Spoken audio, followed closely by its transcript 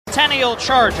Centennial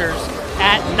Chargers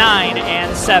at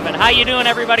 9-7. How you doing,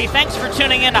 everybody? Thanks for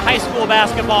tuning in to high school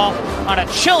basketball on a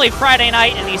chilly Friday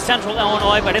night in East Central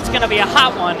Illinois, but it's going to be a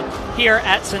hot one here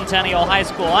at Centennial High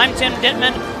School. I'm Tim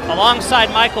Dittman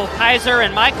alongside Michael Kaiser.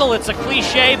 And Michael, it's a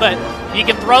cliche, but you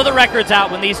can throw the records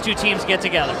out when these two teams get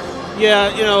together.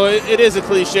 Yeah, you know, it is a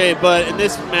cliche, but in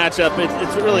this matchup,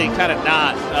 it's really kind of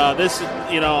not.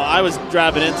 I was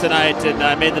driving in tonight, and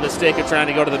I made the mistake of trying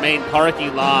to go to the main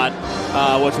parking lot,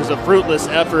 which was a fruitless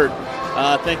effort.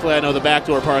 Thankfully, I know the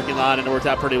backdoor parking lot, and it worked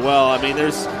out pretty well. I mean,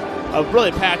 there's a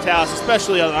really packed house,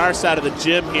 especially on our side of the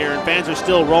gym here, and fans are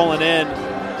still rolling in.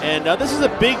 And this is a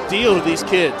big deal to these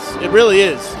kids. It really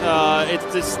is.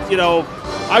 It's just,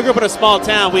 I grew up in a small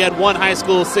town. We had one high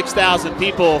school, 6,000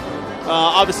 people.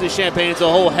 Obviously, Champaign's a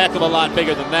whole heck of a lot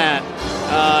bigger than that.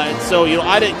 And so,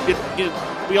 I didn't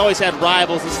get, we always had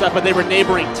rivals and stuff, but they were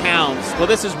neighboring towns. Well,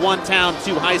 this is one town,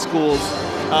 two high schools,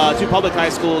 two public high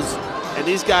schools, and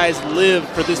these guys live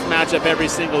for this matchup every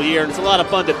single year. And it's a lot of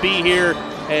fun to be here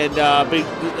and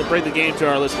bring the game to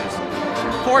our listeners.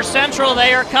 For Central,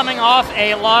 they are coming off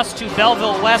a loss to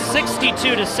Belleville West,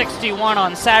 62-61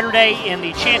 on Saturday in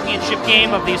the championship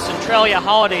game of the Centralia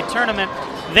Holiday Tournament.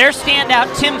 Their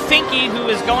standout, Tim Finke, who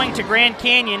is going to Grand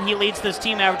Canyon. He leads this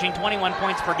team averaging 21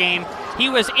 points per game. He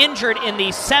was injured in the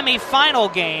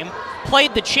semifinal game,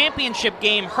 played the championship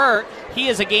game hurt. He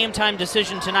is a game-time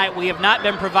decision tonight. We have not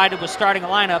been provided with starting a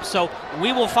lineup, so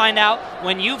we will find out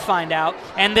when you find out.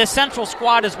 And this Central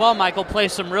squad as well, Michael,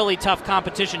 plays some really tough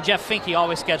competition. Jeff Finke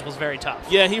always schedules very tough.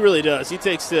 Yeah, he really does. He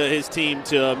takes his team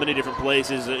to many different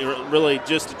places, really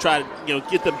just to try to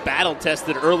get them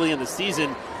battle-tested early in the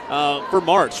season. For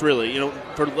March, really,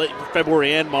 for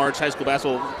February and March, high school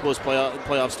basketball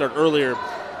playoffs start earlier,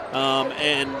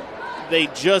 and he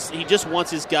just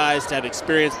wants his guys to have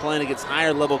experience playing against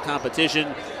higher level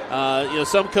competition.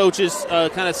 Some coaches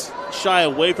kind of shy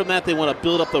away from that. They want to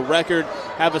build up the record,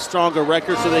 have a stronger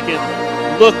record, so they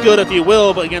can look good, if you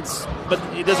will. But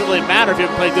it doesn't really matter if you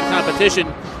haven't played good competition.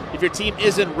 If your team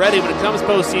isn't ready when it comes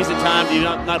postseason time, you've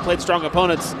not played strong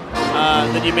opponents,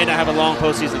 then you may not have a long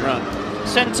postseason run.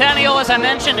 Centennial, as I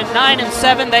mentioned, at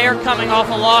 9-7. They are coming off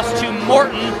a loss to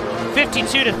Morton,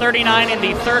 52-39 in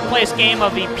the third-place game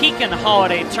of the Pekin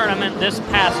Holiday Tournament this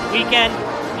past weekend.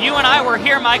 You and I were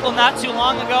here, Michael, not too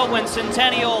long ago when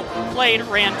Centennial played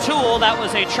Rantoul. That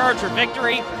was a Charger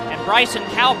victory, and Bryson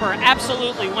Cowper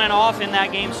absolutely went off in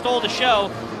that game, stole the show.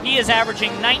 He is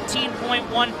averaging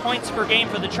 19.1 points per game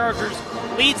for the Chargers,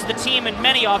 leads the team in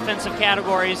many offensive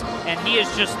categories, and he is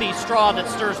just the straw that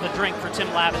stirs the drink for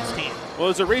Tim Lavin's team. Well,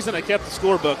 there's a reason I kept the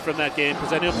scorebook from that game,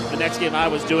 because I knew the next game I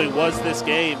was doing was this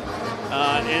game.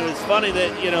 And it was funny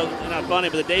that, not funny,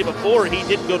 but the day before he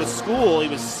didn't go to school. He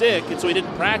was sick, and so he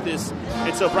didn't practice.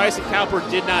 And so Bryson Cowper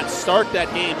did not start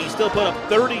that game. He still put up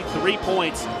 33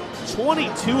 points,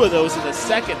 22 of those in the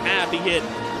second half. He hit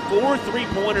 4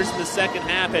 3-pointers in the second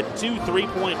half, had 2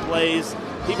 3-point plays.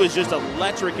 He was just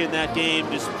electric in that game.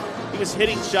 He was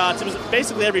hitting shots. It was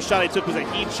basically every shot he took was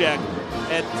a heat check.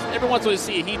 And every once in a while you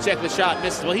see a heat check, the shot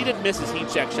misses. Well, he didn't miss his heat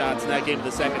check shots in that game in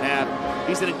the second half.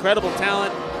 He's an incredible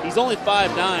talent. He's only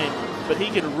 5'9", but he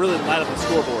can really light up the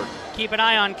scoreboard. Keep an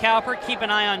eye on Cowper. Keep an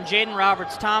eye on Jaden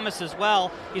Roberts-Thomas as well.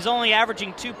 He's only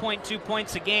averaging 2.2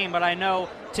 points a game, but I know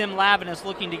Tim Lavin is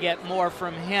looking to get more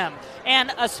from him.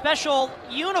 And a special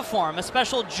uniform, a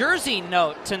special jersey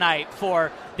note tonight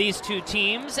for these two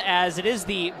teams, as it is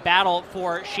the battle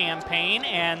for Champaign,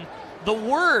 and the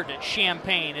word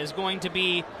Champaign is going to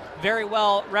be very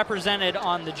well represented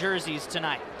on the jerseys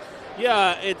tonight.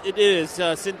 Yeah, it is.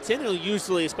 Centennial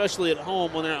usually, especially at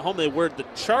home, when they're at home, they wear the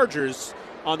Chargers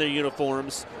on their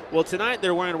uniforms. Well, tonight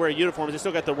they're wearing uniforms. They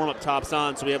still got their warm-up tops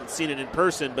on, so we haven't seen it in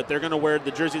person, but they're going to wear the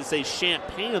jersey that says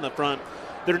Champaign on the front.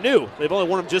 They're new. They've only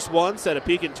worn them just once at a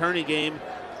Pekin tourney game.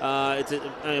 I've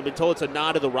been told it's a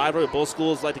nod to the rivalry. Both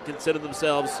schools like to consider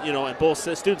themselves, and both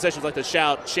student sections like to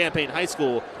shout Champaign High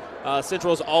School.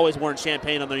 Central's always worn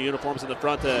Champaign on their uniforms in the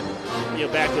front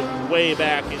back to way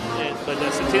back. But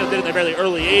Centennial did it in the very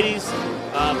early 80s.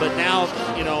 But now,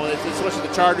 it's switched to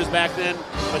the Chargers back then.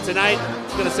 But tonight,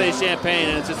 it's going to say Champaign,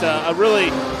 and it's just a really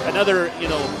another,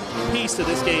 piece to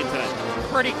this game tonight.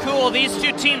 Pretty cool. These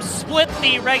two teams split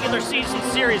the regular season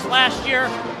series last year.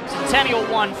 Centennial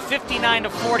won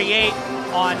 59-48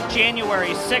 on January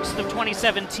 6th of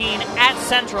 2017 at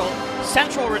Central.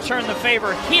 Central returned the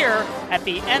favor here at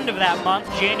the end of that month,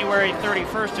 January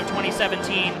 31st of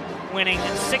 2017, winning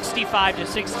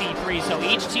 65-63. So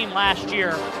each team last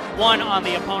year won on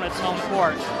the opponent's home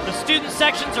court. The student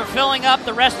sections are filling up.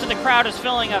 The rest of the crowd is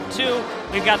filling up too.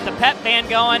 We've got the pep band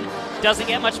going. Doesn't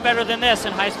get much better than this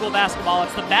in high school basketball.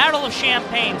 It's the Battle of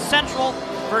Champaign. Central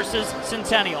versus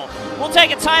Centennial. We'll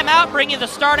take a timeout, bring you the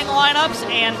starting lineups,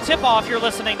 and tip-off. You're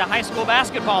listening to high school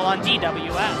basketball on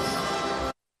DWS.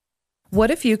 What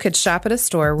if you could shop at a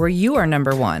store where you are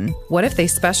number one? What if they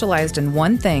specialized in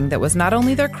one thing that was not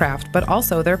only their craft, but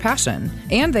also their passion?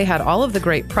 And they had all of the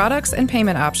great products and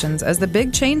payment options as the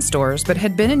big chain stores, but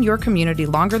had been in your community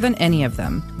longer than any of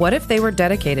them? What if they were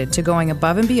dedicated to going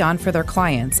above and beyond for their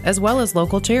clients, as well as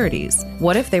local charities?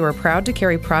 What if they were proud to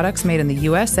carry products made in the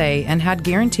USA and had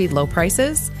guaranteed low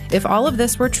prices? If all of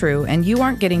this were true and you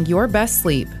aren't getting your best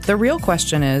sleep, the real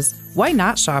question is, why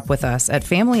not shop with us at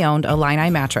family-owned Illini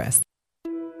Mattress?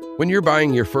 When you're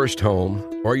buying your first home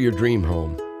or your dream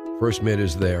home, First Mid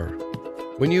is there.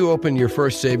 When you open your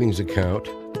first savings account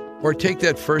or take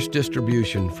that first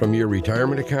distribution from your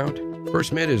retirement account,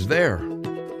 First Mid is there.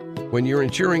 When you're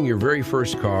insuring your very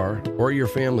first car or your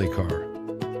family car,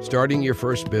 starting your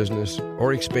first business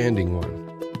or expanding one,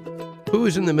 who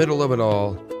is in the middle of it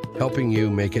all, helping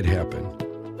you make it happen?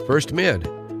 First Mid.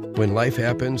 When life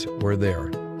happens, we're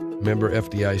there. Member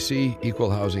FDIC,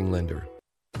 Equal Housing Lender.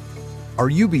 Are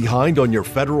you behind on your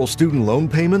federal student loan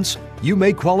payments? You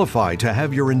may qualify to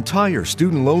have your entire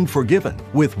student loan forgiven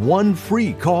with one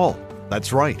free call.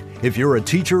 That's right. If you're a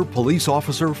teacher, police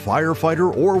officer,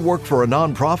 firefighter, or work for a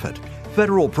nonprofit,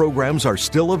 federal programs are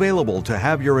still available to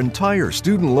have your entire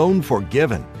student loan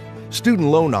forgiven. Student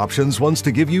Loan Options wants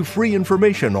to give you free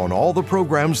information on all the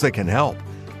programs that can help.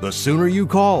 The sooner you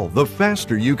call, the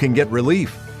faster you can get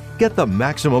relief. Get the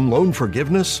maximum loan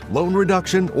forgiveness, loan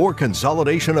reduction, or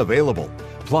consolidation available.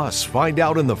 Plus, find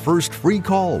out in the first free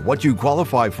call what you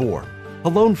qualify for. A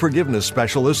loan forgiveness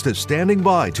specialist is standing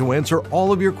by to answer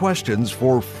all of your questions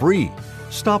for free.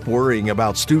 Stop worrying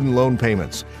about student loan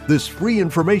payments. This free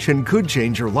information could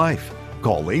change your life.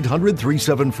 Call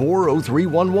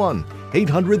 800-374-0311.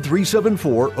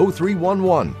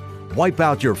 800-374-0311. Wipe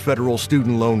out your federal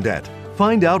student loan debt.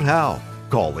 Find out how.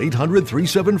 Call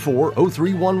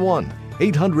 800-374-0311.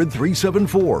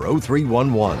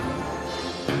 800-374-0311.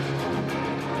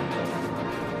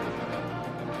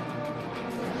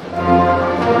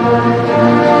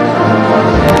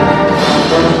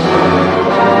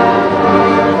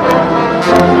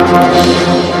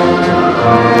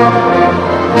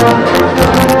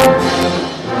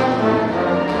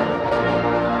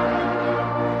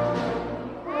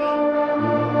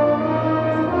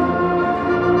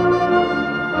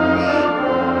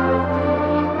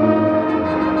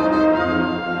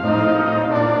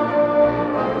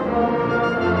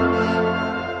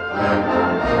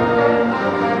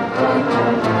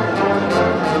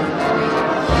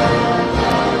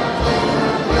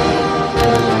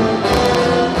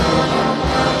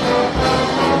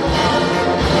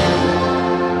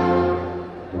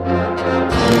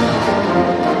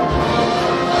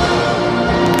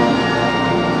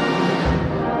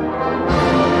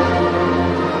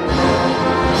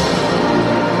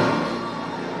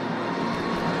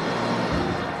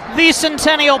 The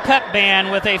Centennial Pep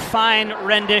Band with a fine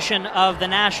rendition of the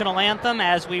national anthem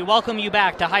as we welcome you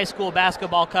back to high school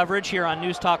basketball coverage here on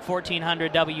News Talk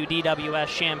 1400 WDWS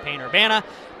Champaign-Urbana.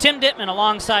 Tim Dittman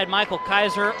alongside Michael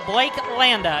Kaiser. Blake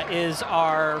Landa is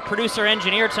our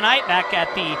producer-engineer tonight back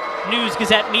at the News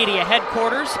Gazette Media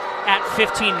headquarters at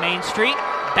 15 Main Street.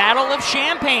 Battle of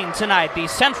Champaign tonight. The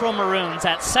Central Maroons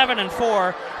at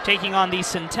 7-4 taking on the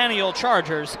Centennial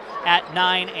Chargers at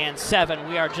 9-7.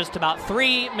 We are just about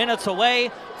 3 minutes away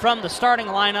from the starting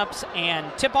lineups and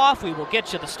tip-off. We will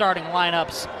get you the starting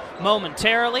lineups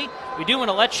momentarily. We do want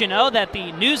to let you know that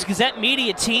the News Gazette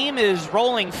Media team is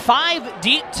rolling 5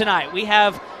 deep tonight. We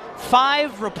have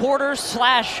 5 reporters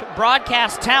 /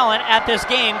 broadcast talent at this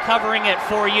game covering it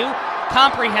for you.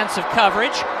 Comprehensive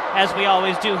coverage, as we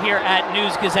always do here at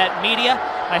News Gazette Media.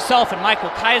 Myself and Michael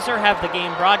Kaiser have the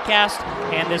game broadcast,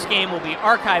 and this game will be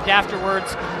archived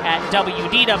afterwards at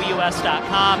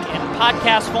WDWS.com in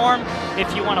podcast form.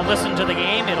 If you want to listen to the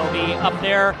game, it'll be up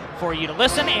there for you to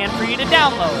listen and for you to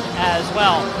download as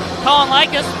well. Colin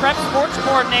Likas, Prep Sports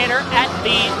Coordinator at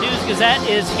the News Gazette,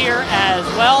 is here as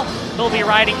well. He'll be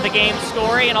writing the game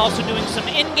story and also doing some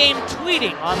in-game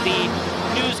tweeting on the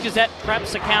News Gazette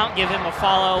Preps account. Give him a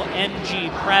follow,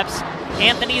 NG Preps.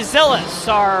 Anthony Zillis,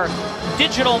 our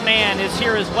digital man, is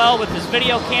here as well with his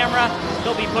video camera.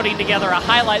 He'll be putting together a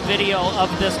highlight video of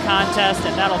this contest,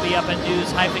 and that'll be up at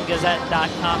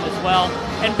news-gazette.com as well.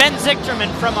 And Ben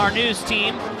Zichterman from our news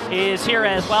team is here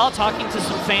as well, talking to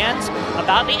some fans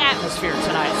about the atmosphere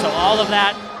tonight. So all of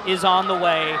that is on the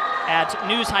way at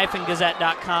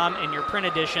news-gazette.com in your print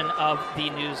edition of the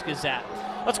News Gazette.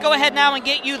 Let's go ahead now and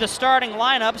get you the starting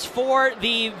lineups for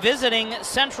the visiting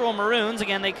Central Maroons.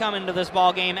 Again, they come into this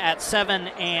ball game at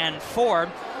 7-4.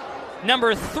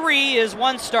 Number 3 is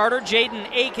one starter, Jaden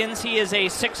Akins. He is a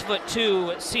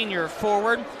 6'2" senior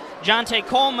forward. Jonte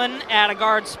Coleman at a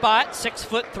guard spot,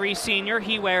 6'3" senior.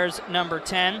 He wears number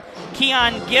 10.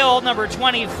 Keon Gill, number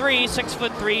 23,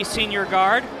 6'3" senior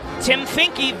guard. Tim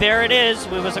Finke, there it is.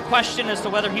 It was a question as to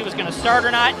whether he was going to start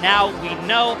or not. Now we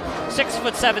know.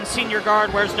 6'7" senior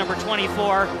guard, wears number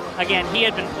 24. Again, he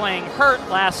had been playing hurt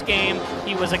last game.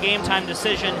 He was a game-time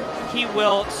decision. He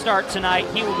will start tonight.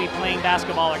 He will be playing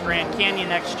basketball at Grand Canyon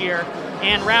next year.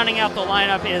 And rounding out the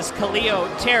lineup is Khalil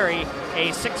Terry,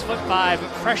 a 6'5"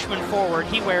 freshman forward.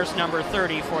 He wears number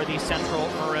 30 for the Central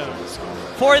Maroons.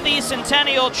 For the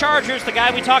Centennial Chargers, the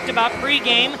guy we talked about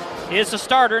pregame is a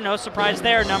starter. No surprise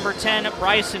there. Number 10,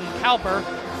 Bryson Cowper,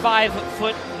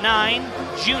 5'9",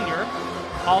 junior.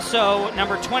 Also,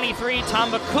 number 23,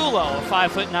 Tom Bakulo, a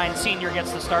 5'9" senior,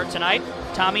 gets the start tonight.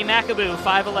 Tommy McAboo,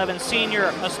 5'11"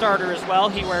 senior, a starter as well.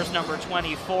 He wears number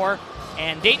 24.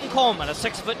 And Dayton Coleman, a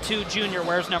 6'2" junior,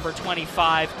 wears number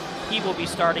 25. He will be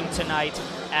starting tonight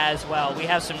as well. We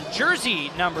have some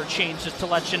jersey number changes to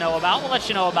let you know about. We'll let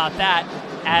you know about that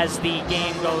as the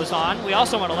game goes on. We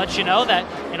also want to let you know that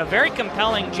in a very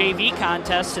compelling JV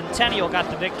contest, Centennial got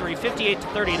the victory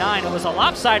 58-39. It was a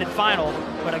lopsided final,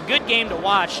 but a good game to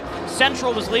watch.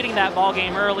 Central was leading that ball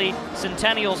game early.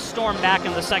 Centennial stormed back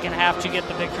in the second half to get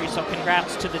the victory, so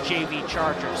congrats to the JV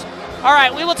Chargers. All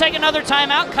right, we will take another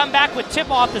timeout, come back with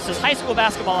tip-off. This is high school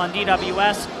basketball on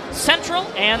DWS, Central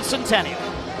and Centennial.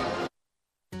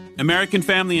 American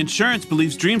Family Insurance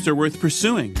believes dreams are worth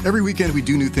pursuing. Every weekend we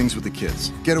do new things with the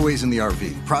kids. Getaways in the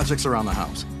RV, projects around the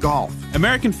house, golf.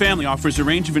 American Family offers a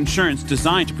range of insurance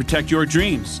designed to protect your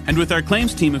dreams. And with our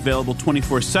claims team available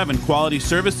 24/7, quality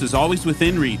service is always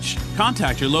within reach.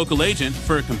 Contact your local agent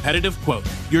for a competitive quote.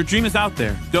 Your dream is out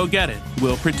there. Go get it.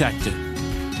 We'll protect it.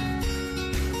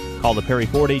 Call the Perry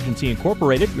Ford Agency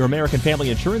Incorporated, your American Family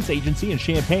Insurance agency in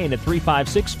Champaign at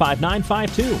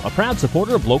 356-5952, a proud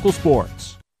supporter of local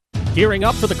sports. Gearing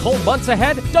up for the cold months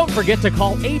ahead? Don't forget to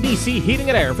call ABC Heating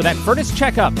and Air for that furnace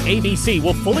checkup. ABC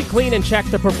will fully clean and check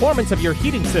the performance of your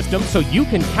heating system so you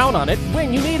can count on it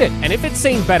when you need it. And if it's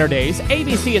seen better days,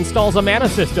 ABC installs Amana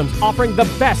Systems, offering the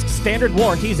best standard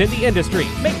warranties in the industry.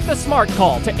 Make the smart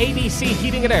call to ABC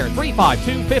Heating and Air,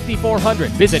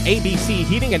 352-5400. Visit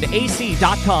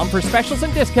abcheatingandac.com for specials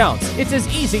and discounts. It's as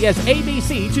easy as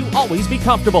ABC to always be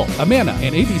comfortable. Amana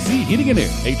and ABC Heating and Air,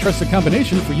 a trusted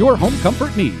combination for your home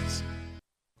comfort needs.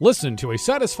 Listen to a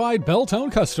satisfied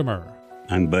Belltone customer.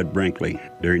 I'm Bud Brinkley.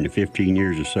 During the 15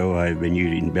 years or so I've been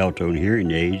using Belltone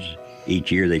hearing aids.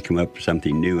 Each year they come up with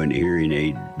something new in the hearing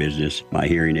aid business. My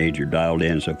hearing aids are dialed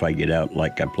in, so if I get out,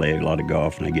 like I play a lot of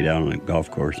golf, and I get out on a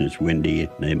golf course and it's windy,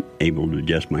 I'm able to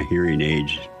adjust my hearing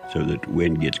aids so that the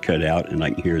wind gets cut out and I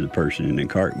can hear the person in the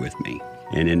cart with me.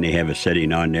 And then they have a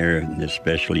setting on there that's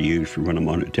specially used for when I'm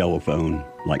on a telephone.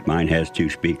 Like mine has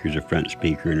 2 speakers, a front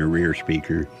speaker and a rear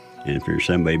speaker. And if there's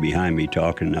somebody behind me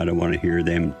talking and I don't want to hear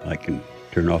them, I can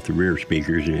turn off the rear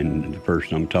speakers and the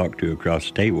person I'm talking to across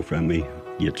the table from me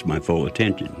gets my full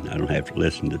attention. I don't have to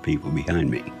listen to people behind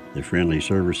me. The friendly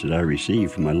service that I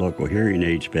receive from my local hearing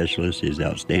aid specialist is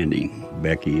outstanding.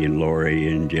 Becky and Lori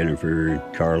and Jennifer and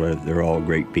Carla, they're all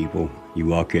great people. You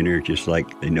walk in there just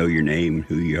like they know your name,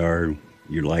 who you are,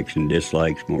 your likes and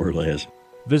dislikes, more or less.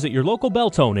 Visit your local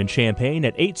Belltone in Champaign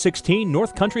at 816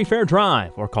 North Country Fair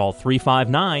Drive or call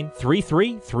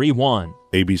 359-3331.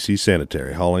 ABC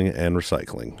Sanitary, hauling and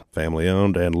recycling. Family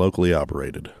owned and locally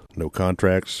operated. No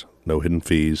contracts, no hidden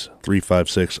fees.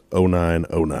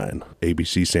 356-0909.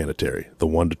 ABC Sanitary, the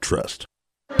one to trust.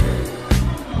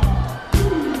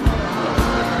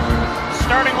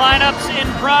 Starting lineups in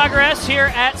progress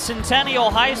here at Centennial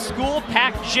High School.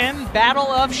 Packed gym, Battle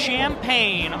of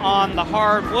Champaign on the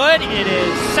hardwood. It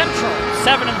is Central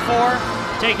 7-4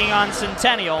 taking on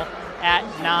Centennial at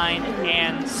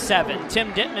 9-7.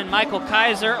 Tim Dittman, Michael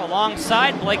Kaiser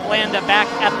alongside Blake Landa back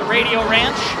at the Radio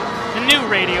Ranch, the new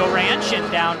Radio Ranch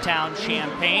in downtown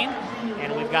Champaign.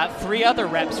 And we've got 3 other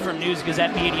reps from News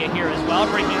Gazette Media here as well,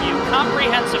 bringing you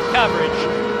comprehensive coverage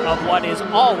of what is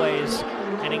always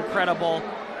an incredible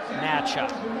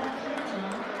matchup.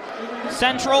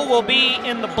 Central will be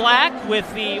in the black with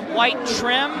the white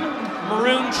trim,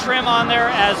 maroon trim on there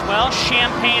as well,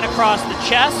 champagne across the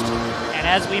chest. And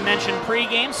as we mentioned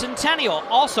pregame, Centennial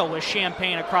also with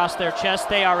champagne across their chest.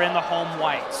 They are in the home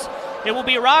whites. It will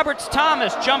be Roberts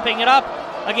Thomas jumping it up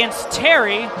against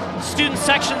Terry. Student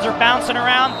sections are bouncing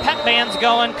around, pep band's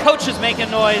going, coaches making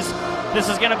noise. This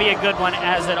is going to be a good one,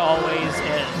 as it always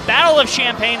is. Battle of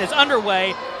Champaign is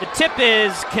underway. The tip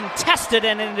is contested,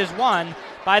 and it is won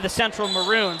by the Central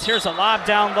Maroons. Here's a lob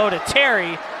down low to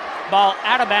Terry. Ball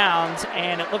out of bounds,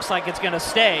 and it looks like it's going to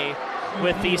stay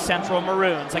with the Central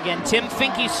Maroons. Again, Tim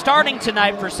Finke starting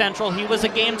tonight for Central. He was a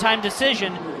game-time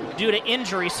decision due to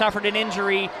injury, suffered an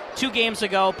injury 2 games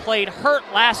ago, played hurt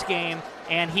last game,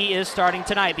 and he is starting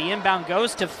tonight. The inbound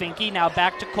goes to Finke, now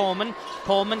back to Coleman.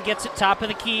 Coleman gets it top of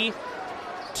the key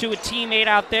to a teammate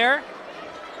out there.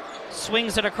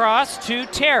 Swings it across to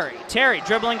Terry. Terry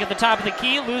dribbling at the top of the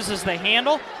key, loses the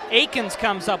handle. Akins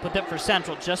comes up with it for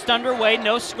Central. Just underway,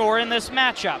 no score in this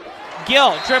matchup.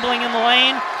 Gill dribbling in the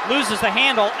lane, loses the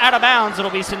handle, out of bounds.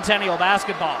 It'll be Centennial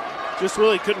basketball. Just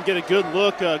really couldn't get a good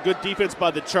look. Good defense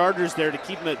by the Chargers there to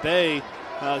keep them at bay.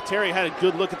 Terry had a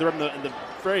good look at the rim in the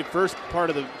very first part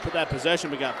of that possession,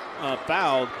 but got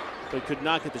fouled, but could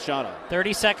not get the shot off.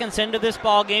 30 seconds into this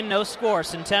ball game, no score.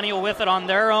 Centennial with it on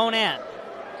their own end.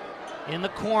 In the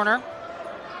corner,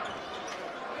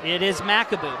 it is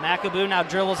McAboo. McAboo now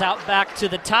dribbles out back to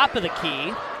the top of the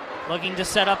key, looking to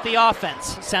set up the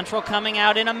offense. Central coming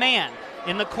out in a man.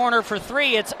 In the corner for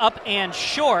 3, it's up and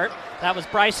short. That was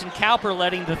Bryson Cowper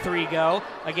letting the 3 go.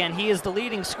 Again, he is the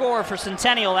leading scorer for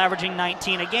Centennial, averaging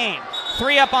 19 a game.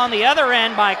 3 up on the other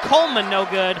end by Coleman, no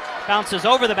good. Bounces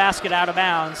over the basket, out of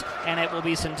bounds, and it will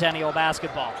be Centennial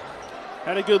basketball.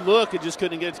 Had a good look, and just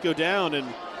couldn't get it to go down, and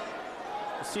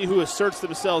see who asserts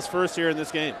themselves first here in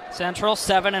this game. Central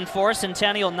 7-4,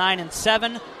 Centennial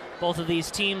 9-7. Both of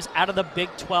these teams out of the Big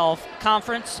 12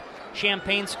 Conference.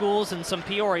 Champaign schools and some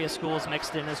Peoria schools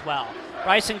mixed in as well.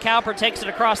 Bryson Cowper takes it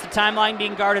across the timeline,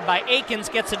 being guarded by Akins,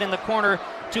 gets it in the corner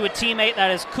to a teammate,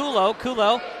 that is Kulo.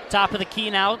 Kulo, top of the key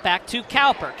now, back to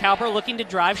Cowper. Cowper looking to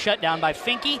drive, shut down by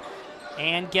Finke,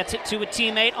 and gets it to a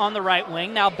teammate on the right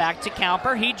wing. Now back to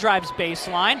Cowper. He drives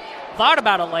baseline. Thought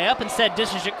about a layup, instead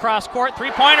dishes it cross court.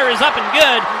 3-pointer is up and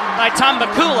good by Tamba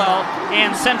Kulo,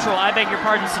 and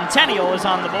Centennial is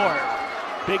on the board.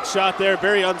 Big shot there,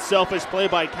 very unselfish play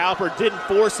by Cowper. Didn't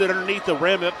force it underneath the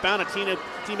rim. It found a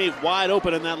teammate wide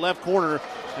open in that left corner,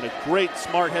 and a great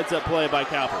smart heads-up play by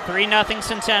Cowper. 3-0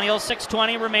 Centennial,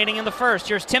 6:20 remaining in the first.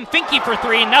 Here's Tim Finke for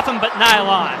 3, nothing but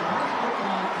nylon.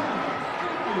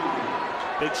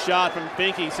 Big shot from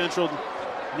Finke. Central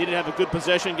needed to have a good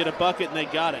possession, get a bucket, and they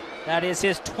got it. That is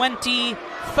his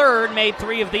 23rd made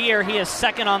 3 of the year. He is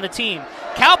second on the team.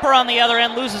 Cowper on the other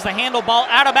end loses the handle, ball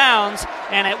out of bounds,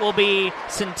 and it will be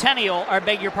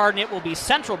it will be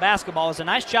Central basketball. It was a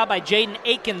nice job by Jaden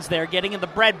Akins there, getting in the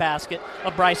breadbasket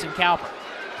of Bryson Cowper.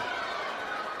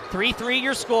 3-3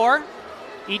 your score.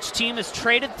 Each team has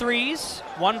traded threes,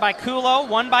 one by Kulo,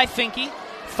 one by Finke.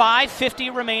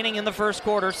 5:50 remaining in the first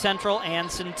quarter, Central and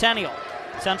Centennial.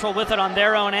 Central with it on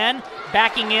their own end.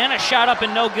 Backing in, a shot up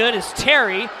and no good is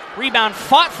Terry. Rebound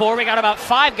fought for. We got about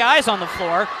 5 guys on the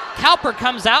floor. Cowper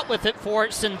comes out with it for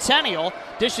Centennial.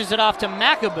 Dishes it off to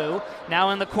McAboo.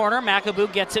 Now in the corner,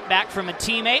 McAboo gets it back from a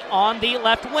teammate on the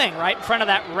left wing, right in front of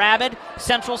that rabid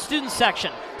Central student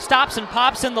section. Stops and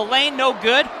pops in the lane, no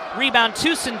good. Rebound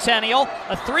to Centennial.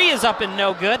 A 3 is up and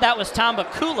no good. That was Tamba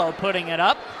Kulo putting it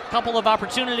up. Couple of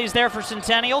opportunities there for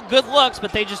Centennial. Good looks,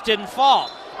 but they just didn't fall.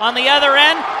 On the other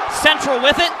end, Central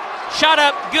with it. Shot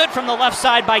up good from the left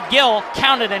side by Gill.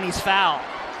 Counted, and he's fouled.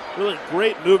 Really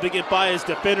great move to get by his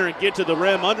defender and get to the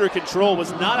rim. Under control,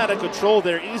 was not out of control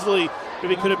there. Easily,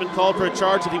 maybe could have been called for a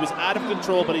charge if he was out of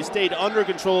control, but he stayed under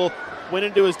control, went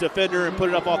into his defender and put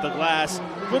it up off the glass.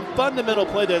 Good fundamental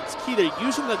play that's key there.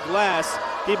 Using the glass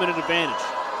gave him an advantage.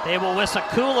 They will whistle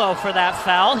Kulo for that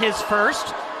foul, his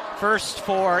first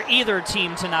for either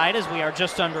team tonight as we are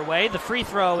just underway. The free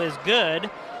throw is good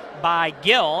by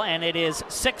Gill, and it is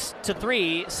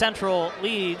 6-3. Central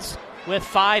leads with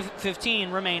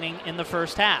 5:15 remaining in the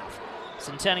first half.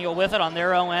 Centennial with it on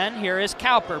their own end. Here is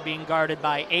Cowper being guarded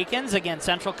by Akins. Again,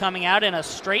 Central coming out in a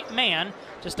straight man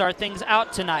to start things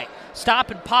out tonight. Stop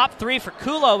and pop 3 for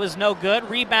Kulo is no good.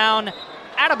 Rebound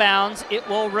out of bounds. It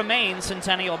will remain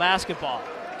Centennial basketball.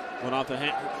 Went off the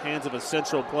hands of a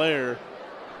Central player.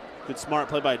 Good smart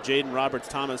play by Jaden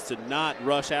Roberts-Thomas to not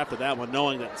rush after that one,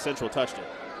 knowing that Central touched it.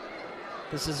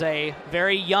 This is a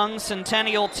very young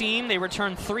Centennial team. They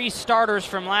returned 3 starters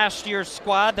from last year's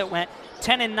squad that went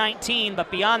 10-19, but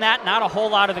beyond that, not a whole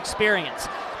lot of experience.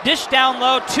 Dish down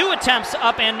low, 2 attempts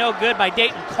up and no good by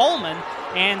Dayton Coleman,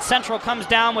 and Central comes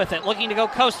down with it. Looking to go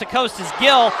coast to coast is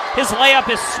Gill. His layup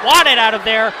is swatted out of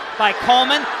there by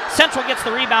Coleman. Central gets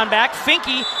the rebound back.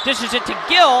 Finke dishes it to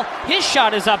Gill. His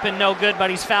shot is up and no good, but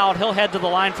he's fouled. He'll head to the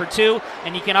line for 2,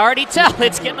 and you can already tell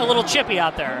it's getting a little chippy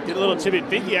out there. Getting a little chippy.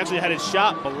 Finke actually had his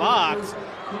shot blocked.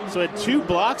 So had 2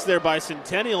 blocks there by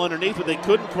Centennial underneath, but they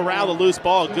couldn't corral the loose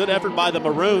ball. Good effort by the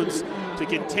Maroons to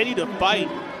continue to fight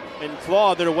and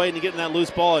clawed their way into getting that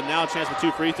loose ball, and now a chance for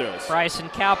 2 free throws. Bryson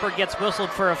Cowper gets whistled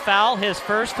for a foul. His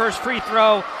first free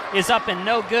throw is up and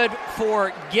no good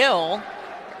for Gill,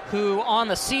 who on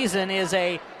the season is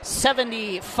a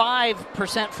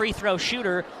 75% free throw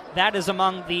shooter. That is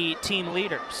among the team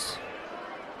leaders.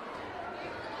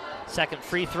 Second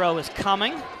free throw is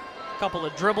coming. A couple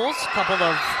of dribbles, a couple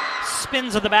of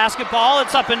spins of the basketball.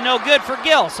 It's up and no good for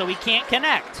Gill, so he can't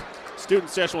connect. Student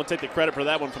section will take the credit for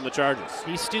that one from the Chargers.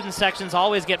 These student sections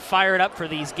always get fired up for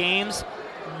these games.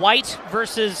 White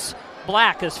versus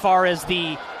black as far as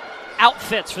the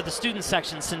outfits for the student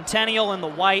section. Centennial in the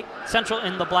white, Central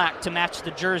in the black to match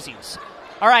the jerseys.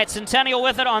 All right, Centennial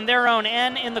with it on their own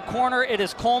end. In the corner, it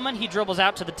is Coleman. He dribbles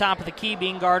out to the top of the key,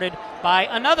 being guarded by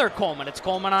another Coleman. It's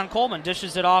Coleman on Coleman.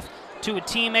 Dishes it off to a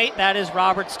teammate. That is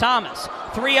Roberts-Thomas.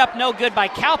 3 up, no good by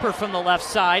Cowper from the left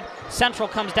side. Central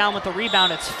comes down with the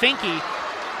rebound. It's Finke.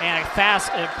 And a pass,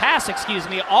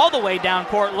 all the way down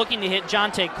court, looking to hit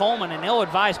Jonte Coleman. An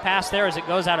ill-advised pass there as it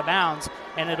goes out of bounds,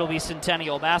 and it'll be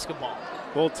Centennial basketball.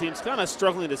 Both teams kind of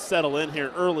struggling to settle in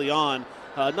here early on.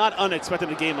 Not unexpected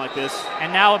in a game like this.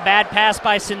 And now a bad pass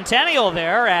by Centennial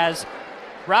there as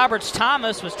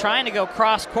Roberts-Thomas was trying to go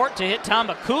cross-court to hit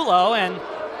Tambakulo, and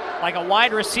like a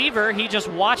wide receiver, he just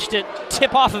watched it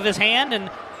tip off of his hand and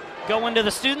go into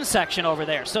the student section over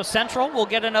there. So Central will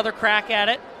get another crack at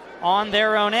it on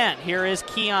their own end. Here is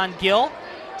Keon Gill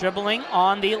dribbling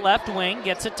on the left wing,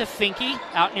 gets it to Finke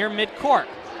out near midcourt.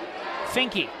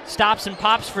 Finke stops and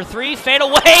pops for 3, fade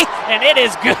away, and it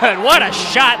is good. What a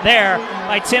shot there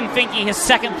by Tim Finke, his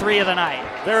second 3 of the night.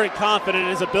 Very confident in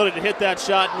his ability to hit that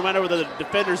shot, no matter whether the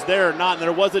defender's there or not, and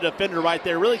there was a defender right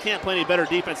there. Really can't play any better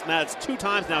defense than that. It's 2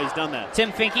 times now he's done that.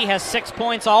 Tim Finke has 6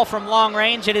 points, all from long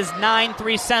range. It is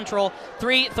 9-3 Central,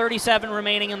 3:37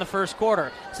 remaining in the first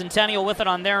quarter. Centennial with it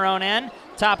on their own end.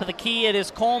 Top of the key, it is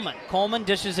Coleman. Coleman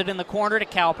dishes it in the corner to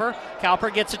Cowper.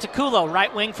 Cowper gets it to Kulo.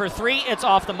 Right wing for 3. It's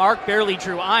off the mark. Barely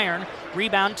drew iron.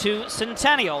 Rebound to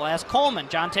Centennial as Coleman,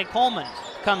 Jonte Coleman,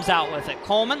 comes out with it.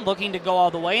 Coleman looking to go all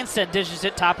the way. Instead dishes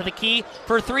it top of the key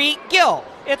for 3. Gill.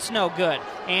 It's no good.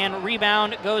 And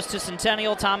rebound goes to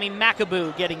Centennial. Tommy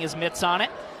McAboo getting his mitts on it.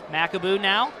 McAboo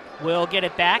now will get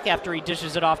it back after he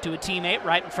dishes it off to a teammate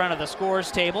right in front of the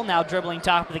scorer's table. Now dribbling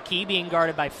top of the key, being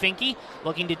guarded by Finke.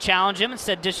 Looking to challenge him.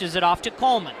 Instead dishes it off to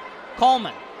Coleman.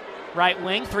 Coleman, right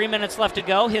wing, 3 minutes left to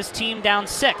go. His team down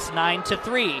 6,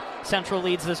 9-3. Central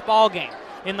leads this ball game.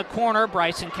 In the corner,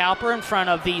 Bryson Cowper in front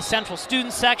of the Central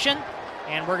student section.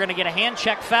 And we're going to get a hand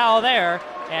check foul there,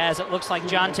 as it looks like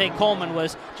Jonte Coleman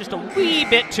was just a wee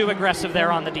bit too aggressive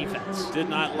there on the defense. Did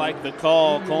not like the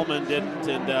call. Coleman didn't,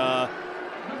 and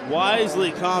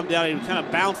wisely calmed down. He kind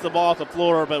of bounced the ball off the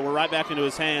floor, but we're right back into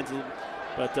his hands.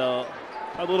 But a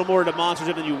little more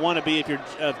demonstrative than you want to be if you're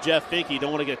Jeff Finke. You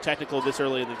don't want to get technical this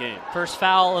early in the game. First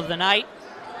foul of the night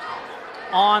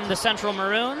on the Central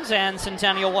Maroons, and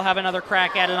Centennial will have another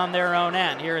crack at it on their own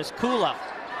end. Here is Kulo.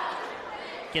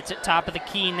 Gets it top of the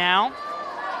key now.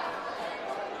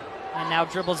 And now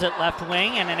dribbles it left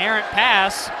wing, and an errant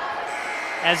pass,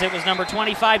 as it was number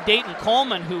 25, Dayton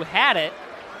Coleman, who had it.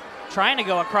 Trying to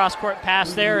go a cross-court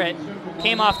pass there. It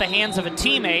came off the hands of a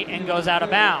teammate and goes out of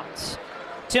bounds.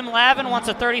 Tim Lavin wants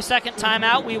a 30-second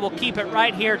timeout. We will keep it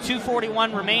right here.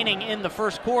 2:41 remaining in the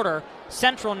first quarter.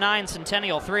 Central 9,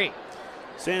 Centennial 3.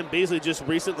 Sam Beasley just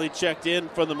recently checked in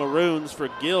for the Maroons for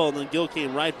Gill, and then Gill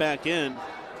came right back in.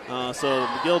 So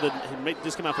Gill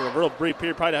just come out for a real brief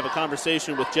period, probably to have a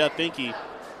conversation with Jeff Finke.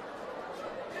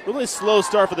 Really slow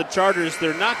start for the Chargers.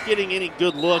 They're not getting any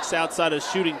good looks outside of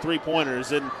shooting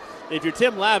three-pointers. And if you're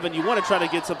Tim Lavin, you want to try to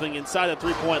get something inside the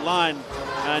three-point line,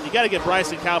 and you got to get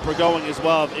Bryson Cowper going as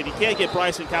well. If you can't get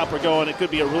Bryson Cowper going, it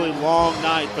could be a really long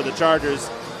night for the Chargers.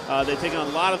 They've taken a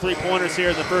lot of three-pointers here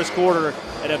in the first quarter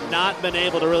and have not been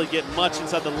able to really get much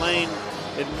inside the lane.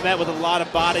 They've met with a lot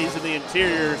of bodies in the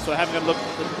interior, so haven't got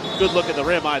a good look at the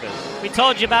rim either. We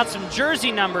told you about some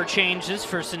jersey number changes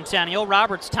for Centennial.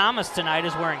 Roberts-Thomas tonight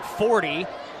is wearing 40.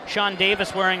 Sean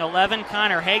Davis wearing 11.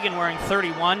 Connor Hagan wearing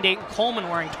 31. Dayton Coleman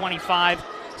wearing 25.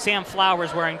 Sam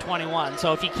Flowers wearing 21.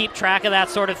 So if you keep track of that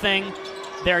sort of thing,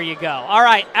 there you go. All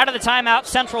right, out of the timeout,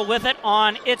 Central with it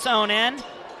on its own end.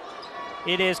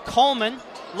 It is Coleman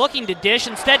looking to dish.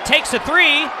 Instead takes a 3,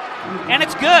 and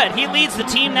it's good. He leads the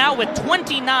team now with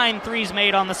 29 threes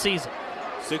made on the season.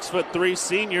 6'3"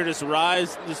 senior just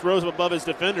rose above his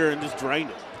defender and just drained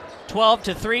it.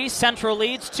 12-3, Central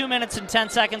leads. 2 minutes and 10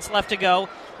 seconds left to go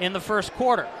in the first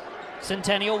quarter.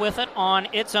 Centennial with it on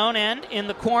its own end. In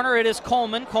the corner, it is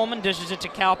Coleman. Coleman dishes it to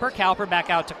Cowper. Cowper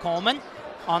back out to Coleman.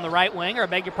 on the right wing, or I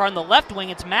beg your pardon, the left wing.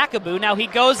 It's McAboo. Now he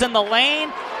goes in the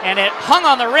lane, and it hung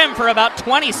on the rim for about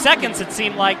 20 seconds, it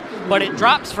seemed like, but it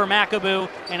drops for McAboo,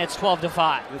 and it's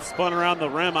 12-5. It spun around the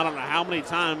rim I don't know how many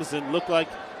times and looked like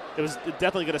it was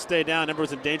definitely going to stay down. Never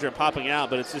was in danger of popping out,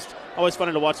 but it's just always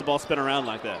funny to watch the ball spin around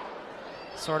like that.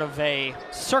 Sort of a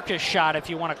circus shot, if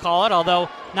you want to call it, although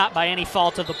not by any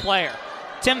fault of the player.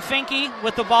 Tim Finke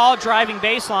with the ball, driving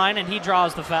baseline, and he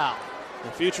draws the foul.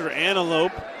 The future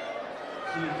Antelope,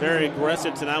 very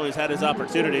aggressive tonight. He's had his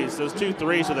opportunities. Those 2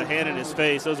 threes with a hand in his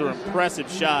face, those are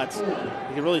impressive shots.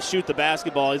 He can really shoot the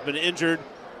basketball. He's been injured,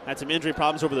 had some injury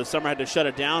problems over the summer, had to shut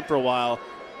it down for a while.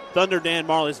 Thunder Dan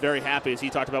Marley is very happy, as he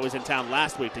talked about, was in town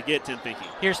last week to get Tim Finke.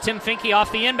 Here's Tim Finke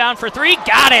off the inbound for 3.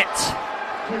 Got it!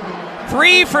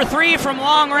 3 for 3 from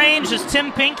long range is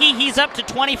Tim Finke. He's up to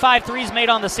 25 threes made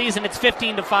on the season. It's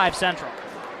 15-5 Central.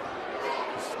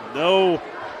 No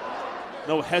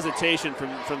hesitation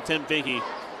from Tim Finke.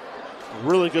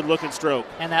 Really good looking stroke.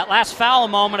 And that last foul a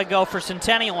moment ago for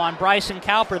Centennial on Bryson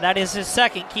Cowper, that is his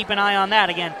second. Keep an eye on that.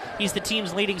 Again, he's the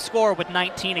team's leading scorer with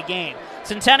 19 a game.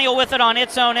 Centennial with it on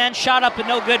its own end. Shot up and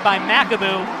no good by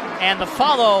McAboo. And the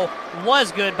follow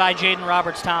was good by Jaden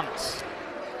Roberts-Thomas.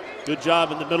 Good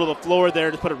job in the middle of the floor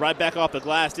there to put it right back off the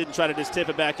glass. Didn't try to just tip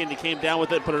it back in. He came down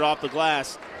with it and put it off the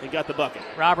glass and got the bucket.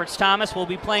 Roberts-Thomas will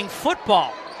be playing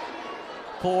football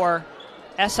for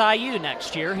SIU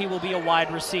next year. He will be a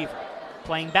wide receiver.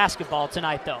 Playing basketball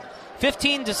tonight, though.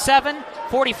 15-7,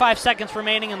 45 seconds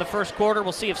remaining in the first quarter.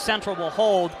 We'll see if Central will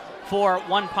hold for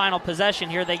one final possession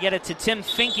here. They get it to Tim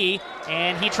Finke,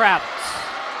 and he travels.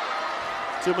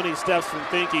 Too many steps from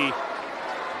Finke.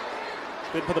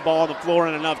 Didn't put the ball on the floor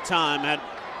in enough time.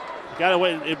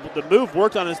 The move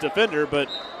worked on his defender, but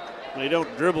when you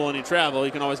don't dribble and you travel,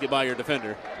 you can always get by your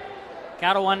defender.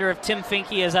 Got to wonder if Tim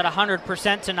Finke is at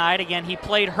 100% tonight. Again, he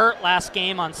played hurt last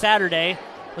game on Saturday.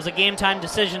 It was a game-time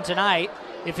decision tonight.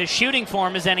 If his shooting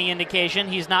form is any indication,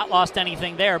 he's not lost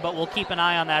anything there, but we'll keep an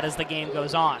eye on that as the game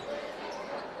goes on.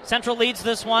 Central leads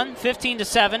this one,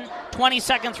 15-7. 20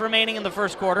 seconds remaining in the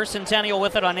first quarter. Centennial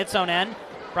with it on its own end.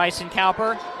 Bryson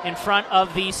Cowper in front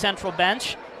of the Central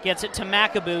bench. Gets it to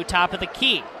McAboo, top of the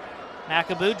key.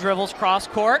 McAboo dribbles cross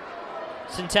court.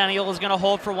 Centennial is going to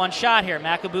hold for one shot here.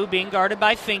 McAboo being guarded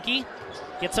by Finke.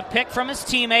 Gets a pick from his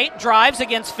teammate. Drives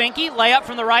against Finke. Layup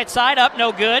from the right side. Up,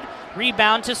 no good.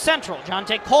 Rebound to Central.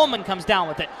 Jonte Coleman comes down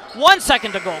with it. 1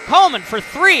 second to go. Coleman for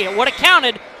 3. It would have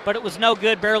counted, but it was no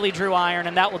good. Barely drew iron,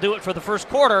 and that will do it for the first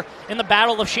quarter in the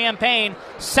Battle of Champaign.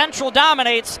 Central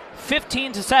dominates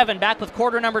 15-7. Back with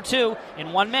quarter number 2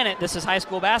 in 1 minute. This is high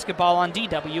school basketball on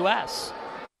DWS.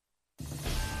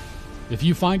 If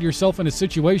you find yourself in a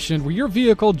situation where your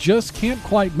vehicle just can't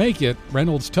quite make it,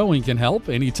 Reynolds Towing can help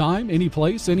anytime, any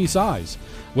place, any size.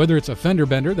 Whether it's a fender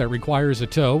bender that requires a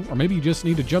tow, or maybe you just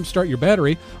need to jumpstart your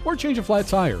battery or change a flat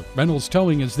tire, Reynolds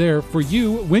Towing is there for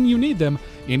you when you need them,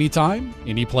 anytime,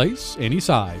 any place, any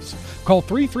size. Call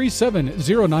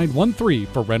 337-0913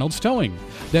 for Reynolds Towing.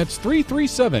 That's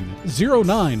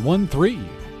 337-0913.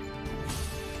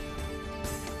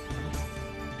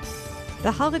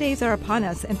 The holidays are upon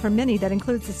us, and for many that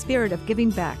includes the spirit of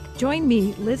giving back. Join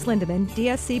me, Liz Lindeman,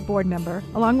 DSC board member,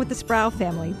 along with the Sproul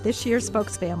family, this year's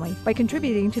spokesfamily, by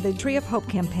contributing to the Tree of Hope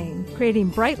campaign. Creating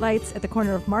bright lights at the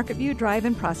corner of Market View Drive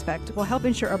and Prospect will help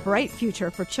ensure a bright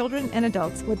future for children and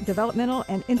adults with developmental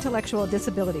and intellectual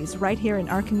disabilities right here in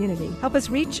our community. Help us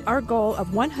reach our goal of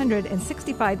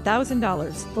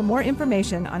 $165,000. For more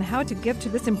information on how to give to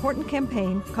this important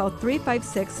campaign, call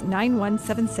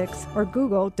 356-9176 or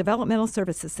Google Developmental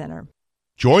Services Center.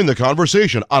 Join the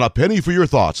conversation on A Penny for Your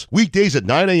Thoughts, weekdays at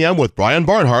 9 a.m. with Brian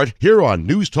Barnhart here on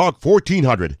News Talk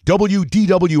 1400,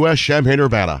 WDWS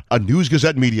Champaign-Urbana, a News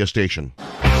Gazette media station.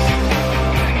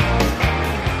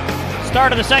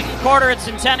 Start of the second quarter at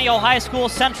Centennial High School.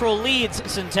 Central leads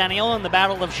Centennial in the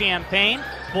Battle of Champaign.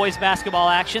 Boys basketball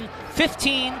action,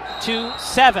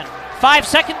 15-7.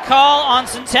 5-second call on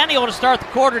Centennial to start the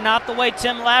quarter, not the way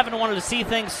Tim Lavin wanted to see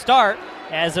things start,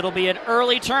 as it'll be an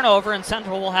early turnover and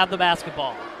Central will have the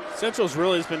basketball. Central's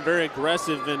really has been very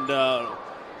aggressive and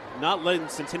not letting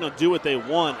Centennial do what they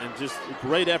want, and just a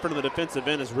great effort on the defensive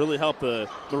end has really helped the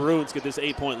Maroons get this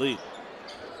 8-point lead.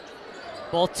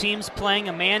 Both teams playing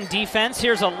a man defense.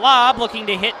 Here's a lob looking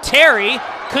to hit Terry.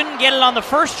 Couldn't get it on the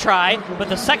first try, but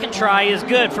the second try is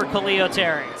good for Khalil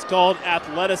Terry. It's called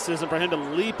athleticism for him to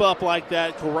leap up like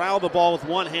that, corral the ball with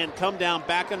one hand, come down,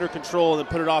 back under control, and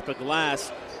then put it off the glass.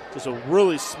 Just a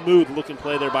really smooth-looking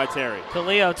play there by Terry.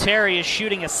 Khalil Terry is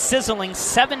shooting a sizzling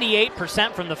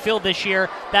 78% from the field this year.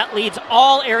 That leads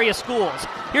all area schools.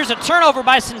 Here's a turnover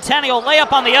by Centennial.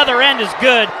 Layup on the other end is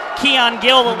good. Keon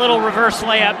Gill, a little reverse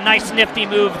layup. Nice nifty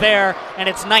move there, and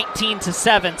it's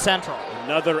 19-7 Central.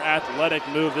 Another athletic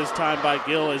move this time by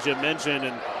Gill, as you mentioned,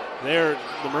 and the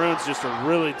Maroons just are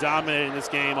really dominating this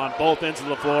game on both ends of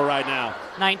the floor right now.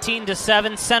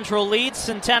 19-7 Central leads.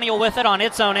 Centennial with it on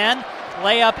its own end.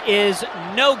 Layup is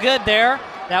no good there.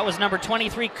 That was number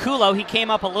 23, Kulo. He came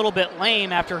up a little bit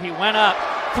lame after he went up.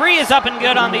 Three is up and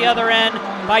good on the other end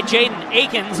by Jaden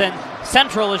Akins, and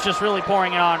Central is just really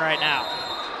pouring it on right now.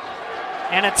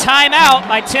 And a timeout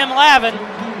by Tim Lavin.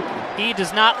 He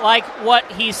does not like what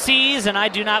he sees, and I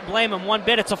do not blame him one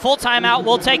bit. It's a full timeout.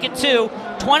 We'll take it too.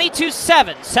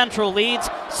 22-7 Central leads.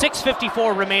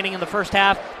 6:54 remaining in the first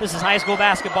half. This is high school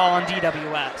basketball on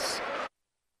DWS.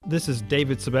 This is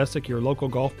David Sebestik, your local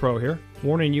golf pro here,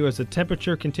 warning you as the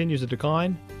temperature continues to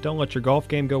decline, don't let your golf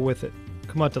game go with it.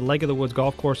 Come out to Lake of the Woods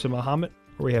Golf Course in Mahomet,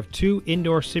 where we have 2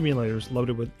 indoor simulators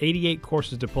loaded with 88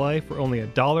 courses to play for only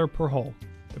 $1 per hole.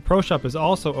 The Pro Shop is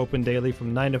also open daily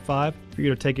from 9 to 5 for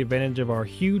you to take advantage of our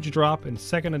huge drop in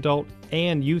second adult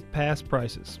and youth pass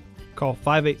prices. Call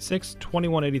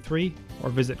 586-2183 or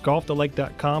visit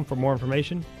golftolake.com for more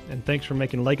information, and thanks for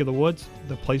making Lake of the Woods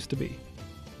the place to be.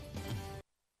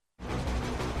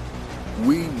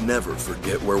 We never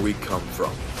forget where we come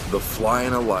from. The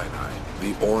Flying Illini,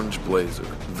 the Orange Blazer,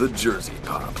 the Jersey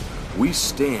Pop. We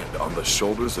stand on the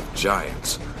shoulders of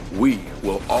giants. We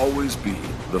will always be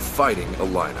the Fighting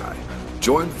Illini.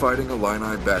 Join Fighting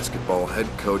Illini basketball head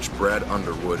coach Brad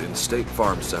Underwood in State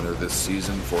Farm Center this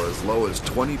season for as low as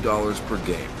 $20 per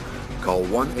game. Call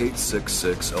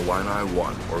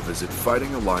 1-866-ILLINI-1 or visit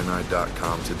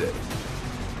fightingillini.com today.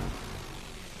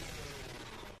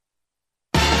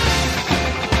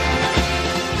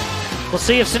 We'll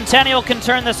see if Centennial can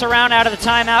turn this around out of the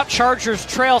timeout. Chargers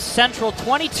trail Central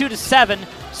 22-7.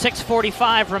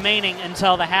 6:45 remaining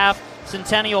until the half.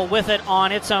 Centennial with it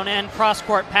on its own end.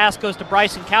 Cross-court pass goes to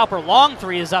Bryson Cowper. Long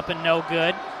three is up and no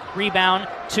good. Rebound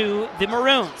to the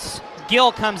Maroons.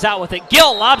 Gill comes out with it.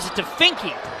 Gill lobs it to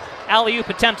Finke. Alley-oop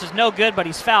attempt is no good, but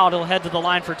he's fouled. He'll head to the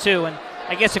line for two. And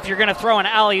I guess if you're going to throw an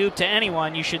alley-oop to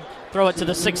anyone, you should throw it to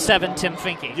the 6'7" Tim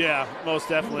Finke. Yeah, most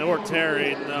definitely. Or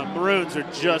Terry. Maroons are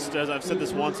just, as I've said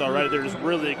this once already, they're just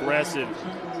really aggressive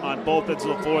on both ends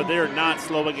of the floor. They are not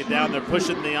slowing it down. They're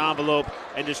pushing the envelope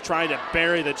and just trying to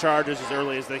bury the Chargers as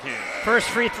early as they can. First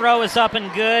free throw is up and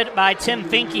good by Tim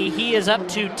Finke. He is up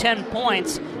to 10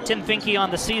 points. Tim Finke on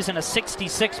the season, a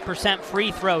 66%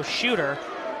 free throw shooter.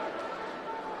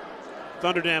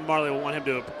 Thunder Dan Marley will want him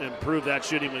to improve that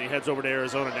shooting when he heads over to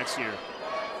Arizona next year.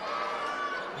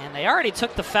 And they already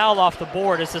took the foul off the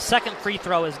board as the second free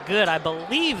throw is good. I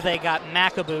believe they got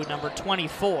McAboo, number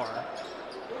 24.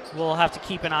 We'll have to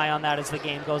keep an eye on that as the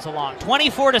game goes along.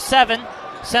 24-7,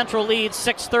 Central leads,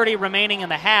 6:30 remaining in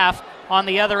the half. On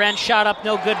the other end, shot up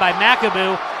no good by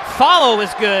McAboo. Follow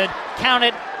is good,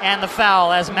 counted, and the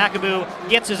foul as McAboo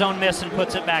gets his own miss and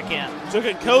puts it back in. Took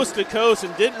it coast to coast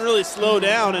and didn't really slow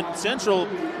down. And Central,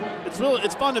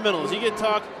 it's fundamentals. You get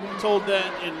told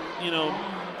that in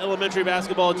elementary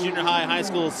basketball, junior high, high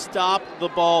school, stop the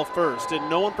ball first. And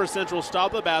no one for Central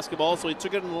stopped the basketball, so he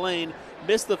took it in the lane,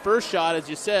 missed the first shot, as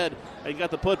you said, and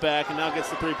got the putback, and now gets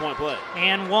the three-point play.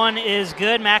 And one is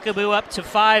good. McAboo up to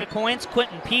 5 points.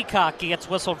 Quentin Peacock gets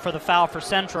whistled for the foul for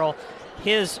Central.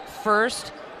 His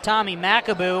first. Tommy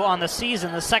McAboo on the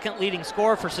season, the second leading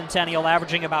scorer for Centennial,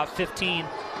 averaging about 15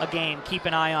 a game. Keep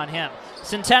an eye on him.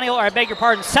 Centennial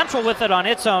with it on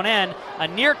its own end. A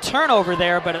near turnover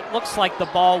there, but it looks like the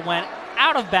ball went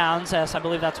out of bounds, as I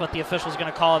believe that's what the official's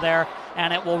going to call there,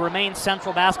 and it will remain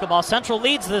Central basketball. Central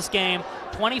leads this game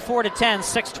 24-10,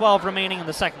 6:12 remaining in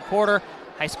the second quarter.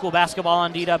 High school basketball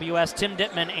on DWS. Tim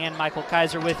Dittman and Michael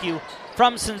Kaiser with you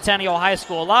from Centennial High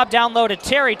School. Lob down low to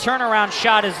Terry. Turnaround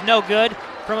shot is no good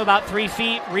from about 3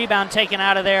 feet. Rebound taken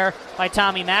out of there by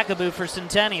Tommy McAboo for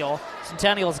Centennial.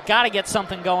 Centennial's got to get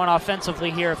something going offensively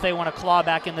here if they want to claw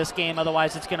back in this game.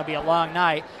 Otherwise, it's going to be a long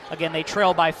night. Again, they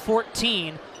trail by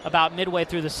 14 about midway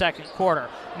through the second quarter.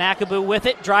 McAboo with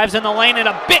it, drives in the lane, and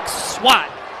a big swat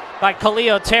by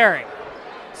Khalil Terry.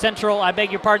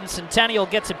 Centennial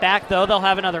gets it back, though. They'll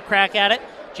have another crack at it.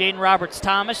 Jaden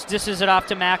Roberts-Thomas dishes it off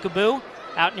to McAboo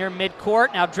out near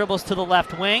midcourt. Now dribbles to the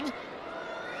left wing.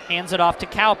 Hands it off to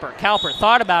Cowper. Cowper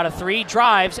thought about a three,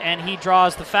 drives, and he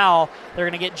draws the foul. They're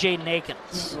going to get Jaden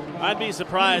Akins. I'd be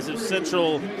surprised if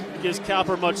Central gives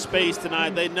Cowper much space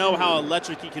tonight. They know how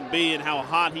electric he can be and how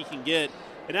hot he can get.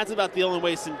 And that's about the only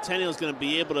way Centennial is going to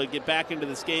be able to get back into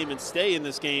this game and stay in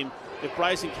this game if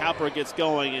Bryson Cowper gets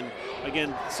going. And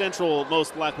again, Central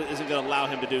most likely isn't going to allow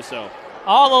him to do so.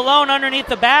 All alone underneath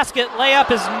the basket. Layup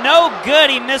is no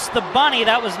good. He missed the bunny.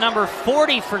 That was number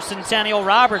 40 for Centennial,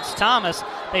 Roberts Thomas.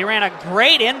 They ran a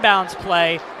great inbounds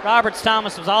play. Roberts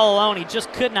Thomas was all alone. He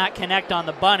just could not connect on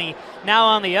the bunny. Now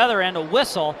on the other end, a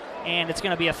whistle, and it's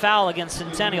going to be a foul against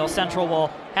Centennial. Central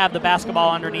will have the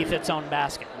basketball underneath its own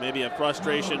basket. Maybe a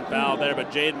frustration foul there,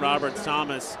 but Jaden Roberts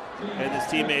Thomas and his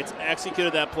teammates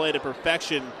executed that play to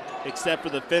perfection, except for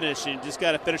the finish. And you just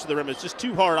got to finish to the rim. It's just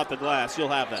too hard off the glass. You'll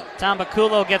have that.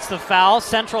 Tambaculo gets the foul.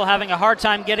 Central having a hard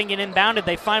time getting it inbounded.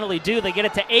 They finally do. They get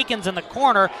it to Akins in the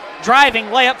corner. Driving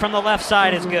layup from the left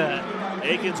side is good.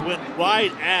 Akins went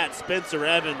right at Spencer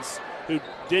Evans, who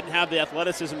didn't have the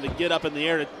athleticism to get up in the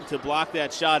air to block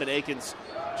that shot. And Akins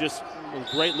just a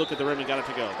great look at the rim and got it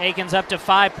to go. Akins up to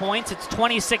 5 points. It's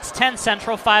 26-10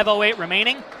 Central, 5:08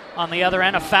 remaining. On the other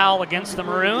end, a foul against the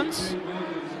Maroons.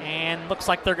 And looks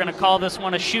like they're going to call this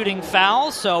one a shooting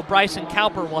foul, so Bryson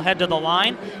Cowper will head to the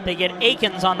line. They get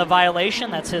Akins on the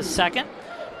violation. That's his second.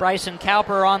 Bryson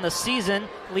Cowper on the season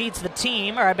leads the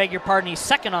team, or I beg your pardon, he's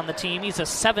second on the team. He's a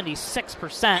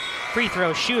 76% free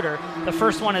throw shooter. The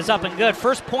first one is up and good.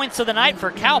 First points of the night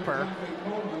for Cowper.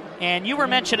 And you were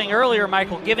mentioning earlier,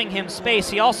 Michael, giving him space.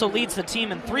 He also leads the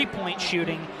team in three-point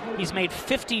shooting. He's made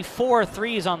 54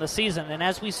 threes on the season. And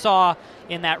as we saw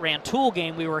in that Rantoul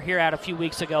game we were here at a few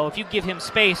weeks ago, if you give him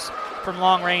space from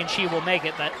long range, he will make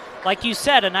it. But like you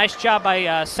said, a nice job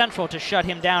by Central to shut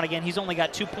him down again. He's only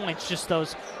got 2 points, just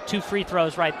those 2 free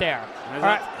throws right there.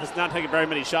 He's not taking very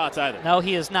many shots either. No,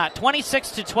 he is not.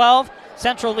 26-12.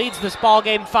 Central leads this ball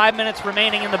game. 5 minutes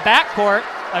remaining in the backcourt.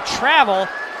 A travel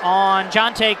on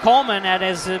Jonte Coleman, and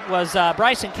as it was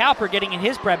Bryson Cowper getting in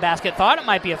his breadbasket. Thought it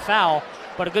might be a foul,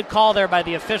 but a good call there by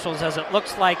the officials, as it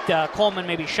looks like Coleman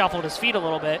maybe shuffled his feet a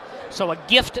little bit. So a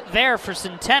gift there for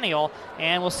Centennial,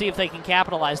 and we'll see if they can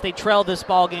capitalize. They trailed this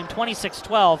ball game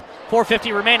 26-12,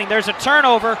 4:50 remaining. There's a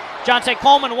turnover. Jonte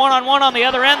Coleman one-on-one on the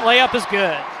other end. Layup is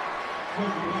good.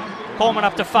 Coleman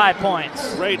up to 5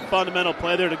 points. Great fundamental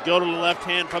play there to go to the left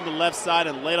hand from the left side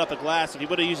and lay it off the glass. If he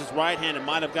would have used his right hand, it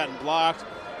might have gotten blocked,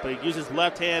 but he uses his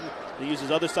left hand. He uses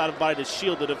his other side of the body to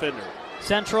shield the defender.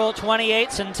 Central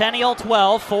 28, Centennial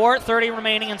 12, 4:30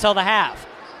 remaining until the half.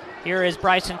 Here is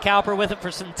Bryson Cowper with it for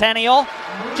Centennial.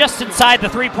 Just inside the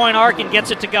three-point arc and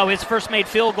gets it to go. His first made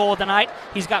field goal of the night.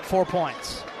 He's got 4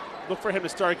 points. Look for him to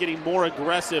start getting more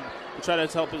aggressive to try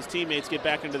to help his teammates get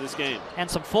back into this game. And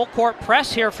some full-court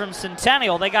press here from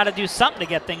Centennial. They got to do something to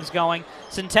get things going.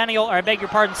 Centennial, or I beg your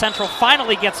pardon, Central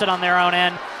finally gets it on their own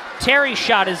end. Terry's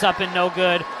shot is up and no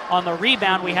good. On the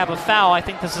rebound, we have a foul. I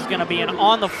think this is going to be an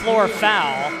on-the-floor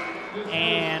foul.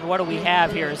 And what do we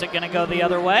have here? Is it going to go the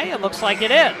other way? It looks like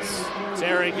it is.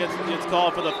 Terry gets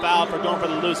called for the foul for going for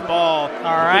the loose ball. All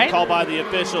right. Good call by the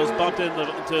officials. Bumped into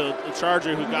the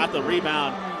Charger who got the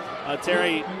rebound.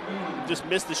 Terry just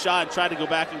missed the shot and tried to go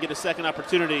back and get a second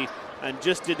opportunity and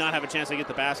just did not have a chance to get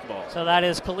the basketball. So that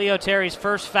is Khalil Terry's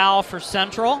first foul for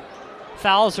Central.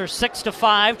 Fouls are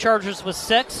 6-5. Chargers with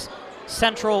 6.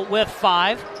 Central with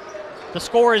 5. The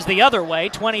score is the other way,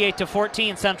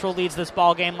 28-14. Central leads this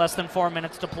ball game. Less than 4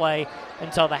 minutes to play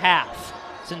until the half.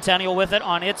 Centennial with it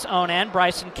on its own end.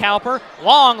 Bryson Cowper,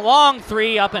 long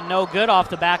three up and no good off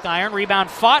the back iron. Rebound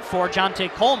fought for. Jonte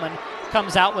Coleman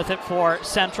comes out with it for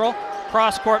Central.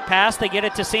 Cross-court pass. They get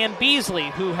it to Sam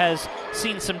Beasley, who has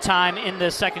seen some time in the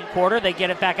second quarter. They get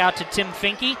it back out to Tim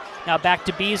Finke. Now back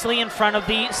to Beasley in front of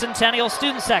the Centennial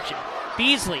student section.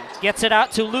 Beasley gets it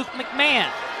out to Luke McMahon.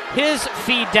 His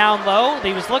feed down low.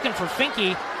 He was looking for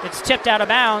Finke. It's tipped out of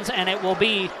bounds, and it will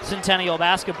be Centennial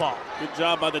basketball. Good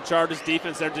job by the Chargers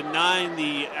defense. They're denying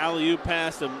the alley-oop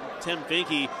pass to Tim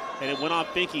Finke, and it went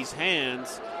off Finke's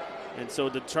hands. And so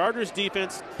the Chargers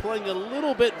defense playing a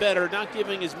little bit better, not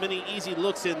giving as many easy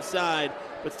looks inside,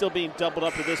 but still being doubled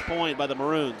up to this point by the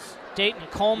Maroons. Dayton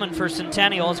Coleman for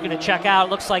Centennial is going to check out.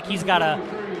 Looks like he's got a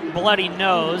bloody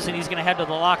nose, and he's going to head to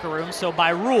the locker room. So by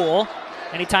rule,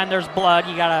 anytime there's blood,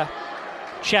 you got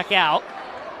to check out.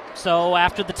 So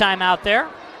after the timeout there,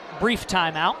 brief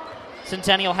timeout,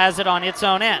 Centennial has it on its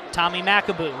own end. Tommy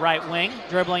McAboo, right wing,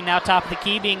 dribbling now top of the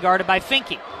key, being guarded by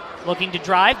Finke. Looking to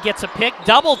drive, gets a pick,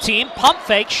 double team, pump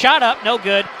fake, shot up, no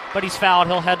good, but he's fouled.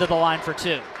 He'll head to the line for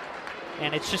 2.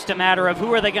 And it's just a matter of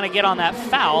who are they going to get on that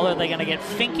foul. Are they going to get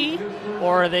Finke,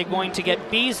 or are they going to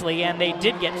get Beasley? And they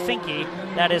did get Finke.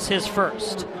 That is his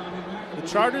first. The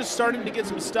Chargers starting to get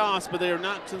some stops, but they are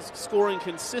not scoring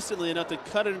consistently enough to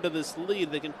cut it into this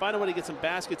lead. They can find a way to get some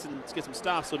baskets and get some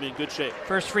stops, so they'll be in good shape.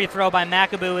 First free throw by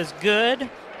McAboo is good.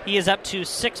 He is up to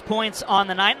 6 points on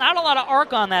the night. Not a lot of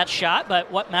arc on that shot,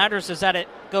 but what matters is that it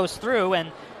goes through,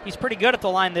 and He's pretty good at the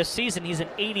line this season. He's an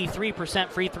 83%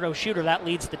 free throw shooter. That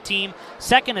leads the team.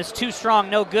 Second is too strong,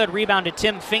 no good. Rebound to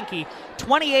Tim Finke.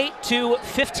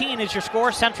 28-15 is your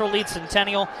score. Central leads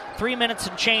Centennial. 3 minutes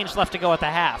and change left to go at the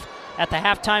half. At the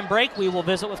halftime break, we will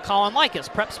visit with Colin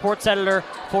Likas, prep sports editor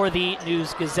for the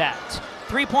News-Gazette.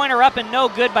 Three-pointer up and no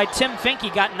good by Tim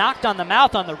Finke. Got knocked on the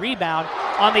mouth on the rebound.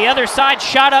 On the other side,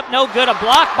 shot up, no good. A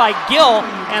block by Gill,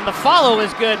 and the follow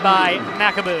is good by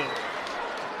McAboo.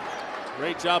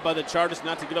 Great job by the Chargers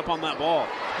not to give up on that ball.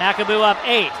 McAboo up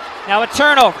 8. Now a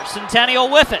turnover. Centennial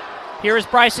with it. Here is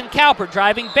Bryson Cowper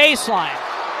driving baseline.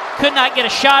 Could not get a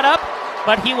shot up,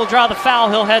 but he will draw the foul.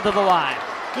 He'll head to the line.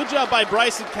 Good job by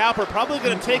Bryson Cowper. Probably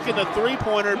going to take in a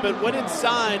three-pointer, but went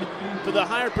inside for the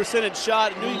higher percentage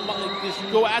shot. Knew he might just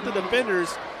go at the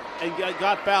defenders and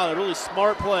got fouled. A really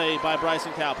smart play by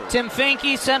Bryson Cowper. Tim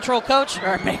Finke, Central coach,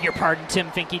 or beg your pardon, Tim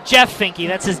Finke, Jeff Finke,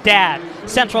 that's his dad.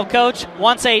 Central coach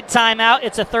wants a timeout.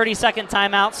 It's a 30-second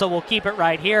timeout, so we'll keep it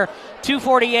right here.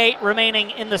 2:48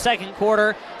 remaining in the second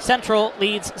quarter. Central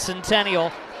leads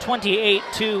Centennial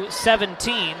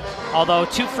 28-17. Although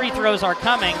 2 free throws are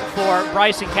coming for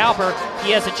Bryson Cowper, he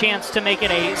has a chance to make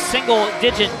it a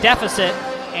single-digit deficit,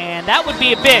 and that would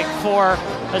be a big for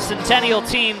a Centennial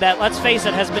team that, let's face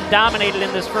it, has been dominated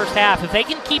in this first half. If they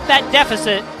can keep that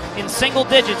deficit in single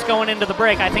digits going into the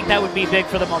break, I think that would be big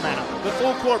for the momentum. The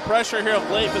full court pressure here of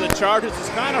late for the Chargers has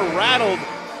kind of rattled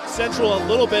Central a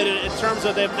little bit in terms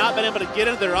of they've not been able to get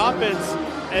into their offense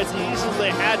as easy as they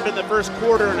had been the first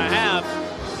quarter and a half.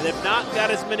 They've not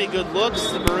got as many good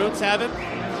looks. The Maroons haven't.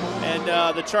 And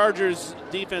the Chargers'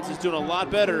 defense is doing a lot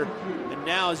better. And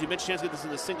now, as you mentioned, chance to get this in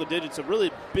the single digits. A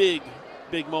really big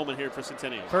moment here for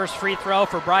Centennial. First free throw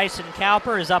for Bryson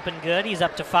Cowper is up and good. He's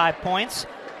up to 5 points.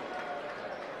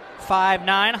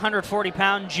 5'9",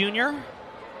 140-pound junior.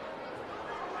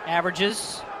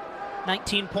 Averages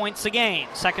 19 points a game.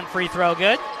 Second free throw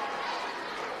good.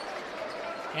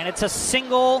 And it's a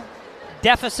single-digit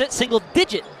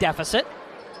deficit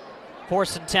for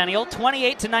Centennial.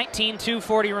 28-19,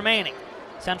 2:40 remaining.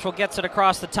 Central gets it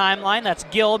across the timeline. That's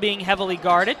Gill being heavily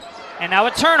guarded. And now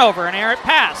a turnover, an errant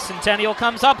pass. Centennial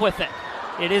comes up with it.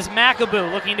 It is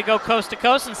McAboo looking to go coast to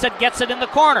coast. Instead gets it in the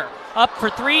corner. Up for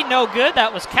 3, no good.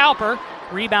 That was Cowper.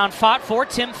 Rebound fought for.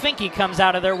 Tim Finke comes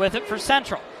out of there with it for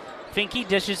Central. Finke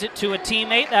dishes it to a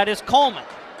teammate. That is Coleman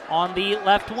on the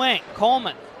left wing.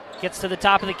 Coleman gets to the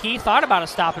top of the key. Thought about a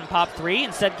stop and pop 3.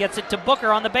 Instead gets it to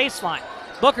Booker on the baseline.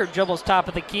 Booker dribbles top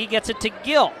of the key. Gets it to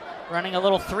Gill. Running a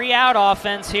little 3-out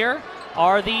offense here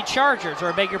are the Chargers,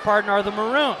 or I beg your pardon, are the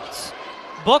Maroons.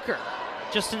 Booker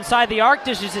just inside the arc,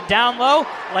 dishes it down low.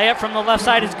 Layup from the left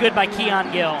side is good by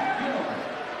Keon Gill.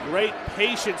 Great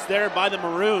patience there by the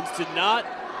Maroons. Did not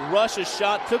rush a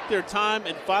shot, took their time,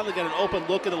 and finally got an open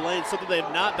look at the lane, something they've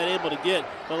not been able to get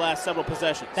the last several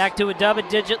possessions. Back to a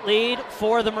double-digit lead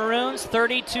for the Maroons,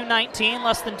 32-19,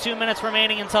 less than 2 minutes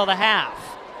remaining until the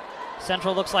half.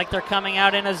 Central looks like they're coming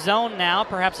out in a zone now,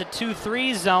 perhaps a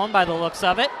 2-3 zone by the looks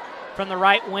of it. From the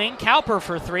right wing, Cowper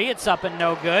for 3. It's up and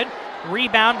no good.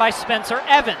 Rebound by Spencer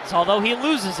Evans, although he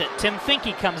loses it. Tim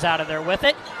Finke comes out of there with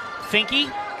it.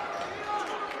 Finke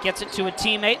gets it to a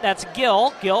teammate. That's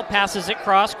Gill. Gill passes it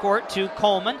cross court to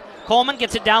Coleman. Coleman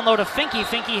gets it down low to Finke.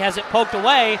 Finke has it poked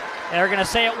away. They're going to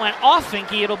say it went off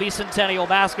Finke. It'll be Centennial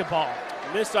basketball.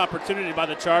 Missed opportunity by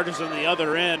the Chargers on the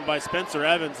other end by Spencer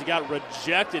Evans. He got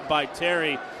rejected by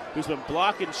Terry, who's been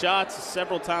blocking shots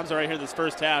several times right here in this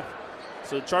first half.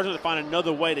 So the Chargers will find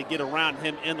another way to get around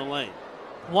him in the lane.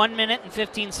 1 minute and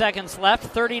 15 seconds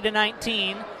left,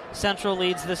 30-19. Central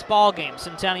leads this ball game.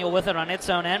 Centennial with it on its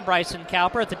own end. Bryson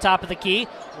Cowper at the top of the key.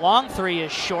 Long 3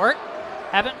 is short.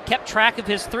 Haven't kept track of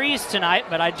his threes tonight,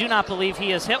 but I do not believe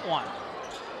he has hit one.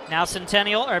 Now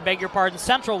Centennial, or beg your pardon,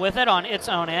 Central with it on its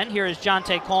own end. Here is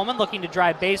Jonte Coleman looking to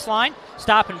drive baseline.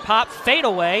 Stop and pop, fade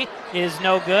away is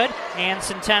no good, and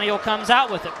Centennial comes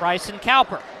out with it. Bryson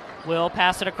Cowper will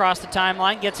pass it across the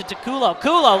timeline, gets it to Kulo.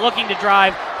 Kulo looking to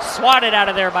drive, swatted out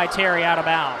of there by Terry, out of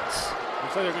bounds.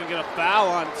 Looks like they're going to get a foul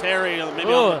on Terry,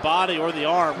 maybe on the body or the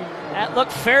arm. That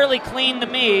looked fairly clean to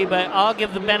me, but I'll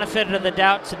give the benefit of the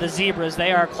doubt to the Zebras.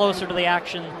 They are closer to the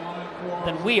action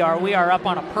than we are. We are up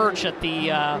on a perch at the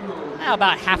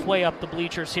about halfway up the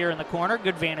bleachers here in the corner.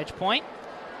 Good vantage point.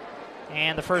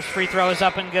 And the first free throw is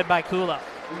up and good by Kulo.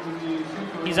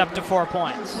 He's up to 4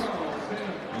 points.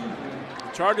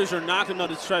 The Chargers are not going to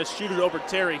be able to try to shoot it over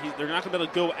Terry. They're not going to be able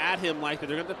to go at him like that.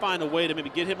 They're going to have to find a way to maybe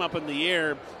get him up in the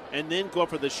air and then go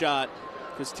for the shot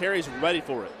because Terry's ready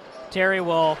for it. Terry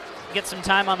will get some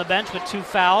time on the bench with 2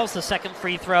 fouls. The second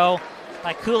free throw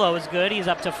by Kulo is good. He's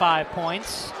up to 5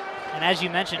 points. And as you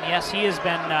mentioned, yes, he has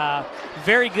been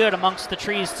very good amongst the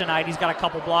trees tonight. He's got a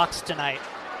couple blocks tonight,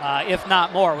 if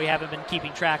not more. We haven't been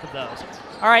keeping track of those.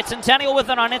 All right, Centennial with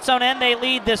it on its own end. They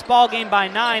lead this ball game by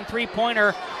 9.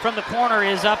 Three-pointer from the corner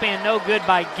is up and no good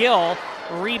by Gill.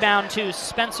 Rebound to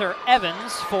Spencer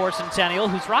Evans for Centennial,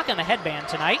 who's rocking the headband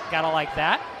tonight. Gotta like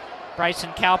that. Bryson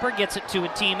Cowper gets it to a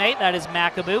teammate. That is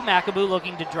McAboo. McAboo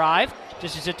looking to drive.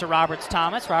 Dishes it to Roberts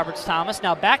Thomas. Roberts Thomas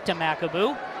now back to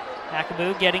McAboo.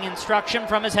 McAboo getting instruction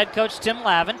from his head coach, Tim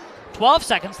Lavin. 12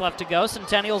 seconds left to go.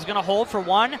 Centennial's going to hold for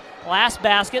one last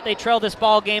basket. They trail this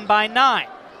ball game by 9.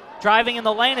 Driving in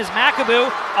the lane is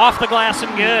McAboo. Off the glass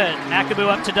and good. McAboo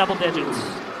up to double digits.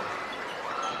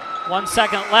 1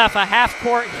 second left. A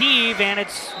half-court heave, and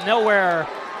it's nowhere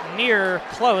near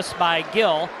close by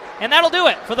Gill. And that'll do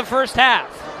it for the first half.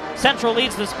 Central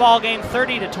leads this ball game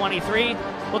 30-23.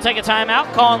 We'll take a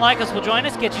timeout. Colin Likas will join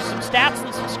us, get you some stats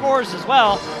and some scores as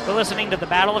well. We're listening to the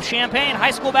Battle of Champaign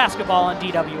High School Basketball on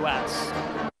DWS.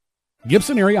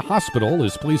 Gibson Area Hospital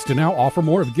is pleased to now offer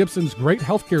more of Gibson's great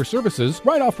healthcare services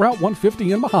right off Route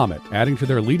 150 in Mahomet. Adding to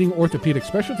their leading orthopedic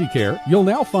specialty care, you'll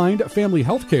now find family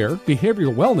health care,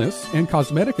 behavioral wellness, and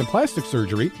cosmetic and plastic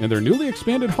surgery in their newly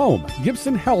expanded home,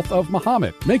 Gibson Health of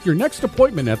Mahomet. Make your next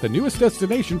appointment at the newest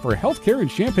destination for healthcare in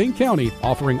Champaign County,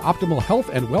 offering optimal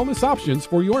health and wellness options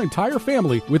for your entire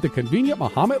family with a convenient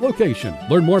Mahomet location.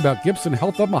 Learn more about Gibson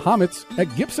Health of Mahomet at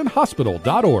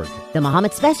gibsonhospital.org. The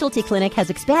Mahomet Specialty Clinic has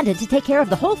expanded to take care of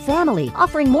the whole family,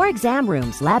 offering more exam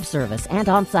rooms, lab service, and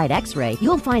on-site x-ray.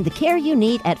 You'll find the care you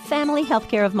need at Family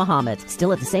Healthcare of Mahomet,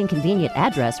 still at the same convenient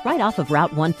address right off of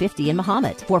Route 150 in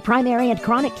Mahomet. For primary and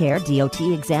chronic care, DOT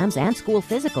exams, and school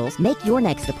physicals, make your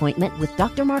next appointment with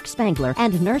Dr. Mark Spangler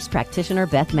and nurse practitioner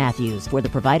Beth Matthews for the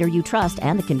provider you trust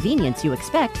and the convenience you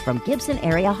expect from Gibson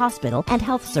Area Hospital and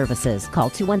Health Services. Call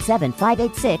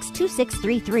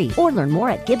 217-586-2633 or learn more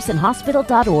at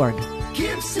gibsonhospital.org.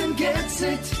 Gibson gets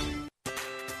it.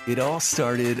 It all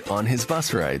started on his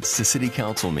bus rides to city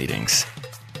council meetings.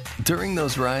 During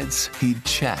those rides, he'd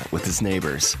chat with his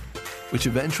neighbors, which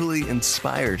eventually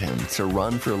inspired him to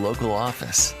run for local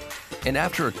office. And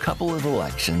after a couple of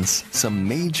elections, some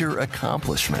major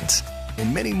accomplishments,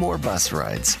 and many more bus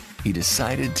rides, he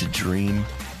decided to dream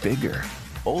bigger,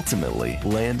 ultimately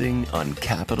landing on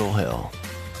Capitol Hill.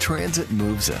 Transit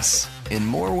moves us in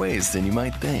more ways than you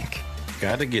might think.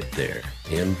 Gotta get there.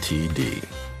 MTD.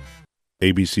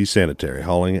 ABC Sanitary,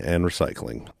 hauling and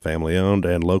recycling. Family owned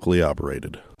and locally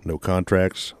operated. No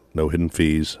contracts, no hidden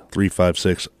fees.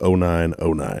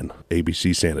 356-0909.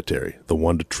 ABC Sanitary, the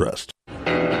one to trust.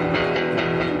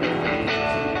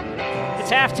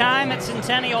 It's halftime at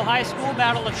Centennial High School.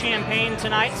 Battle of Champaign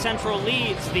tonight. Central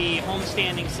leads the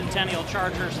homestanding Centennial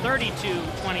Chargers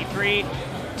 32-23.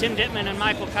 Tim Dittman and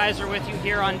Michael Kaiser with you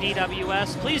here on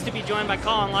DWS. Pleased to be joined by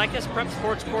Colin Likas, Prep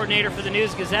Sports Coordinator for the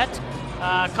News Gazette.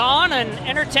 Colin, an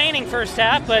entertaining first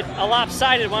half, but a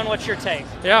lopsided one. What's your take?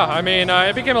 Yeah, I mean,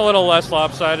 it became a little less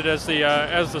lopsided as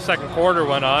the second quarter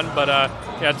went on. But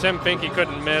Tim Finke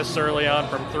couldn't miss early on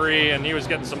from three, and he was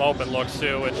getting some open looks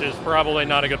too, which is probably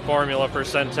not a good formula for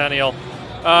Centennial.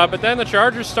 But then the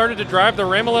Chargers started to drive the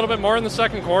rim a little bit more in the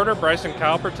second quarter. Bryson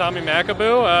Cowper, Tommy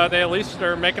McAboo, they at least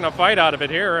are making a fight out of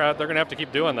it here. They're going to have to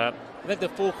keep doing that. I think the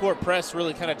full court press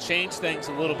really kind of changed things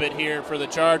a little bit here for the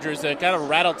Chargers. It kind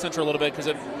of rattled Central a little bit because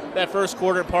in that first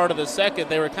quarter, part of the second,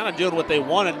 they were kind of doing what they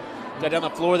wanted. Got down the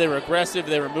floor, they were aggressive,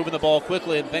 they were moving the ball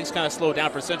quickly, and things kind of slowed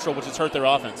down for Central, which has hurt their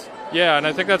offense. Yeah, and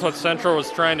I think that's what Central was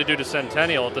trying to do to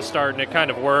Centennial at the start, and it kind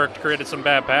of worked, created some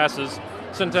bad passes.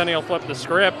 Centennial flipped the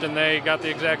script, and they got the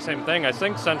exact same thing. I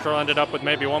think Central ended up with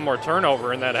maybe one more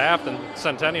turnover in that half than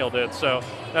Centennial did, so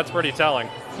that's pretty telling.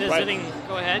 Visiting,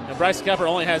 go ahead. And Bryson Cowper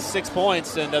only has 6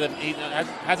 points, and he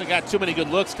hasn't got too many good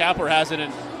looks. Cowper hasn't,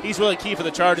 and he's really key for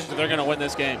the Chargers if they're going to win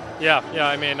this game. Yeah,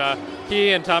 I mean,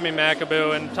 he and Tommy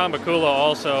McAboo and Tom Bakula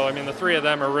also, I mean, the three of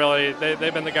them are really,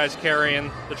 they've been the guys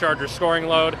carrying the Chargers' scoring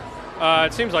load.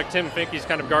 It seems like Tim Finke's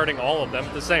kind of guarding all of them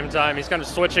at the same time. He's kind of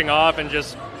switching off and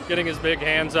just getting his big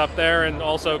hands up there, and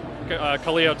also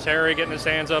Khalil Terry getting his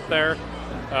hands up there.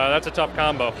 That's a tough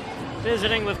combo.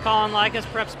 Visiting with Colin Likas,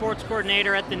 Prep Sports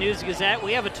Coordinator at the News Gazette.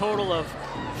 We have a total of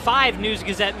 5 News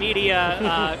Gazette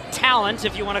media talent,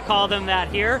 if you want to call them that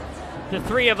here. The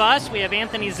three of us, we have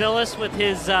Anthony Zillis with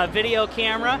his video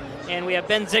camera, and we have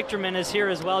Ben Zichterman is here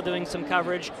as well doing some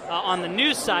coverage on the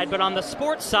news side. But on the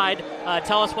sports side,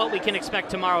 tell us what we can expect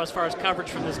tomorrow as far as coverage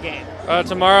from this game.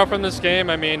 Tomorrow from this game,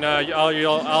 I mean,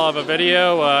 I'll have a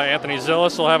video. Anthony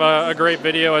Zillis will have a great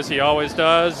video as he always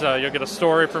does. You'll get a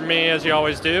story from me as you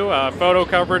always do. Photo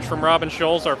coverage from Robin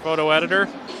Scholes, our photo editor.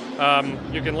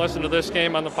 You can listen to this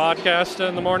game on the podcast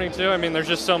in the morning too. I mean, there's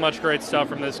just so much great stuff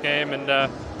from this game, and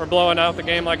we're blowing out the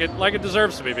game like it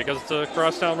deserves to be because it's a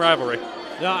crosstown rivalry.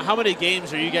 Now, how many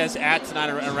games are you guys at tonight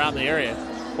around the area?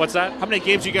 What's that? How many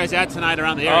games are you guys at tonight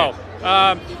around the area?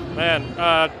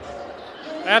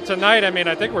 At tonight, I mean,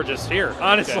 I think we're just here,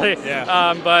 honestly. Okay.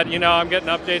 Yeah. But I'm getting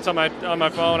updates on my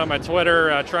phone, on my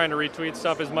Twitter, trying to retweet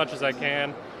stuff as much as I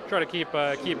can. Try to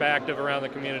keep active around the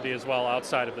community as well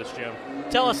outside of this gym.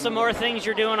 Tell us some more things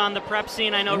you're doing on the prep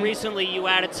scene. I know recently you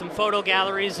added some photo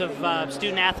galleries of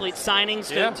student-athlete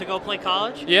signings to go play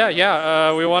college.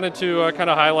 Yeah. We wanted to kind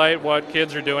of highlight what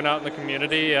kids are doing out in the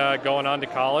community going on to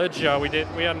college.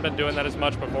 We hadn't been doing that as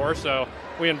much before, so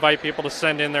we invite people to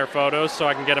send in their photos so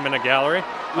I can get them in a gallery.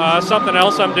 Something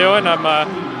else I'm doing,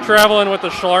 I'm traveling with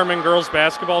the Schlarman girls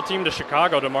basketball team to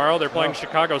Chicago tomorrow. They're playing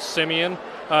Chicago Simeon.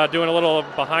 Doing a little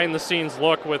behind-the-scenes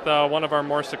look with one of our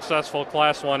more successful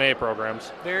Class 1A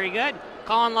programs. Very good.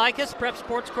 Colin Likas, Prep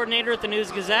Sports Coordinator at the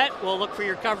News-Gazette. We'll look for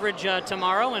your coverage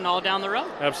tomorrow and all down the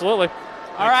road. Absolutely.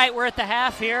 All right, we're at the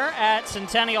half here at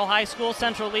Centennial High School.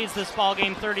 Central leads this ball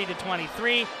game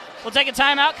 30-23. We'll take a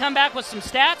timeout, come back with some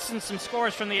stats and some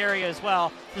scores from the area as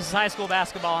well. This is high school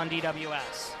basketball on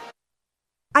DWS.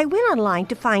 I went online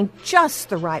to find just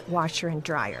the right washer and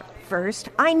dryer. First,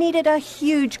 I needed a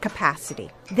huge capacity.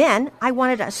 Then, I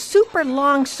wanted a super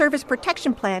long service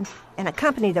protection plan and a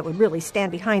company that would really stand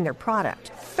behind their product.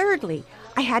 Thirdly,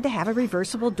 I had to have a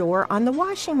reversible door on the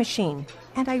washing machine.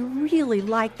 And I really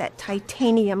liked that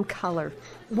titanium color.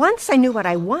 Once I knew what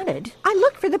I wanted, I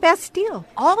looked for the best deal.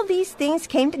 All these things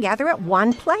came together at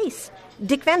one place,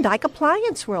 Dick Van Dyke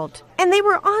Appliance World. And they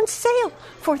were on sale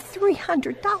for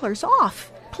 $300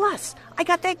 off. Plus, I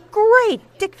got that great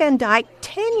Dick Van Dyke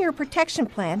 10-year protection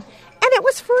plan, and it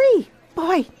was free.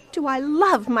 Boy, do I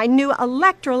love my new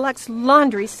Electrolux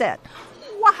laundry set.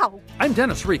 Wow! I'm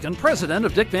Dennis Reekin, president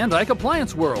of Dick Van Dyke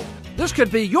Appliance World. This could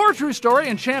be your true story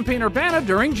in Champaign-Urbana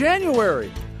during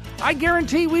January. I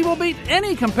guarantee we will beat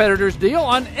any competitor's deal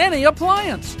on any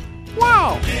appliance.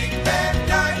 Wow! Dick Van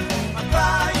Dyke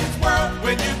Appliance World.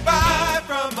 When you buy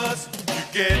from us, you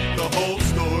get the whole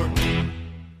store.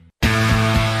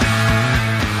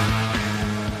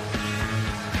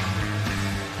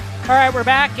 All right, we're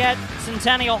back at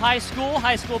Centennial High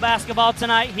school basketball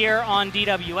tonight here on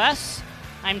DWS.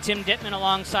 I'm Tim Dittman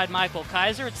alongside Michael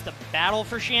Kaiser. It's the battle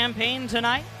for Champaign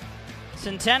tonight.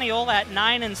 Centennial at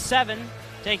 9-7,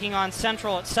 taking on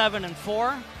Central at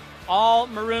 7-4. All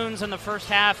Maroons in the first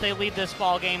half. They lead this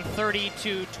ball game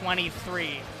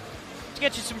 30-23. To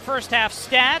get you some first half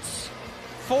stats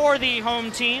for the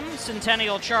home team,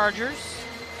 Centennial Chargers.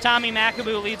 Tommy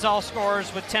McAboo leads all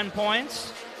scorers with 10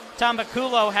 points. Tom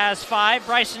Baculo has 5.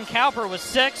 Bryson Cowper with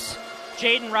 6.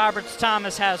 Jaden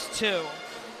Roberts-Thomas has 2.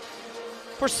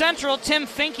 For Central, Tim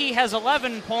Finke has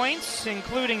 11 points,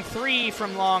 including 3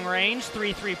 from long range,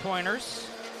 3 three-pointers.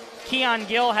 Keon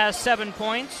Gill has 7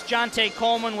 points. Jonte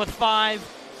Coleman with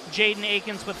 5. Jaden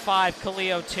Akins with 5.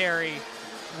 Khalil Terry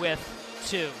with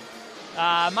 2.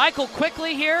 Michael,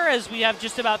 quickly here, as we have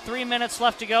just about 3 minutes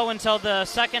left to go until the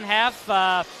second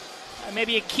half.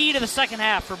 Maybe a key to the second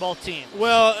half for both teams.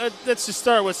 Well, let's just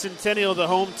start with Centennial, the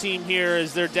home team here,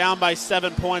 as they're down by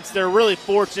 7 points. They're really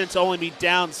fortunate to only be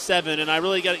down 7, and I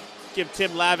really got to give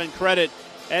Tim Lavin credit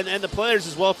and the players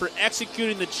as well for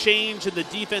executing the change in the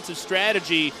defensive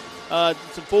strategy. Some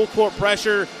full court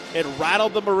pressure. It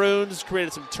rattled the Maroons,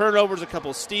 created some turnovers, a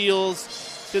couple steals.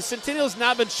 Because Centennial's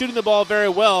not been shooting the ball very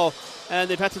well,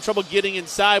 and they've had some trouble getting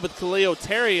inside with Khalil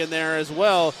Terry in there as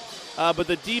well. But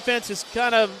the defense is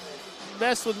kind of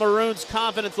messed with Maroons'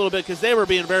 confidence a little bit because they were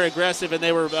being very aggressive and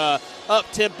they were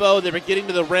up-tempo. They were getting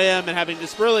to the rim and having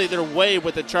just really their way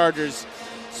with the Chargers.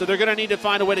 So they're going to need to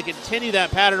find a way to continue that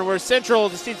pattern where Central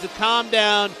just needs to calm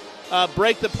down,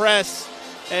 break the press,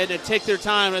 and take their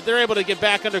time. If they're able to get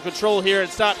back under control here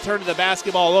and stop turning the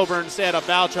basketball over and stay out of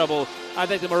foul trouble, I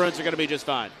think the Maroons are going to be just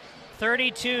fine.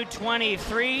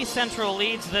 32-23, Central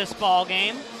leads this ball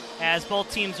game, as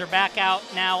both teams are back out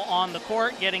now on the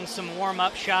court, getting some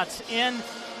warm-up shots in.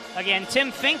 Again,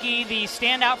 Tim Finke, the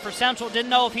standout for Central, didn't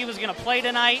know if he was going to play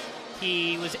tonight.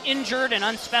 He was injured, an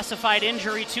unspecified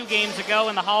injury 2 games ago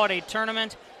in the Holiday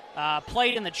Tournament.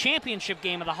 Played in the championship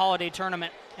game of the Holiday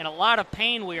Tournament in a lot of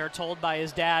pain, we are told, by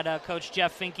his dad, Coach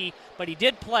Jeff Finke. But he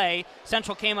did play.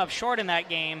 Central came up short in that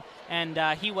game, and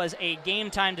he was a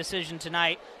game-time decision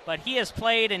tonight. But he has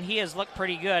played, and he has looked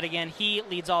pretty good. Again, he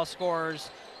leads all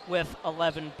scorers with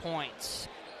 11 points.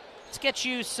 Let's get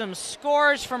you some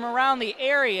scores from around the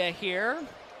area here.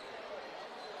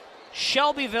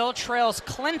 Shelbyville trails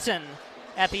Clinton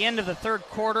at the end of the third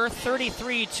quarter,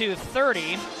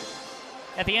 33-30.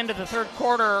 At the end of the third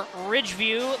quarter,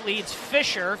 Ridgeview leads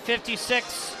Fisher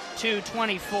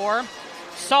 56-24.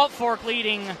 Salt Fork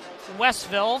leading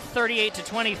Westville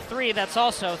 38-23. That's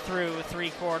also through 3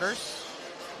 quarters.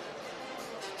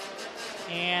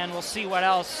 And we'll see what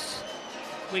else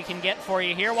we can get for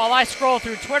you here. While I scroll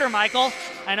through Twitter, Michael,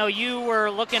 I know you were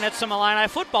looking at some Illini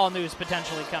football news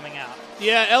potentially coming out.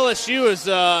 Yeah, LSU is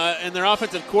and their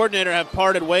offensive coordinator have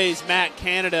parted ways, Matt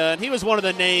Canada, and he was one of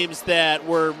the names that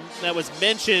was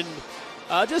mentioned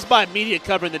just by media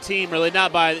covering the team, really,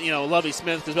 not by Lovie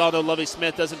Smith, because we all know Lovie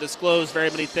Smith doesn't disclose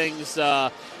very many things,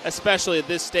 especially at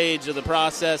this stage of the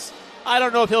process. I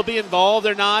don't know if he'll be involved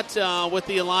or not with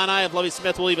the Illini, if Lovie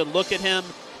Smith will even look at him.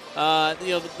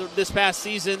 This past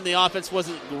season, the offense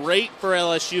wasn't great for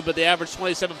LSU, but they averaged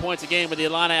 27 points a game, but the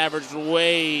Illini averaged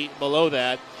way below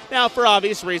that. Now, for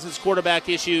obvious reasons, quarterback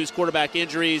issues, quarterback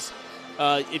injuries.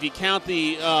 If you count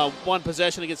the one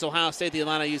possession against Ohio State, the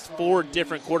Illini used 4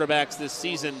 different quarterbacks this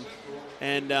season.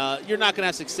 And you're not going to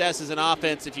have success as an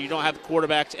offense if you don't have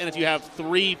quarterbacks and if you have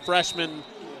 3 true freshmen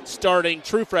starting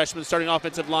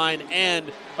offensive line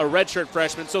and a redshirt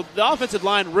freshman. So the offensive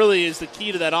line really is the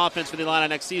key to that offense for the Illini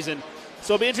next season.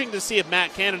 So it'll be interesting to see if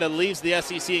Matt Canada leaves the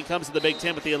SEC and comes to the Big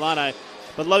Ten with the Illini.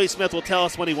 But Lovie Smith will tell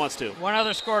us when he wants to. One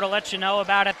other score to let you know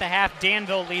about at the half.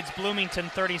 Danville leads Bloomington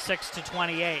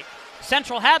 36-28.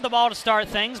 Central had the ball to start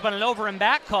things, but an over and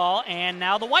back call, and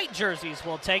now the white jerseys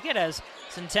will take it as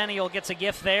Centennial gets a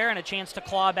gift there and a chance to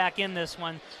claw back in this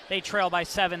one. They trail by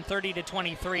 7,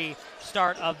 30-23,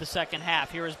 start of the second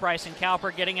half. Here is Bryson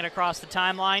Cowper getting it across the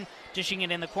timeline, dishing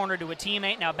it in the corner to a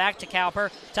teammate. Now back to Cowper,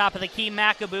 top of the key,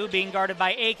 McAboo being guarded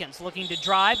by Akins, looking to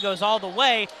drive, goes all the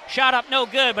way, shot up no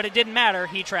good, but it didn't matter,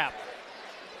 he trapped.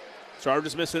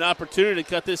 Chargers miss an opportunity to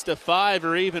cut this to 5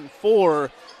 or even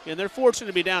 4, and they're fortunate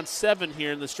to be down 7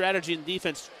 here, and the strategy and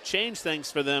defense changed things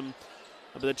for them.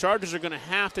 But the Chargers are going to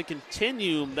have to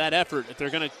continue that effort if they're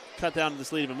going to cut down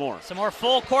this lead even more. Some more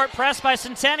full court press by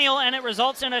Centennial, and it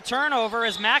results in a turnover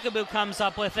as McAboo comes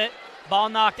up with it. Ball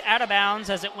knocked out of bounds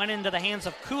as it went into the hands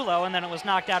of Kulo, and then it was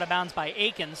knocked out of bounds by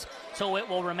Akins. So it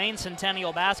will remain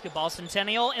Centennial basketball.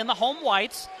 Centennial in the home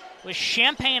whites with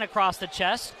champagne across the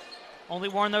chest. Only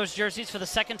worn those jerseys for the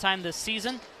second time this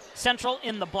season. Central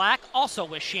in the black, also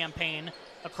with champagne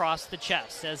across the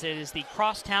chest, as it is the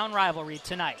crosstown rivalry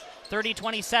tonight.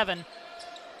 30-27,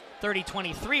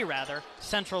 30-23 rather.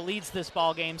 Central leads this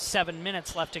ball game, 7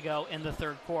 minutes left to go in the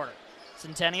third quarter.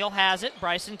 Centennial has it.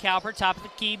 Bryson Cowper, top of the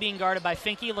key, being guarded by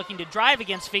Finke, looking to drive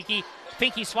against Finke.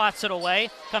 Finke swats it away.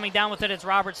 Coming down with it is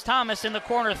Roberts Thomas. In the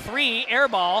corner 3, air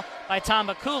ball by Tom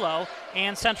Bakulo,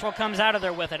 and Central comes out of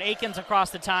there with it. Akins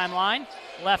across the timeline,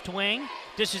 left wing,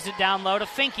 dishes it down low to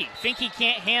Finke. Finke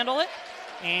can't handle it,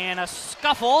 and a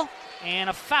scuffle and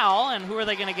a foul, and who are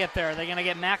they going to get there? Are they going to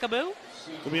get McAboo?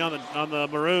 Will be on the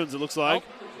Maroons, it looks like.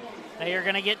 They are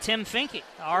going to get Tim Finke.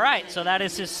 All right, so that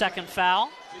is his second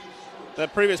foul.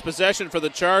 That previous possession for the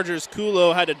Chargers,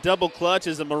 Kulo had a double clutch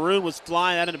as the Maroon was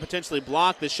flying at him to potentially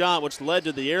block the shot, which led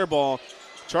to the air ball.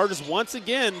 Chargers once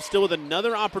again still with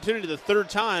another opportunity, the third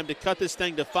time, to cut this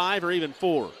thing to 5 or even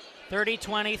 4.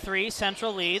 30-23,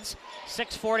 Central leads.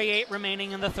 6:48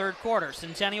 remaining in the third quarter.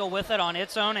 Centennial with it on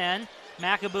its own end.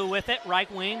 McAboo with it, right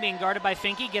wing, being guarded by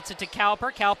Finke, gets it to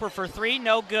Cowper. Cowper for 3,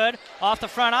 no good, off the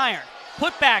front iron.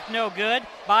 Put back, no good,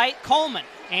 by Coleman.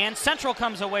 And Central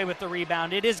comes away with the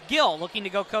rebound. It is Gill looking to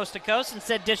go coast to coast,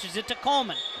 instead dishes it to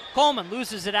Coleman. Coleman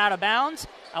loses it out of bounds.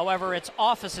 However, it's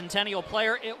off a Centennial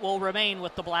player. It will remain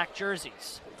with the black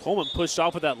jerseys. Coleman pushed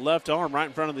off with that left arm right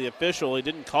in front of the official. He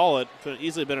didn't call it. Could have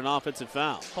easily been an offensive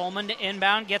foul. Coleman to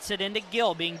inbound, gets it into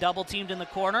Gill, being double-teamed in the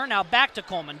corner. Now back to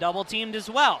Coleman, double-teamed as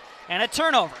well. And a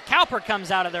turnover. Cowper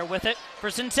comes out of there with it for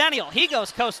Centennial. He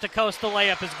goes coast to coast. The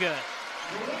layup is good.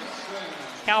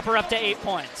 Cowper up to 8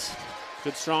 points.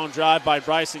 Good strong drive by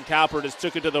Bryson Cowper. Just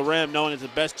took it to the rim, knowing it's the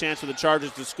best chance for the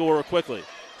Chargers to score quickly.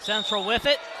 Central with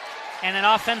it. And an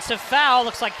offensive foul.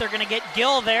 Looks like they're going to get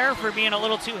Gill there for being a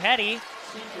little too heady.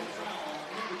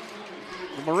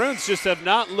 The Maroons just have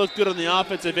not looked good on the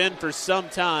offensive end for some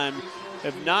time.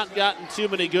 Have not gotten too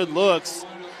many good looks.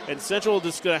 And Central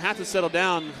just going to have to settle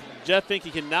down. Jeff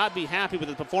Finke cannot be happy with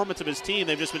the performance of his team.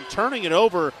 They've just been turning it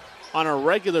over on a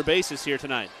regular basis here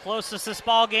tonight. Closest this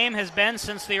ball game has been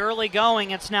since the early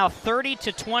going. It's now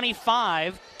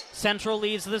 30-25. Central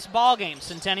leads this ball game.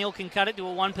 Centennial can cut it to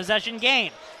a one-possession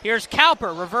game. Here's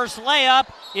Cowper. Reverse layup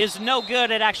is no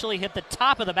good. It actually hit the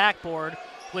top of the backboard,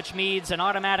 which means an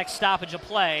automatic stoppage of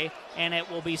play, and it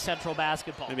will be Central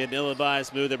basketball. Maybe an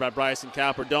ill-advised move there by Bryson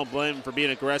Cowper. Don't blame him for being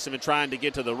aggressive and trying to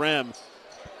get to the rim.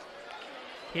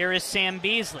 Here is Sam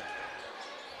Beasley.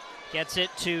 Gets it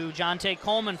to Jonte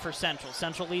Coleman for Central.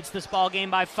 Central leads this ball game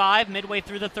by 5 midway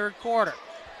through the third quarter.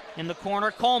 In the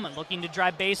corner, Coleman looking to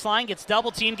drive baseline, gets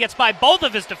double teamed, gets by both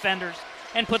of his defenders,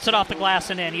 and puts it off the glass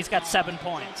and in. He's got 7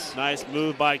 points. Nice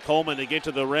move by Coleman to get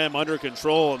to the rim under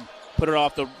control and put it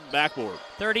off the backboard.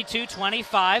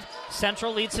 32-25.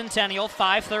 Central leads Centennial.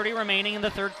 5:30 remaining in the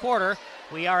third quarter.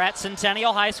 We are at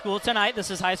Centennial High School tonight.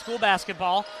 This is high school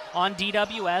basketball on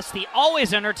DWS, the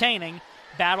always entertaining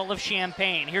Battle of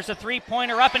Champaign. Here's a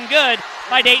three-pointer up and good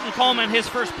by Dayton Coleman, his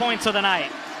first points of the night.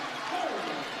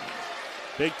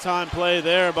 Big-time play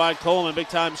there by Coleman.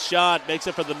 Big-time shot. Makes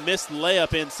it for the missed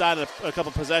layup inside of a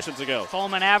couple possessions ago.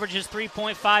 Coleman averages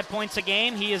 3.5 points a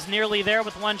game. He is nearly there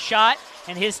with one shot,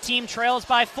 and his team trails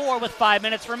by 4 with 5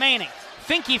 minutes remaining.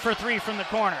 Finke for 3 from the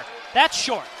corner. That's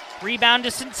short. Rebound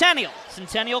to Centennial.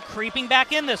 Centennial creeping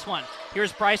back in this one.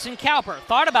 Here's Bryson Cowper.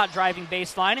 Thought about driving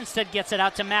baseline. Instead gets it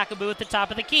out to McAboo at the top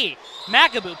of the key.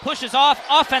 McAboo pushes off.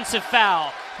 Offensive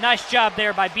foul. Nice job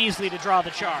there by Beasley to draw the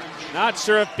charge. Not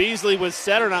sure if Beasley was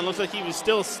set or not. Looks like he was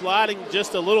still sliding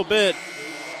just a little bit.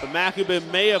 But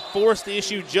McAboo may have forced the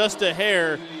issue just a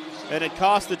hair, and it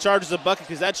cost the Chargers a bucket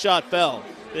because that shot fell.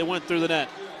 They went through the net.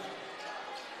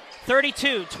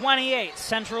 32-28.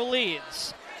 Central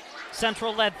leads.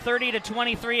 Central led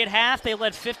 30-23 at half. They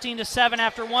led 15-7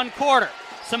 after one quarter.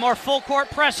 Some more full court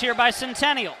press here by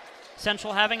Centennial.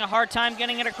 Central having a hard time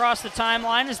getting it across the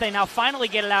timeline as they now finally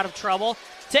get it out of trouble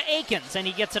to Akins, and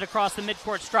he gets it across the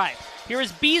midcourt stripe. Here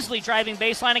is Beasley driving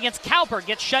baseline against Cowper.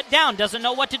 Gets shut down, doesn't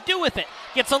know what to do with it.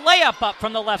 Gets a layup up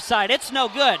from the left side. It's no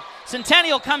good.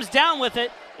 Centennial comes down with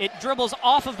it. It dribbles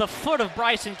off of the foot of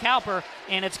Bryson Cowper,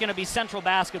 and it's going to be Central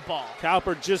basketball.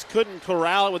 Cowper just couldn't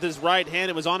corral it with his right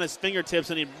hand. It was on his fingertips,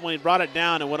 and when he brought it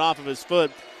down, it went off of his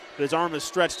foot. But his arm was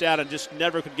stretched out and just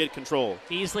never could get control.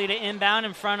 Beasley to inbound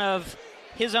in front of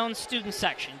his own student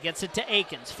section. Gets it to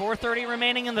Akins. 4:30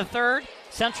 remaining in the third.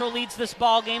 Central leads this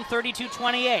ball game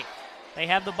 32-28. They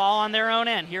have the ball on their own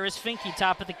end. Here is Finke,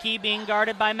 top of the key, being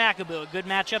guarded by McAboo. A good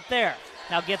matchup there.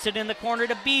 Now gets it in the corner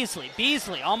to Beasley.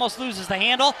 Beasley almost loses the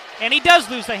handle, and he does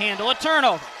lose the handle. A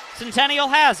turnover. Centennial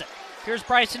has it. Here's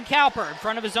Bryson Cowper in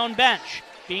front of his own bench,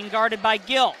 being guarded by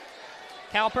Gill.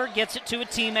 Cowper gets it to a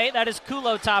teammate. That is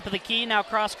Kulo, top of the key. Now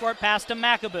cross-court pass to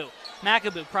McAboo.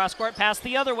 McAboo cross-court pass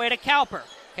the other way to Cowper.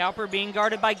 Cowper being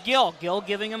guarded by Gill. Gill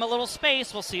giving him a little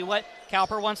space. We'll see what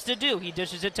Cowper wants to do. He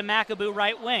dishes it to McAboo,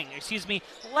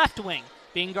 left wing,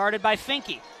 being guarded by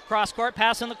Finke. Cross-court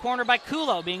pass in the corner by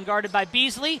Kulo, being guarded by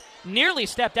Beasley. Nearly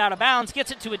stepped out of bounds, gets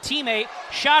it to a teammate.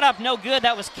 Shot up, no good.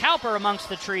 That was Cowper amongst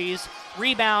the trees.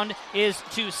 Rebound is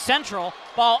to Central.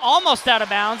 Ball almost out of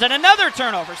bounds, and another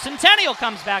turnover. Centennial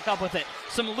comes back up with it.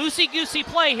 Some loosey-goosey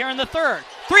play here in the third.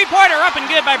 Three-pointer up and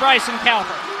good by Bryson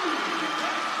Cowper.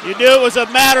 You knew it was a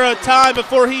matter of time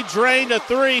before he drained a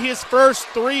three, his first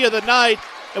three of the night.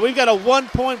 And we've got a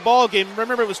one-point ball game.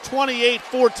 Remember, it was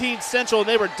 28-14 Central, and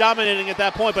they were dominating at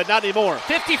that point, but not anymore.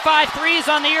 55 threes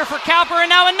on the year for Cowper, and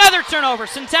now another turnover.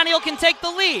 Centennial can take the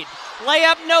lead.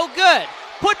 Layup no good.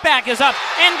 Putback is up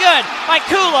and good by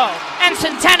Kulo, and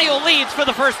Centennial leads for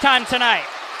the first time tonight.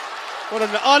 What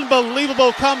an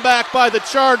unbelievable comeback by the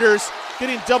Chargers,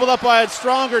 getting doubled up by a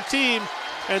stronger team,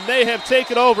 and they have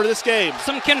taken over this game.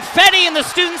 Some confetti in the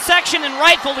student section, and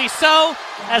rightfully so,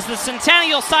 as the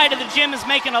Centennial side of the gym is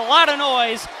making a lot of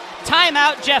noise.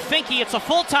 Timeout, Jeff Finke. It's a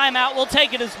full timeout. We'll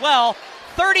take it as well.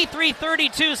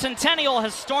 33-32. Centennial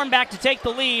has stormed back to take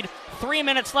the lead. 3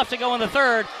 minutes left to go in the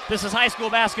third. This is high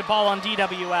school basketball on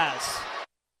DWS.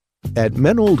 At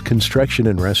Menold Construction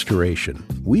and Restoration,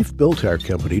 we've built our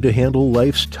company to handle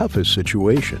life's toughest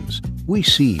situations. We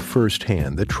see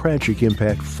firsthand the tragic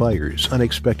impact fires,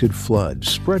 unexpected floods,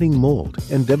 spreading mold,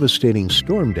 and devastating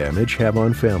storm damage have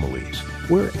on families.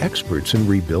 We're experts in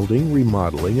rebuilding,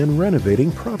 remodeling, and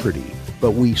renovating property,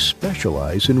 but we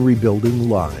specialize in rebuilding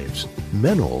lives.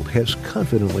 Menold has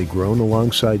confidently grown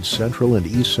alongside Central and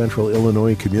East Central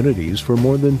Illinois communities for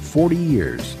more than 40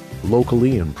 years.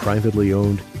 Locally and privately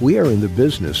owned, we are in the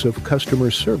business of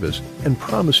customer service and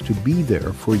promise to be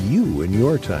there for you in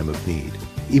your time of need.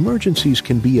 Emergencies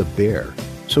can be a bear,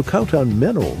 so count on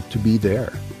Menold to be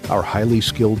there. Our highly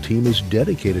skilled team is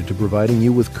dedicated to providing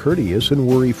you with courteous and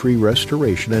worry-free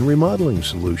restoration and remodeling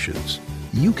solutions.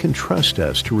 You can trust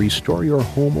us to restore your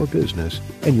home or business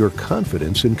and your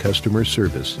confidence in customer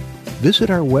service. Visit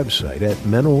our website at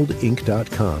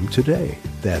menoldinc.com today.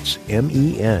 That's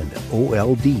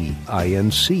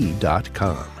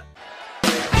MENOLDINC.com.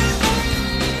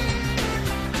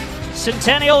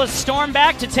 Centennial has stormed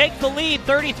back to take the lead,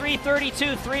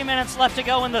 33-32. 3 minutes left to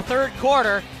go in the third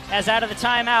quarter. As out of the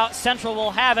timeout, Central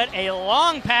will have it. A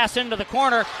long pass into the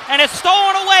corner, and it's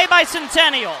stolen away by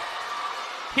Centennial.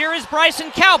 Here is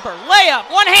Bryson Cowper.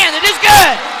 Layup, one-handed, is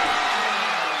good.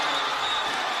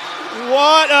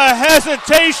 What a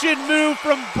hesitation move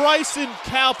from Bryson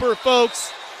Cowper,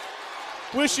 folks.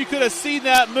 Wish you could have seen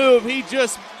that move. He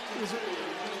just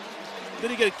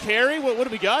did he get a carry? What do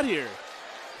we got here?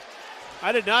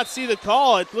 I did not see the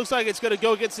call. It looks like it's going to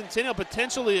go against Centennial,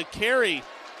 potentially a carry.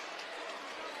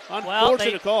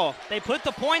 Unfortunate call. They put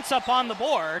the points up on the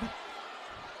board.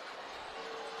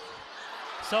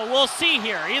 So we'll see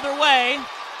here. Either way,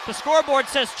 the scoreboard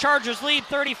says Chargers lead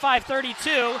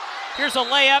 35-32. Here's a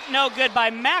layup, no good by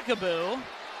McAboo,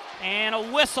 and a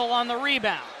whistle on the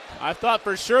rebound. I thought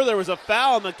for sure there was a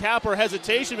foul on the Cowper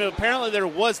hesitation, but apparently there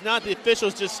was not. The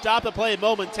officials just stopped the play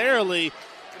momentarily.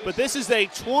 But this is a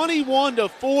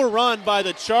 21-4 run by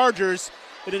the Chargers.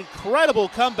 An incredible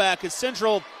comeback as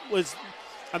Central was,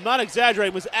 I'm not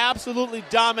exaggerating, was absolutely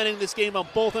dominating this game on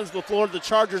both ends of the floor. The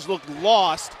Chargers looked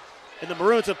lost, and the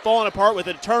Maroons have fallen apart with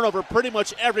a turnover pretty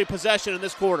much every possession in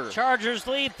this quarter. Chargers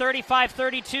lead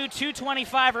 35-32,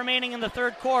 2:25 remaining in the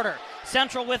third quarter.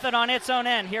 Central with it on its own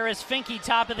end. Here is Finke,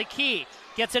 top of the key.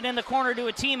 Gets it in the corner to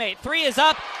a teammate. Three is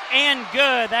up and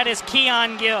good. That is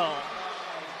Keon Gill.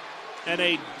 And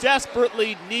a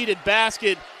desperately needed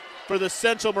basket for the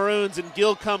Central Maroons, and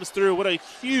Gill comes through. What a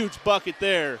huge bucket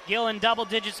there. Gill in double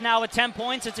digits now with 10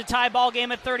 points. It's a tie ball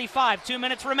game at 35. 2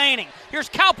 minutes remaining. Here's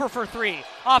Cowper for three.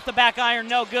 Off the back iron,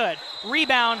 no good.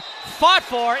 Rebound, fought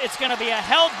for. It's going to be a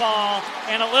held ball,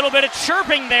 and a little bit of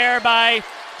chirping there by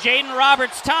Jaden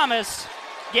Roberts-Thomas,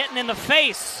 getting in the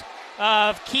face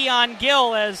of Keon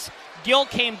Gill as Gill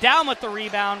came down with the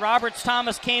rebound.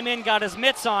 Roberts-Thomas came in, got his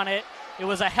mitts on it. It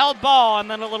was a held ball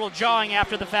and then a little jawing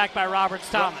after the fact by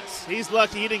Roberts-Thomas. Well, he's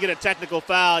lucky he didn't get a technical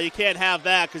foul. You can't have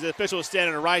that because the official was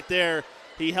standing right there.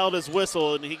 He held his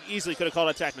whistle, and he easily could have called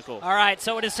a technical. All right,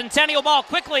 so it is Centennial ball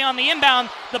quickly on the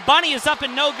inbound. The bunny is up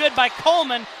and no good by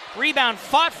Coleman. Rebound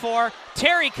fought for.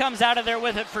 Terry comes out of there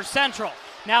with it for Central.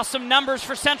 Now some numbers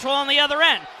for Central on the other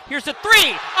end. Here's a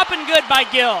three, up and good by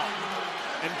Gill.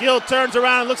 And Gill turns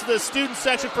around and looks at the student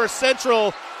section for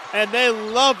Central, and they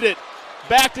loved it.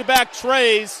 Back-to-back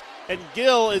trays, and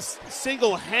Gill is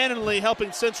single-handedly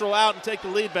helping Central out and take the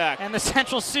lead back. And the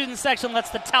Central student section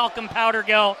lets the talcum powder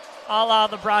go, a la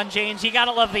LeBron James. You got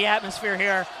to love the atmosphere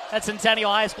here at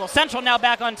Centennial High School. Central now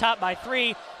back on top by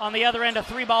three. On the other end, a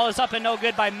three ball is up and no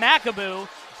good by McAboo.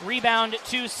 Rebound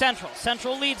to Central.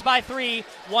 Central leads by three.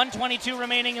 1:22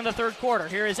 remaining in the third quarter.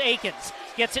 Here is Akins.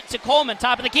 Gets it to Coleman,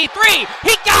 top of the key. Three!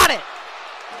 He got it!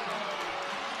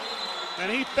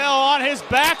 And he fell on his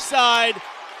backside.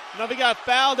 I don't know if he got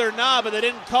fouled or not, but they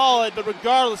didn't call it. But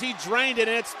regardless, he drained it,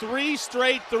 and it's three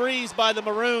straight threes by the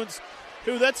Maroons,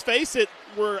 who, let's face it,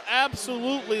 were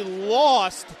absolutely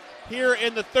lost here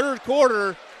in the third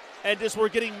quarter and just were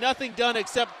getting nothing done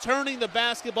except turning the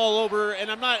basketball over. And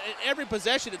every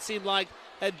possession, it seemed like,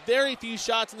 had very few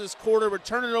shots in this quarter. We're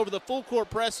turning it over. The full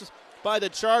court press by the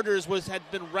Chargers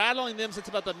had been rattling them since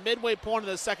about the midway point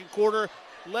of the second quarter.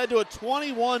 Led to a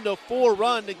 21-4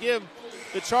 run to give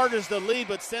the Chargers the lead,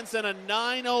 but since then a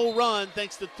 9-0 run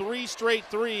thanks to three straight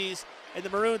threes, and the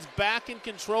Maroons back in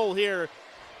control here.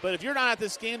 But if you're not at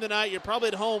this game tonight, you're probably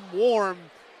at home warm,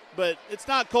 but it's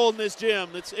not cold in this gym.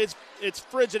 It's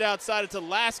frigid outside. It's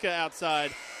Alaska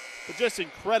outside. But just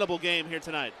incredible game here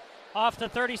tonight. Off the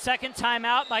 30-second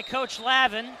timeout by Coach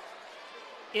Lavin,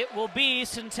 it will be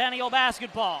Centennial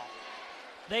basketball.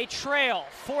 They trail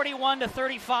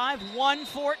 41-35,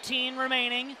 1:14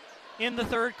 remaining in the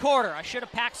third quarter. I should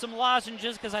have packed some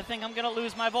lozenges because I think I'm going to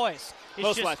lose my voice.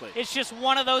 Most likely. It's just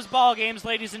one of those ball games,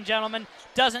 ladies and gentlemen.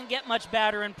 Doesn't get much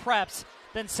badder in preps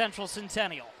than Central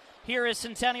Centennial. Here is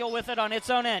Centennial with it on its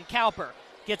own end. Cowper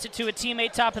gets it to a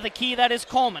teammate top of the key. That is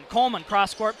Coleman. Coleman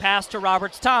cross-court pass to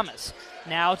Roberts-Thomas.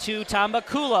 Now to Tamba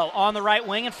Kulo on the right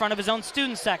wing in front of his own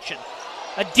student section.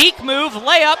 A deke move,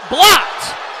 layup,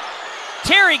 blocked.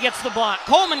 Terry gets the block.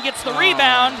 Coleman gets the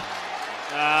rebound.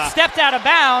 Stepped out of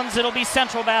bounds. It'll be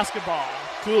Central basketball.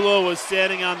 Kulo was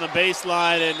standing on the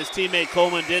baseline, and his teammate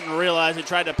Coleman didn't realize and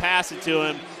tried to pass it to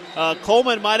him.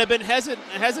 Coleman might have been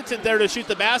hesitant there to shoot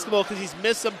the basketball because he's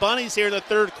missed some bunnies here in the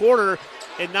third quarter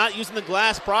and not using the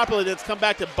glass properly. That's come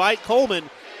back to bite Coleman,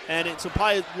 and it's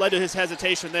probably led to his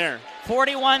hesitation there.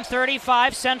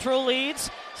 41-35, Central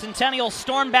leads. Centennial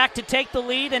stormed back to take the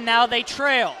lead, and now they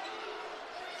trail.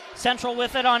 Central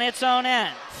with it on its own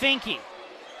end. Finke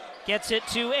gets it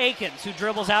to Akins, who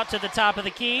dribbles out to the top of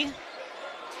the key.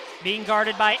 Being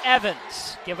guarded by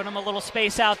Evans, giving him a little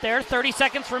space out there. 30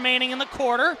 seconds remaining in the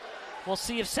quarter. We'll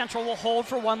see if Central will hold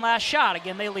for one last shot.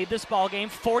 Again, they lead this ball game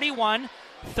 41-35.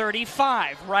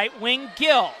 Right wing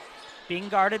Gill being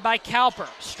guarded by Cowper.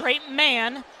 Straight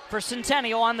man for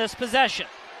Centennial on this possession.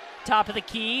 Top of the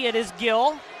key, it is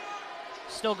Gill.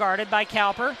 Still guarded by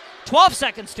Cowper. 12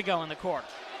 seconds to go in the quarter.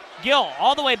 Gill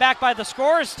all the way back by the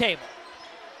scorer's table.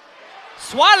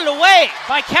 Swatted away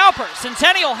by Cowper.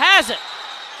 Centennial has it.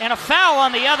 And a foul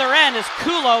on the other end as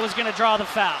Kulo is going to draw the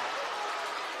foul.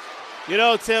 You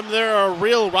know, Tim, there are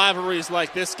real rivalries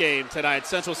like this game tonight,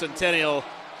 Central Centennial,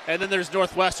 and then there's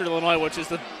Northwestern Illinois, which is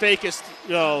the fakest,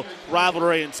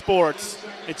 rivalry in sports.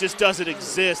 It just doesn't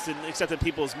exist except in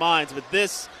people's minds. But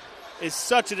this is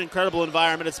such an incredible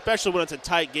environment, especially when it's a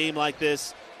tight game like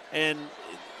this. And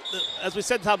as we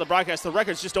said at the top of the broadcast, the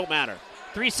records just don't matter.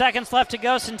 3 seconds left to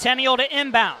go. Centennial to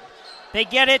inbound. They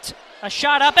get it. A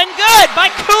shot up and good by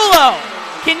Kulo.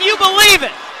 Can you believe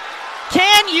it?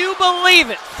 Can you believe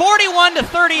it?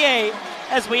 41-38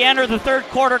 as we enter the third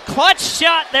quarter. Clutch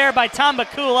shot there by Tamba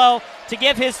Kulo to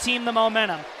give his team the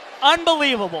momentum.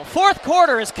 Unbelievable. Fourth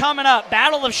quarter is coming up.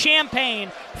 Battle of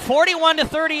Champaign,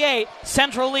 41-38.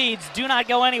 Central leads. Do not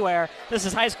go anywhere. This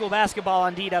is high school basketball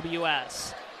on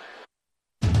DWS.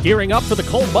 Gearing up for the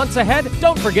cold months ahead?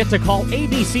 Don't forget to call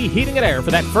ABC Heating and Air for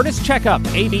that furnace checkup.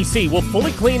 ABC will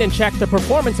fully clean and check the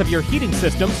performance of your heating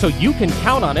system so you can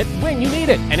count on it when you need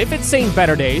it. And if it's seen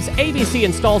better days, ABC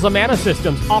installs Amana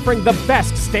Systems, offering the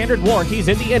best standard warranties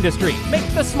in the industry.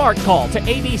 Make the smart call to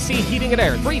ABC Heating and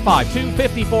Air,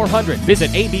 352-5400. Visit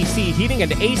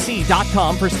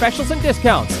abcheatingandac.com for specials and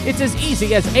discounts. It's as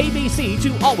easy as ABC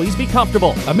to always be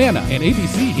comfortable. Amana and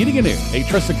ABC Heating and Air, a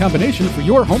trusted combination for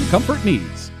your home comfort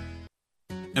needs.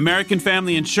 American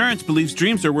Family Insurance believes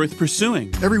dreams are worth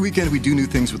pursuing. Every weekend we do new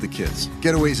things with the kids.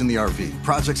 Getaways in the RV,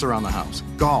 projects around the house,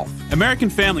 golf. American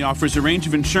Family offers a range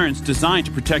of insurance designed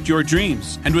to protect your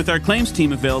dreams. And with our claims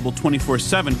team available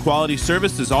 24/7, quality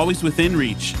service is always within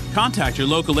reach. Contact your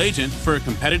local agent for a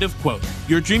competitive quote.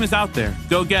 Your dream is out there.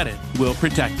 Go get it. We'll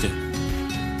protect it.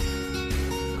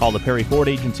 Call the Perry Ford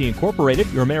Agency Incorporated,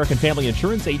 your American Family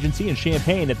Insurance Agency in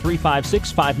Champaign at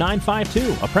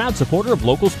 356-5952, a proud supporter of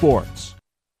local sports.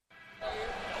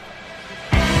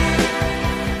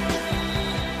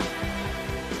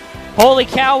 Holy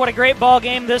cow, what a great ball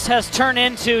game this has turned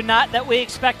into. Not that we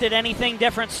expected anything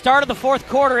different. Start of the fourth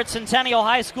quarter at Centennial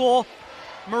High School.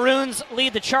 Maroons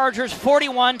lead the Chargers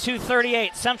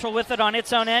 41-38. Central with it on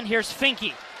its own end. Here's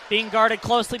Finke being guarded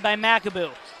closely by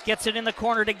McAboo. Gets it in the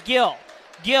corner to Gill.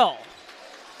 Gill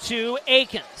to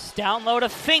Akins. Down low to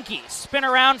Finke. Spin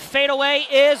around, fade away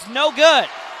is no good.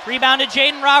 Rebound to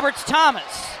Jaden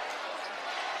Roberts-Thomas.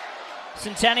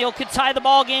 Centennial could tie the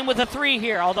ball game with a three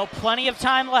here, although plenty of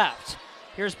time left.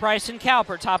 Here's Bryson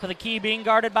Cowper, top of the key, being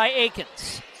guarded by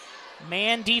Akins.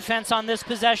 Man defense on this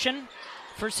possession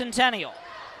for Centennial.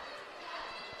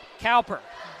 Cowper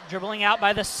dribbling out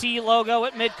by the C logo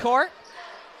at midcourt.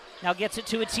 Now gets it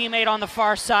to a teammate on the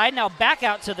far side. Now back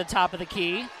out to the top of the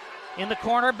key. In the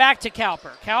corner, back to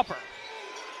Cowper. Cowper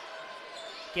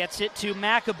gets it to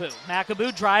McAboo.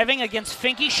 McAboo driving against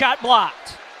Finke, shot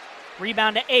blocked.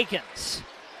 Rebound to Akins.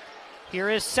 Here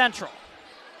is Central.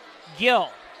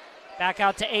 Gill back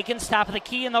out to Akins, top of the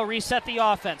key, and they'll reset the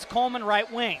offense. Coleman,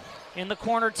 right wing. In the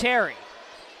corner, Terry.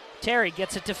 Terry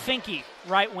gets it to Finke,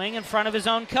 right wing, in front of his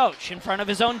own coach, in front of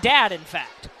his own dad, in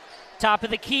fact. Top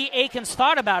of the key, Akins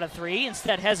thought about a three,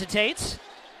 instead hesitates.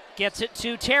 Gets it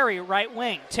to Terry, right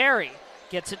wing. Terry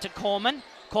gets it to Coleman.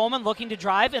 Coleman looking to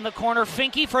drive in the corner.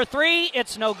 Finke for three.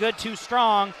 It's no good, too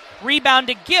strong. Rebound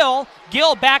to Gill.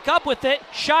 Gill back up with it.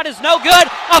 Shot is no good.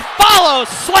 A follow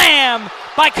slam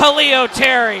by Khalil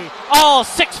Terry. All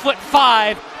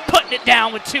 6'5", putting it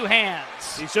down with two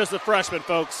hands. He's just a freshman,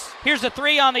 folks. Here's a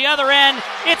three on the other end.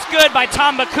 It's good by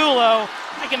Tamba Kulo.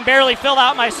 I can barely fill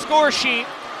out my score sheet,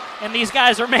 and these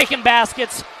guys are making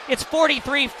baskets. It's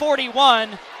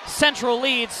 43-41. Central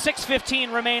leads,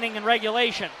 6:15 remaining in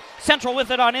regulation. Central with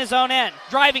it on his own end.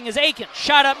 Driving is Akins.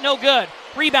 Shot up, no good.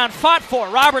 Rebound fought for.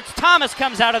 Roberts-Thomas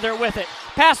comes out of there with it.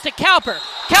 Pass to Cowper.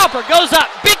 Cowper goes up.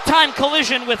 Big-time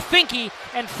collision with Finke,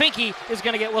 and Finke is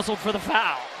going to get whistled for the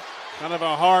foul. Kind of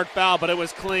a hard foul, but it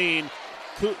was clean.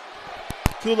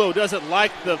 Kulo doesn't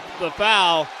like the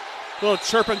foul. A little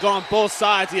chirping going both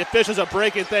sides. The officials are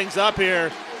breaking things up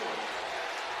here.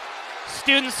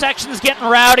 Student section's getting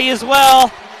rowdy as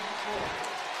well.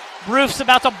 Roof's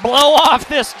about to blow off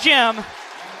this gym.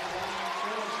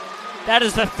 That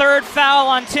is the third foul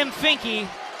on Tim Finke.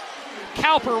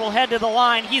 Cowper will head to the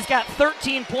line. He's got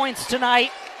 13 points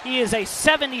tonight. He is a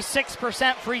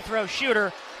 76% free throw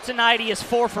shooter. Tonight he is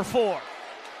 4 for 4.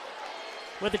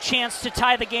 With a chance to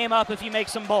tie the game up if he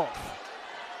makes them both.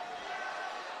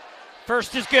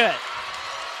 First is good.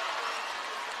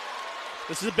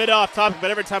 This is a bit off topic,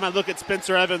 but every time I look at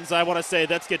Spencer Evans, I want to say,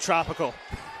 let's get tropical.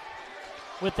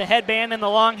 with the headband and the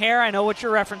long hair. I know what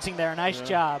you're referencing there. Nice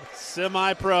job.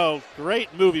 Semi-pro.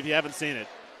 Great movie if you haven't seen it.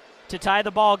 To tie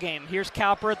the ball game. Here's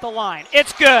Cowper at the line.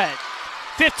 It's good.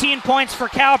 15 points for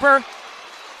Cowper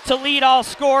to lead all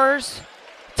scorers.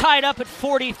 Tied up at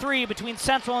 43 between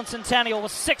Central and Centennial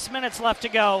with 6 minutes left to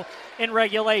go in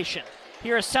regulation.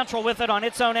 Here is Central with it on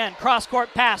its own end.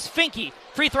 Cross-court pass. Finke.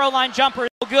 Free throw line jumper.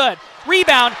 Good.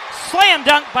 Rebound. Slam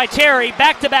dunk by Terry.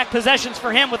 Back-to-back possessions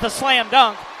for him with a slam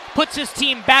dunk. Puts his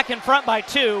team back in front by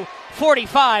 2,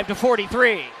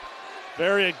 45-43.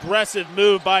 Very aggressive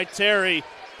move by Terry.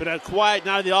 Been a quiet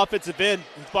night of the offensive end.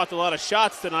 He's blocked a lot of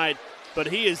shots tonight, but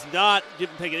he is not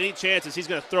taking any chances. He's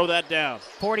going to throw that down.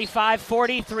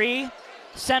 45-43.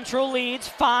 Central leads,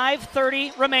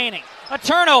 5:30 remaining. A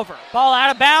turnover. Ball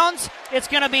out of bounds. It's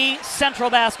going to be Central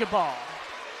basketball.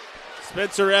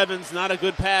 Spencer Evans, not a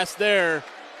good pass there.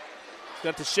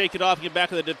 Got to shake it off and get back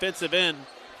to the defensive end.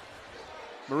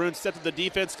 Maroon stepped to the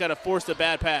defense, kind of forced a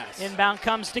bad pass. Inbound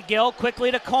comes to Gill,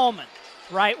 quickly to Coleman.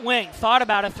 Right wing, thought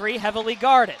about a three, heavily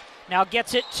guarded. Now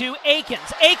gets it to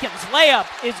Akins. Akins, layup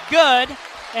is good,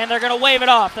 and they're going to wave it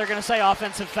off. They're going to say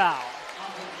offensive foul.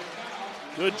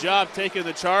 Good job taking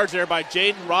the charge there by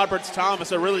Jaden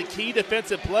Roberts-Thomas, a really key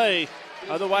defensive play.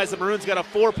 Otherwise, the Maroons got a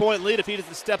 4-point lead if he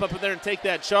doesn't step up in there and take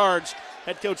that charge.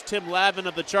 Head coach Tim Lavin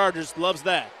of the Chargers loves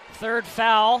that. Third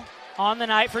foul on the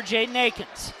night for Jaden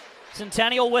Akins.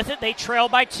 Centennial with it. They trail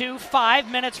by 2.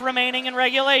 5 minutes remaining in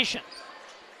regulation.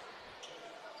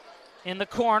 In the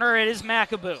corner, it is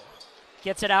McAboo.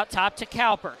 Gets it out top to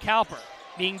Cowper. Cowper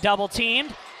being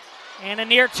double-teamed. And a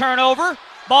near turnover.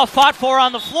 Ball fought for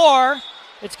on the floor.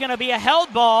 It's going to be a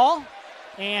held ball.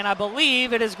 And I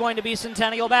believe it is going to be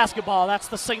Centennial basketball. That's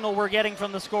the signal we're getting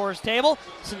from the scorer's table.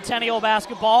 Centennial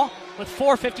basketball with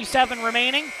 4:57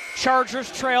 remaining.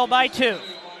 Chargers trail by 2.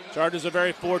 Chargers are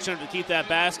very fortunate to keep that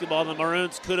basketball. The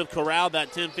Maroons could have corralled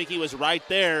that. Tim Finke was right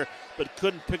there, but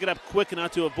couldn't pick it up quick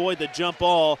enough to avoid the jump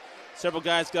ball. Several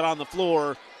guys got on the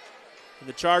floor, and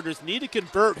the Chargers need to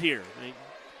convert here. They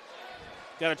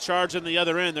got a charge on the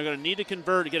other end. They're going to need to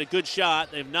convert to get a good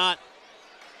shot. They've not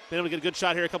been able to get a good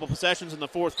shot here a couple possessions in the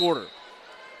fourth quarter.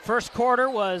 First quarter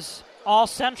was all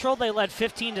Central. They led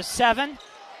 15-7.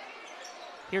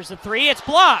 Here's the three. It's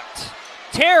blocked.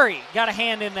 Terry got a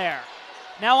hand in there.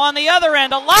 Now on the other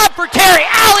end, a lob for Terry.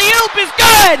 Alley-oop is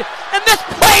good, and this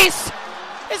place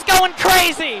is going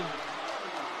crazy.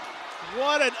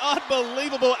 What an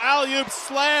unbelievable alley-oop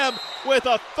slam with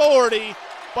authority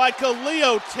by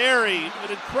Khalil Terry.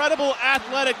 An incredible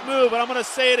athletic move, and I'm going to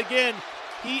say it again.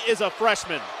 He is a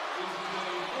freshman.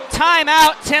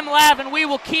 Timeout, Tim Lavin. We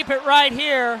will keep it right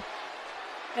here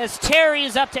as Terry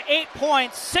is up to 8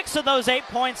 points. 6 of those 8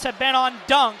 points have been on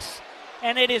dunks,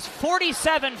 and it is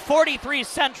 47-43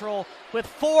 Central with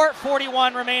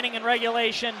 4:41 remaining in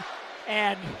regulation.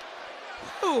 And,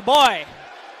 oh boy,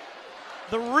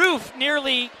 the roof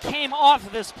nearly came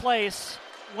off this place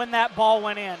when that ball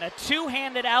went in. A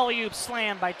two-handed alley-oop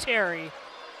slam by Terry,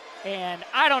 and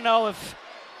I don't know if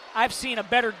I've seen a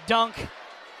better dunk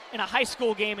in a high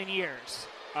school game in years.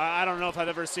 I don't know if I've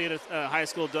ever seen a high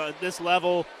school dunk at this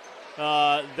level.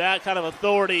 That kind of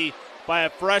authority by a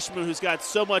freshman who's got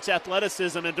so much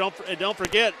athleticism. And don't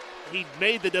forget, he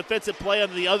made the defensive play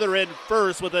on the other end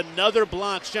first with another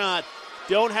block shot.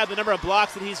 Don't have the number of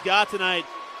blocks that he's got tonight.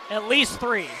 At least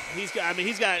 3. He's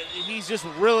just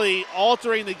really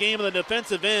altering the game on the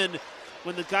defensive end.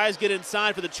 When the guys get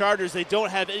inside for the Chargers, they don't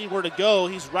have anywhere to go.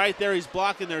 He's right there. He's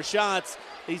blocking their shots.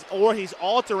 He's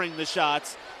altering the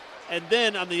shots. And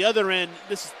then on the other end,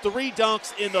 this is 3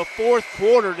 dunks in the fourth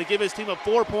quarter to give his team a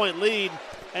 4-point lead.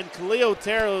 And Khalil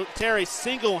Terry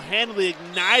single-handedly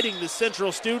igniting the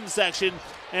Central student section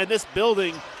and this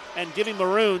building and giving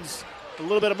Maroons a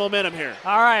little bit of momentum here.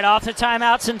 All right, off the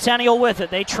timeout, Centennial with it.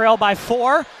 They trail by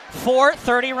 4.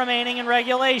 4:30 remaining in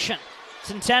regulation.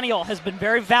 Centennial has been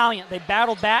very valiant. They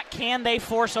battled back. Can they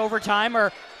force overtime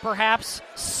or perhaps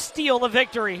steal the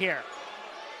victory here?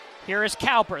 Here is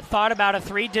Cowper. Thought about a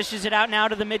 3. Dishes it out now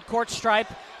to the midcourt stripe.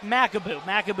 McAboo.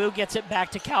 McAboo gets it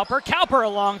back to Cowper. Cowper a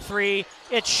long 3.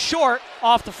 It's short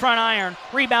off the front iron.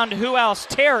 Rebound to who else?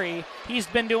 Terry. He's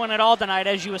been doing it all tonight,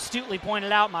 as you astutely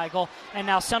pointed out, Michael. And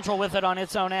now Central with it on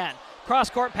its own end.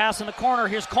 Cross-court pass in the corner.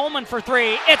 Here's Coleman for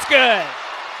 3. It's good.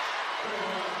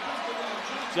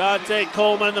 Jonte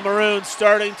Coleman and the Maroons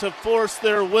starting to force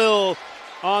their will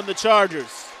on the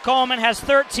Chargers. Coleman has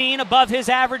 13 above his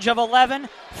average of 11.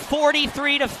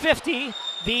 43-50,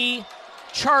 the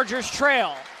Chargers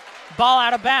trail. Ball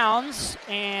out of bounds,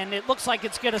 and it looks like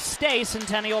it's going to stay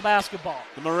Centennial basketball.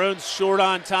 The Maroons short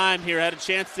on time here. Had a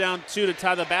chance down 2 to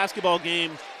tie the basketball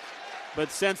game.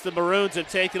 But since the Maroons have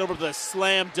taken over the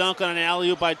slam dunk on an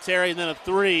alley-oop by Terry and then a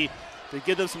three to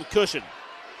give them some cushion.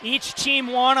 Each team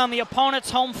won on the opponent's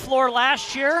home floor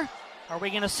last year. Are we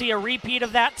going to see a repeat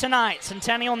of that tonight?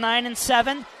 Centennial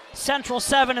 9-7, Central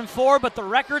 7-4, but the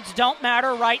records don't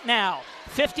matter right now.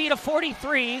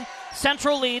 50-43,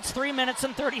 Central leads, 3 minutes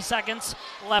and 30 seconds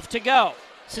left to go.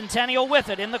 Centennial with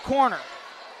it in the corner.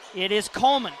 It is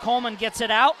Coleman. Coleman gets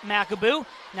it out. McAboo.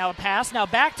 Now a pass. Now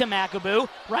back to McAboo.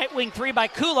 Right wing three by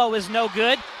Kulo is no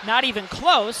good. Not even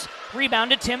close.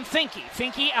 Rebound to Tim Finke.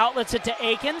 Finke outlets it to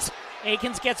Akins.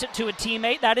 Akins gets it to a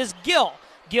teammate. That is Gill.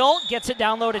 Gill gets it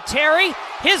down low to Terry.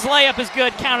 His layup is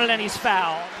good. Counted and he's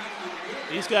fouled.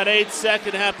 He's got 8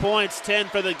 second-half points, 10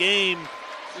 for the game.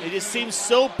 He just seems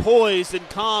so poised and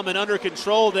calm and under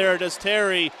control there, does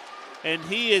Terry. And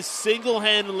he has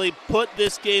single-handedly put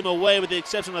this game away with the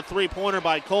exception of a three-pointer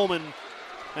by Coleman.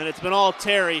 And it's been all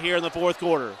Terry here in the fourth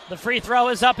quarter. The free throw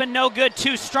is up and no good,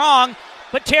 too strong,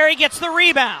 but Terry gets the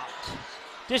rebound.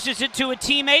 Dishes it to a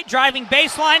teammate, driving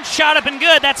baseline, shot up and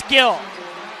good. That's Gill.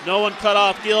 No one cut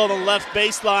off Gill on the left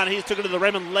baseline. He took it to the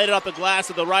rim and laid it off the glass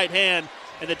with the right hand.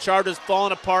 And the Chargers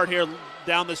falling apart here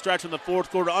down the stretch in the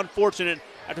fourth quarter. Unfortunate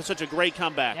after such a great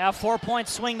comeback. Yeah, 4-point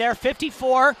swing there,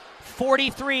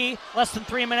 54-43, less than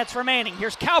 3 minutes remaining.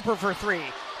 Here's Cowper for three.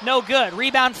 No good.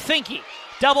 Rebound Finke.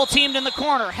 Double teamed in the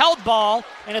corner. Held ball,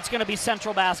 and it's going to be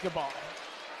Central basketball.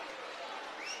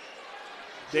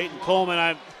 Dayton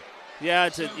Coleman, you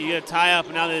get a tie up,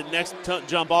 and now the next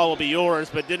jump ball will be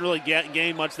yours, but didn't really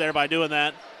gain much there by doing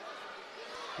that.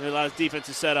 They allowed his defense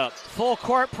to set up. Full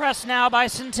court press now by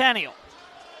Centennial.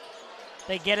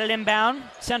 They get it inbound.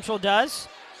 Central does.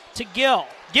 To Gill.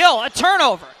 Gill, a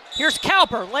turnover. Here's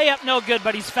Cowper. Layup no good,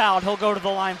 but he's fouled. He'll go to the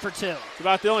line for two. It's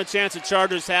about the only chance the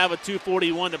Chargers have with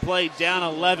 2:41 to play, down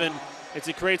 11. It's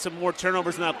to create some more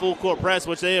turnovers in that full court press,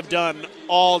 which they have done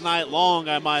all night long,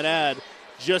 I might add.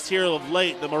 Just here of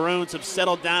late, the Maroons have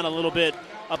settled down a little bit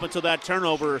up until that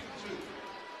turnover.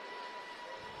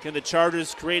 Can the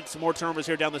Chargers create some more turnovers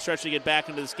here down the stretch to get back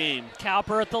into this game?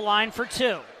 Cowper at the line for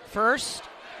two. First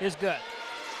is good.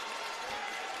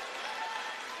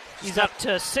 He's up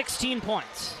to 16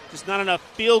 points. Just not enough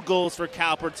field goals for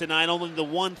Cowper tonight, only the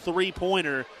one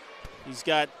three-pointer. He's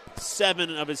got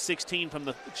 7 of his 16 from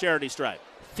the charity stripe.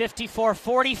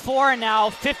 54-44 and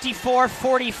now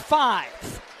 54-45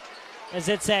 as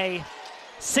it's a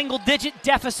single-digit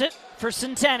deficit for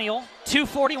Centennial.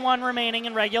 2:41 remaining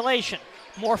in regulation.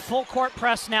 More full court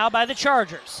press now by the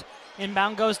Chargers.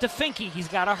 Inbound goes to Finke. He's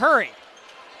got to hurry.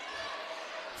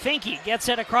 Finke gets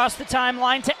it across the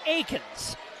timeline to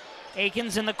Akins.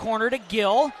 Akins in the corner to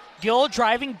Gill. Gill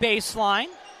driving baseline.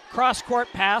 Cross-court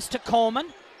pass to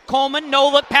Coleman. Coleman,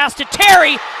 no-look pass to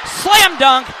Terry. Slam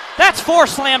dunk. That's 4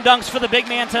 slam dunks for the big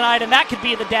man tonight, and that could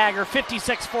be the dagger,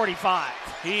 56-45.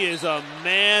 He is a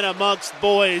man amongst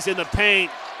boys in the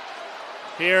paint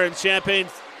here in Champaign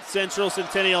Central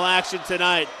Centennial action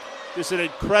tonight. Just an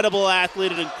incredible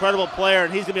athlete, an incredible player,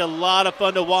 and he's going to be a lot of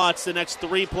fun to watch the next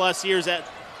 3+ years.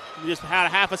 Just had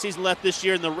half a season left this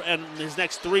year and his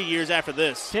next 3 years after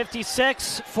this.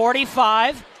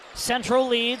 56-45. Central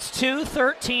leads,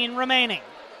 2:13 remaining.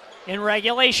 In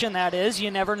regulation, that is. You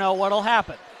never know what'll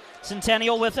happen.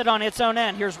 Centennial with it on its own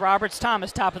end. Here's Roberts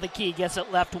Thomas, top of the key, gets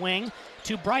it left wing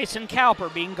to Bryson Cowper,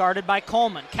 being guarded by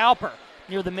Coleman. Cowper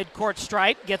near the midcourt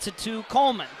stripe, gets it to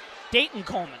Coleman. Dayton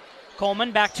Coleman.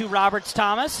 Coleman back to Roberts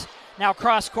Thomas. Now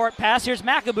cross-court pass. Here's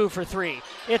McAboo for three.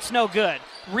 It's no good.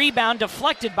 Rebound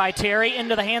deflected by Terry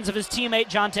into the hands of his teammate,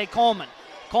 Jonte Coleman.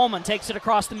 Coleman takes it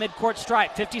across the midcourt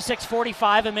stripe.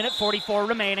 56-45, a minute 44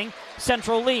 remaining.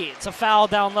 Central leads. A foul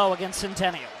down low against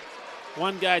Centennial.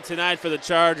 One guy tonight for the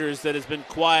Chargers that has been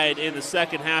quiet in the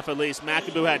second half at least.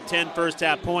 McAboo had 10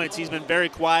 first-half points. He's been very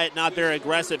quiet, not very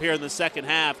aggressive here in the second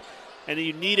half. And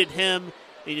you needed him,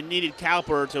 and you needed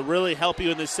Cowper to really help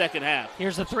you in the second half.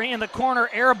 Here's the three in the corner.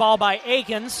 Air ball by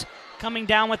Akins. Coming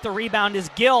down with the rebound is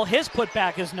Gill. His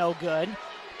putback is no good.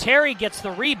 Terry gets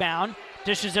the rebound.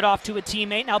 Dishes it off to a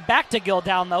teammate. Now back to Gill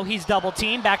down low. He's double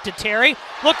teamed. Back to Terry.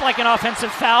 Looked like an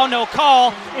offensive foul. No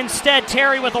call. Instead,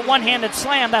 Terry with a one-handed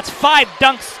slam. That's 5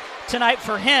 dunks tonight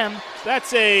for him.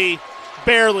 That's a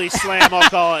barely slam, I'll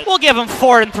call it. We'll give him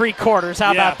 4 3/4.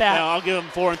 How about that? Yeah, I'll give him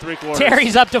 4 3/4.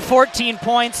 Terry's up to 14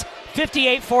 points.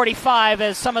 58-45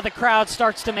 as some of the crowd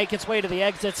starts to make its way to the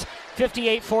exits.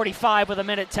 58-45 with a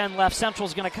minute 10 left.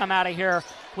 Central's going to come out of here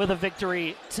with a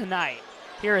victory tonight.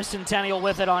 Here is Centennial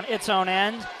with it on its own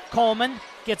end. Coleman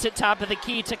gets it top of the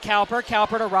key to Cowper.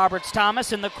 Cowper to Roberts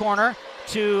Thomas in the corner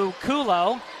to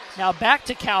Kulo. Now back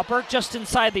to Cowper, just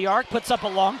inside the arc. Puts up a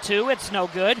long two. It's no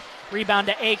good. Rebound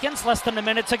to Akins, less than a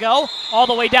minute to go. All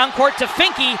the way down court to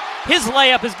Finke. His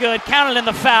layup is good, counted in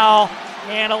the foul.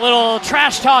 And a little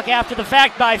trash talk after the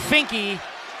fact by Finke.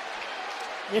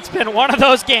 It's been one of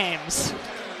those games.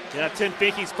 Yeah, Tim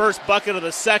Finke's first bucket of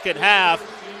the second half.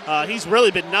 He's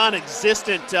really been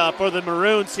non-existent for the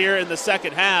Maroons here in the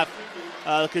second half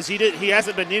because he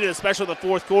hasn't been needed, especially in the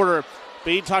fourth quarter.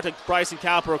 But he talked to Bryson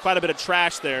Cowper, quite a bit of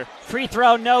trash there. Free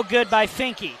throw, no good by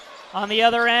Finke. On the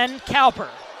other end, Cowper.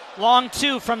 Long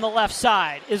two from the left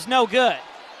side is no good.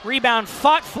 Rebound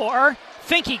fought for.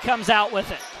 Finke comes out with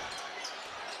it.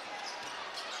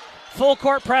 Full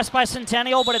court press by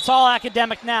Centennial, but it's all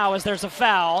academic now as there's a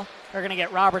foul. They're going to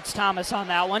get Roberts-Thomas on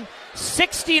that one.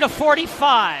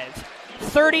 60-45.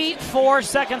 34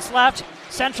 seconds left.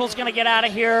 Central's going to get out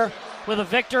of here with a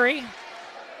victory.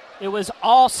 It was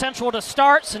all Central to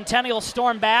start. Centennial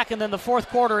stormed back, and then the fourth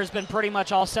quarter has been pretty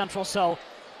much all Central. So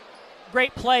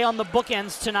great play on the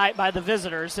bookends tonight by the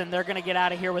visitors, and they're going to get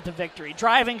out of here with a victory.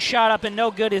 Driving shot up and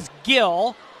no good is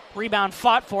Gill. Rebound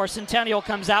fought for. Centennial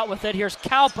comes out with it. Here's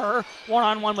Cowper.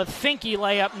 One-on-one with Finke.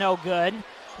 Layup no good.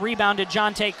 Rebound to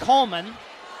Jonte Coleman.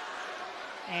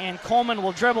 And Coleman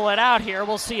will dribble it out here.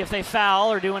 We'll see if they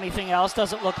foul or do anything else.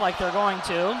 Doesn't look like they're going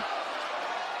to.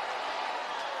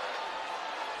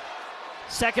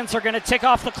 Seconds are going to tick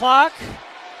off the clock.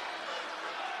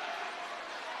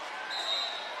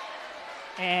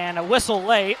 And a whistle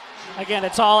late. Again,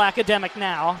 it's all academic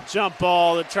now. Jump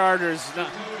ball, the Chargers.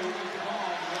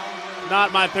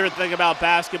 Not my favorite thing about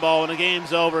basketball. When the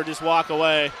game's over, just walk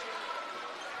away.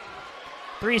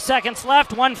 3 seconds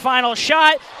left. One final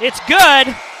shot. It's good.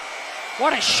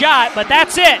 What a shot, but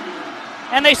that's it.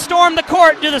 And they storm the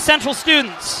court to the Central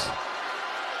students.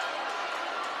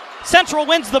 Central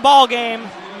wins the ball game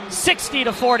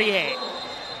 60-48.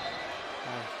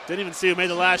 Didn't even see who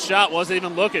made the last shot. Wasn't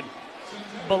even looking.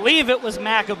 Believe it was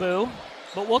McAboo,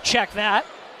 but we'll check that.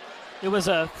 It was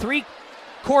a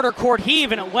three-quarter court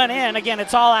heave, and it went in. Again,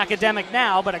 it's all academic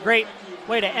now, but a great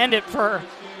way to end it for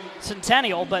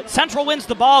Centennial. But Central wins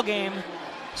the ball game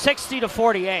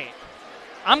 60-48.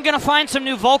 I'm going to find some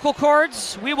new vocal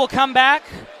cords. We will come back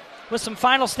with some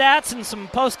final stats and some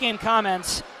post-game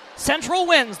comments. Central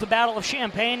wins the Battle of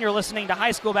Champaign. You're listening to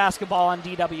high school basketball on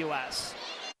DWS.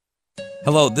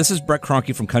 Hello, this is Brett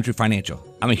Kroenke from Country Financial.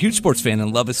 I'm a huge sports fan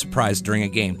and love a surprise during a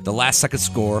game. The last-second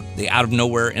score, the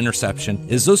out-of-nowhere interception,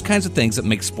 is those kinds of things that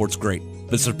make sports great.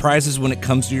 But surprises when it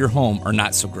comes to your home are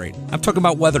not so great. I'm talking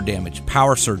about weather damage,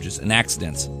 power surges, and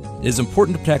accidents. It is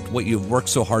important to protect what you have worked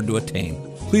so hard to attain.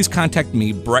 Please contact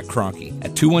me, Brett Kroenke,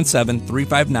 at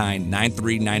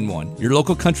 217-359-9391, your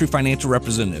local Country Financial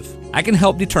representative. I can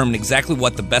help determine exactly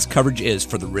what the best coverage is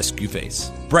for the risk you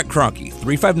face. Brett Kroenke,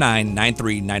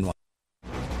 359-9391.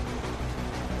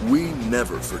 We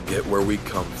never forget where we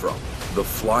come from. The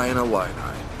Flying Illini,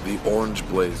 the Orange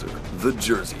Blazer, the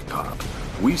Jersey Pop.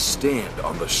 We stand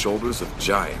on the shoulders of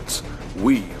giants.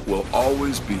 We will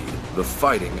always be the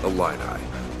Fighting Illini.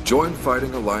 Join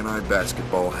Fighting Illini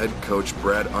basketball head coach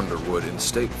Brad Underwood in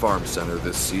State Farm Center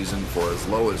this season for as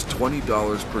low as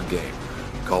 $20 per game.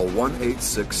 Call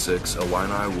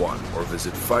 1-866-ILLINI-1 or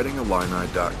visit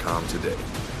fightingillini.com today.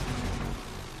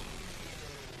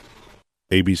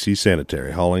 ABC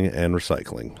Sanitary, hauling and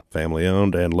recycling. Family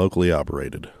owned and locally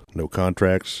operated. No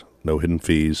contracts, no hidden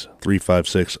fees.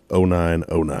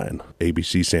 356-0909.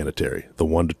 ABC Sanitary, the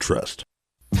one to trust.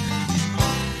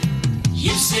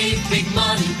 You save big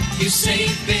money, you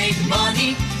save big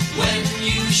money when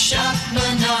you shop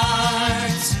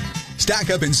Menards. Stock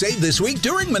up and save this week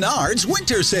during Menards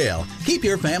Winter Sale. Keep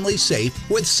your family safe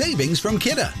with savings from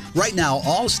Kidde. Right now,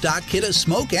 all stock Kidde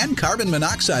smoke and carbon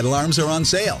monoxide alarms are on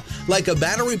sale, like a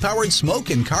battery-powered smoke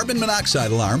and carbon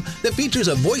monoxide alarm that features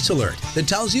a voice alert that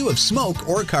tells you of smoke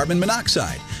or carbon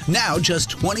monoxide. Now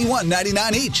just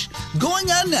 $21.99 each. Going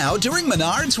on now during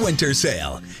Menards Winter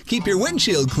Sale. Keep your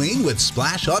windshield clean with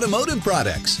Splash Automotive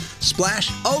products.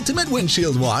 Splash Ultimate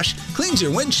Windshield Wash cleans your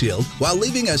windshield while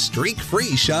leaving a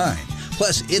streak-free shine.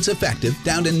 Plus, it's effective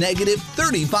down to negative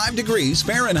 35 degrees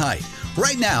Fahrenheit.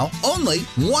 Right now, only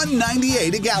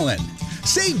 $1.98 a gallon.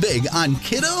 Save big on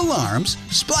Kidde Alarms,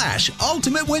 Splash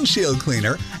Ultimate Windshield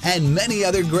Cleaner, and many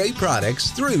other great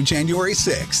products through January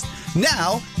 6th.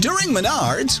 Now, during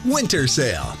Menards Winter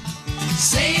Sale.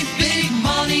 Save big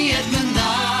money at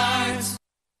Menards.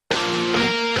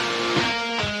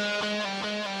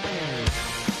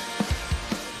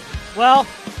 Well,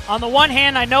 on the one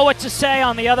hand, I know what to say.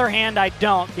 On the other hand, I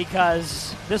don't,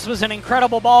 because this was an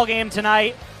incredible ball game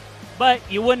tonight. But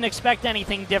you wouldn't expect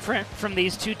anything different from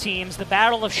these two teams. The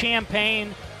Battle of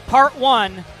Champaign, Part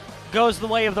 1, goes the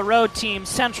way of the road team.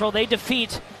 Central, they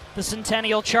defeat the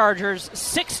Centennial Chargers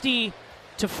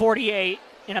 60-48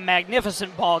 in a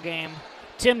magnificent ball game.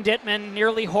 Tim Dittman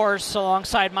nearly hoarse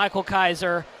alongside Michael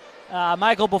Kaiser.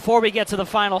 Michael, before we get to the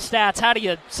final stats, how do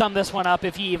you sum this one up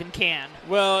if you even can?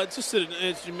 Well, it's just,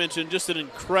 as you mentioned, just an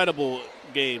incredible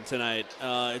game tonight.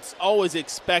 It's always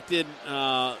expected.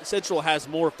 Central has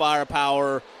more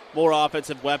firepower, more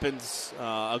offensive weapons,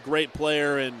 a great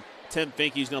player, and Tim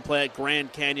Finke's going to play at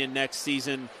Grand Canyon next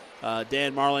season.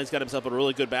 Dan Marlane's got himself a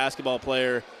really good basketball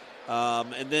player.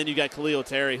 And then you got Khalil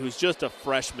Terry, who's just a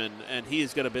freshman, and he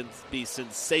is going to be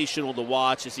sensational to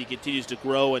watch as he continues to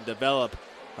grow and develop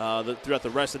throughout the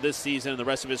rest of this season and the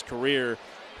rest of his career.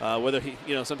 Whether he,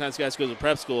 sometimes guys go to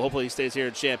prep school. Hopefully he stays here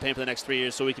in Champaign for the next 3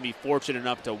 years so we can be fortunate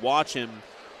enough to watch him.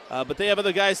 But they have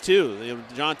other guys too.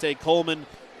 Jonte Coleman,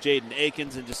 Jaden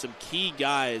Akins, and just some key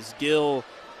guys. Gill,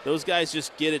 those guys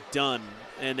just get it done.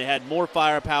 And they had more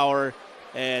firepower,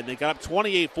 and they got up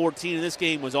 28-14, and this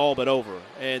game was all but over.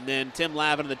 And then Tim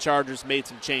Lavin and the Chargers made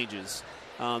some changes.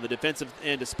 The defensive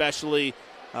end especially.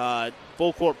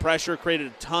 Full court pressure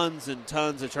created tons and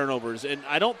tons of turnovers. And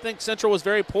I don't think Central was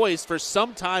very poised for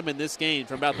some time in this game,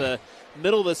 from about the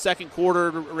middle of the second quarter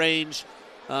range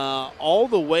all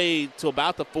the way to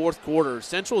about the fourth quarter.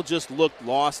 Central just looked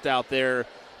lost out there,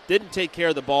 didn't take care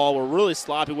of the ball, were really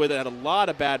sloppy with it, had a lot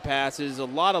of bad passes, a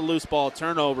lot of loose ball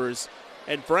turnovers.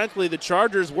 And frankly, the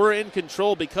Chargers were in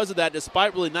control because of that,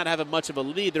 despite really not having much of a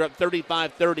lead. They're up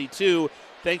 35-32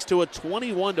 thanks to a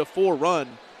 21-4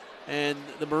 run. And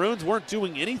the Maroons weren't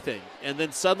doing anything. And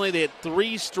then suddenly they had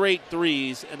 3 straight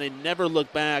threes, and they never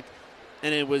looked back.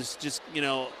 And it was just,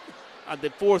 the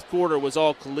fourth quarter was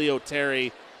all Khalil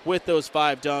Terry with those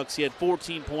 5 dunks. He had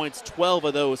 14 points, 12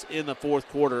 of those in the fourth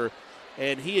quarter.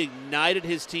 And he ignited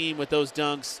his team with those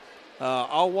dunks.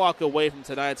 I'll walk away from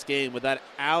tonight's game with that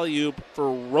alley-oop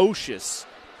ferocious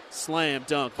slam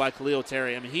dunk by Khalil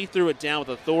Terry. I mean, he threw it down with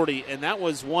authority, and that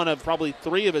was one of probably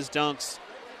 3 of his dunks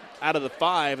out of the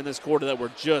 5 in this quarter that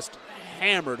were just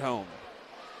hammered home.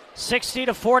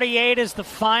 60-48 is the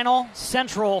final.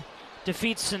 Central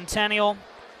defeats Centennial.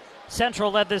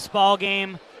 Central led this ball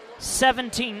game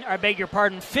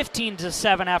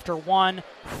 15-7 after 1,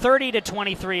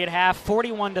 30-23 at half,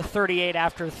 41-38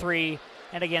 after 3,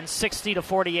 and again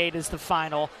 60-48 is the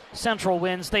final. Central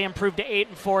wins. They improved to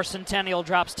 8-4. Centennial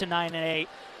drops to 9-8.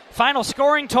 Final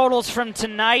scoring totals from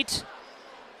tonight.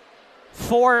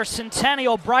 For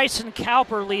Centennial, Bryson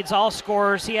Cowper leads all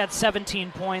scorers. He had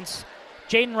 17 points.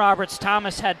 Jaden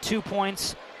Roberts-Thomas had 2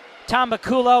 points. Tom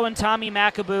Baculo and Tommy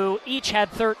McAboo each had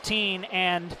 13.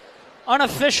 And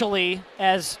unofficially,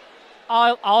 as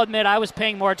I'll admit I was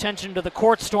paying more attention to the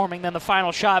court storming than the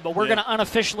final shot, but we're going to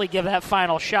unofficially give that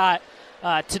final shot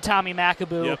to Tommy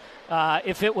McAboo. Yep.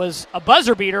 If it was a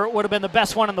buzzer beater, it would have been the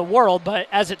best one in the world. But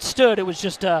as it stood, it was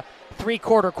just a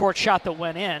 3-quarter court shot that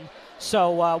went in.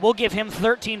 So we'll give him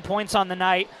 13 points on the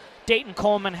night. Dayton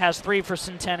Coleman has 3 for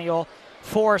Centennial.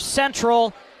 For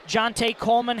Central, Jonte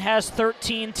Coleman has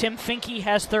 13. Tim Finke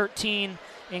has 13,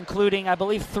 including, I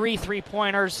believe, 3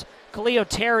 3-pointers. Khalil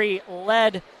Terry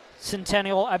led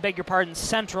Central,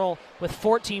 with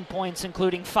 14 points,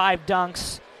 including 5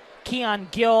 dunks. Keon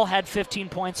Gill had 15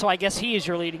 points, so I guess he is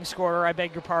your leading scorer,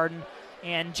 and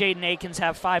Jaden Akins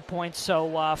have 5 points.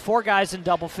 So 4 guys in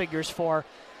double figures for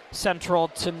Central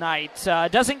tonight.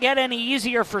 Doesn't get any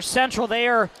easier for Central. They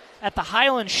are at the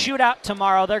Highland Shootout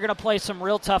tomorrow. They're going to play some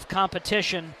real tough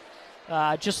competition.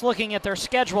 Just looking at their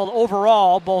schedule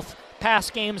overall, both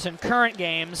past games and current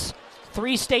games,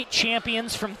 3 state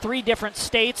champions from 3 different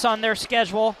states on their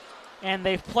schedule, and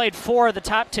they've played 4 of the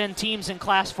top 10 teams in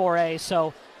Class 4A.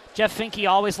 So Jeff Finke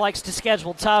always likes to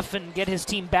schedule tough and get his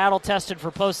team battle-tested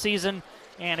for postseason.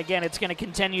 And again, it's going to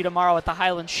continue tomorrow at the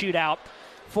Highland Shootout.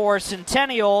 For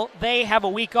Centennial, they have a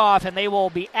week off, and they will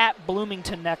be at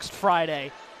Bloomington next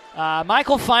Friday.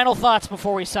 Michael, final thoughts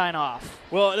before we sign off.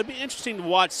 Well, it'll be interesting to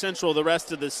watch Central the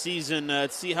rest of the season,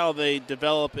 see how they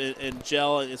develop and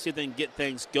gel, and see if they can get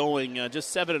things going.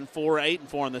 Just 7-4,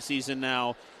 8-4 in the season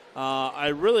now. I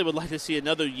really would like to see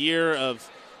another year of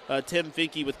Tim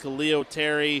Finke with Khalil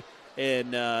Terry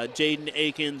and Jaden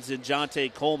Akins and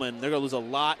Jonte Coleman. They're going to lose a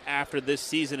lot after this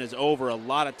season is over, a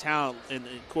lot of talent, and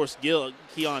of course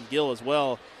Keon Gill as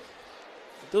well.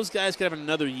 If those guys could have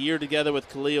another year together with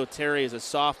Khalil Terry as a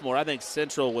sophomore, I think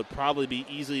Central would probably be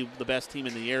easily the best team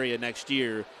in the area next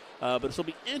year. But it'll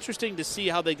be interesting to see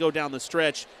how they go down the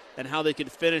stretch and how they can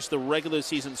finish the regular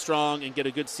season strong and get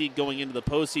a good seed going into the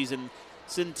postseason.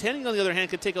 Centennial, on the other hand,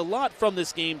 could take a lot from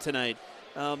this game tonight.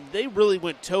 They really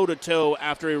went toe-to-toe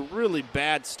after a really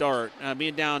bad start,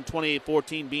 being down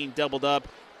 28-14, being doubled up.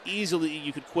 Easily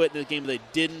you could quit in the game, they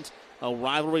didn't.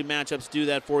 Rivalry matchups do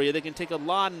that for you. They can take a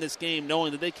lot in this game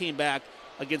knowing that they came back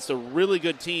against a really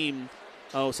good team.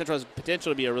 Central has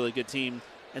potential to be a really good team.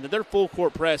 And that their full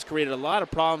court press created a lot of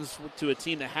problems to a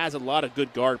team that has a lot of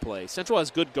good guard play. Central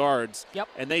has good guards,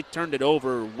 and they turned it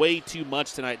over way too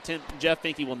much tonight. Jeff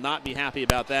Finke will not be happy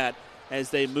about that as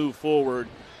they move forward.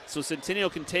 So Centennial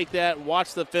can take that,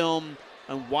 watch the film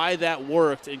on why that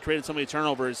worked and created so many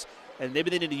turnovers, and maybe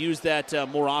they need to use that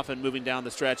more often moving down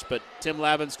the stretch. But Tim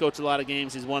Lavin's coached a lot of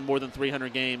games. He's won more than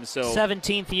 300 games. So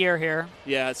 17th year here.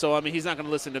 Yeah, so, he's not going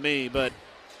to listen to me, but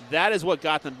that is what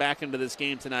got them back into this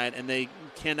game tonight, and they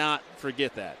cannot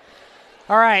forget that.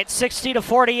 All right,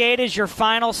 60-48 is your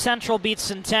final. Central beats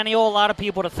Centennial. A lot of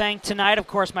people to thank tonight. Of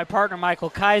course, my partner,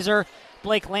 Michael Kaiser.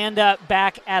 Blake Landa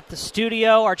back at the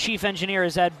studio. Our chief engineer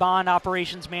is Ed Bond.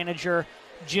 Operations manager,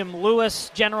 Jim Lewis.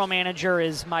 General manager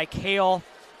is Mike Hale.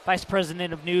 Vice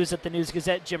president of news at the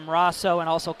News-Gazette, Jim Rosso. And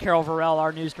also Carol Varell,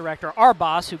 our news director, our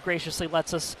boss, who graciously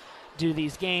lets us do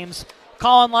these games.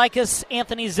 Colin Likas,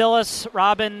 Anthony Zillis,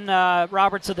 Robin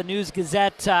Roberts of the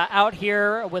News-Gazette out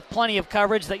here with plenty of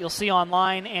coverage that you'll see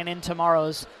online and in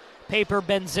tomorrow's paper.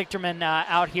 Ben Zichterman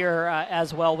out here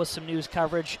as well with some news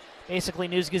coverage. Basically,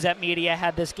 News-Gazette Media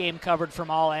had this game covered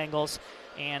from all angles.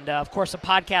 And, of course, a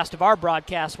podcast of our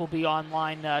broadcast will be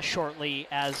online shortly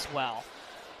as well.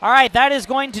 All right, that is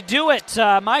going to do it.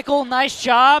 Michael, nice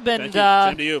job, and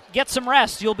Same to you. Get some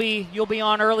rest. You'll be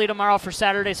on early tomorrow for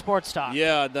Saturday Sports Talk.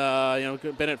 Yeah,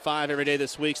 been at 5 every day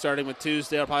this week, starting with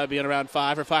Tuesday. I'll probably be in around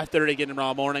 5 or 5:30 again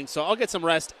tomorrow morning. So I'll get some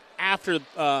rest after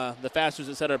the Fasters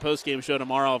that set our post-game show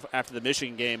tomorrow after the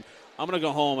Michigan game. I'm going to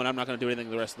go home, and I'm not going to do anything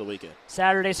the rest of the weekend.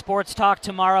 Saturday Sports Talk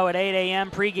tomorrow at 8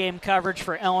 a.m. Pregame coverage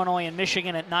for Illinois and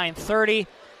Michigan at 9:30.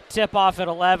 Tip-off at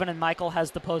 11, and Michael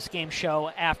has the post-game show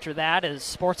after that, as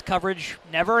sports coverage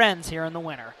never ends here in the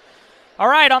winter. All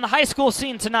right, on the high school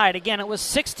scene tonight, again, it was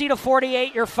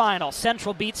 60-48 your final.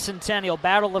 Central beats Centennial,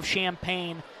 Battle of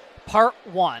Champaign, Part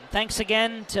 1. Thanks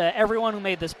again to everyone who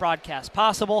made this broadcast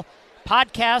possible.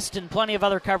 Podcast and plenty of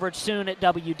other coverage soon at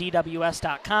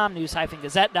WDWS.com,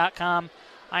 news-gazette.com.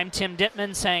 I'm Tim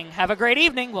Dittman saying have a great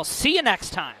evening. We'll see you next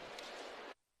time.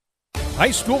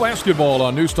 High school basketball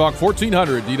on News Talk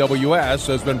 1400 DWS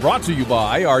has been brought to you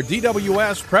by our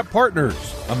DWS Prep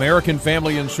Partners. American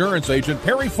Family Insurance Agent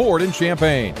Perry Ford in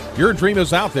Champaign. Your dream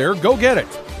is out there, go get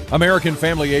it. American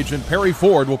Family Agent Perry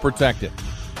Ford will protect it.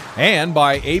 And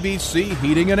by ABC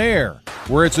Heating and Air,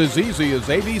 where it's as easy as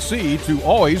ABC to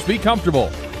always be comfortable.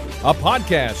 A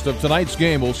podcast of tonight's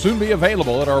game will soon be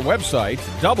available at our website,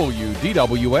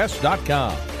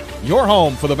 WDWS.com. Your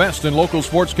home for the best in local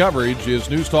sports coverage is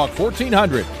News Talk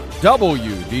 1400,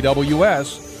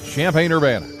 WDWS,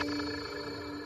 Champaign-Urbana.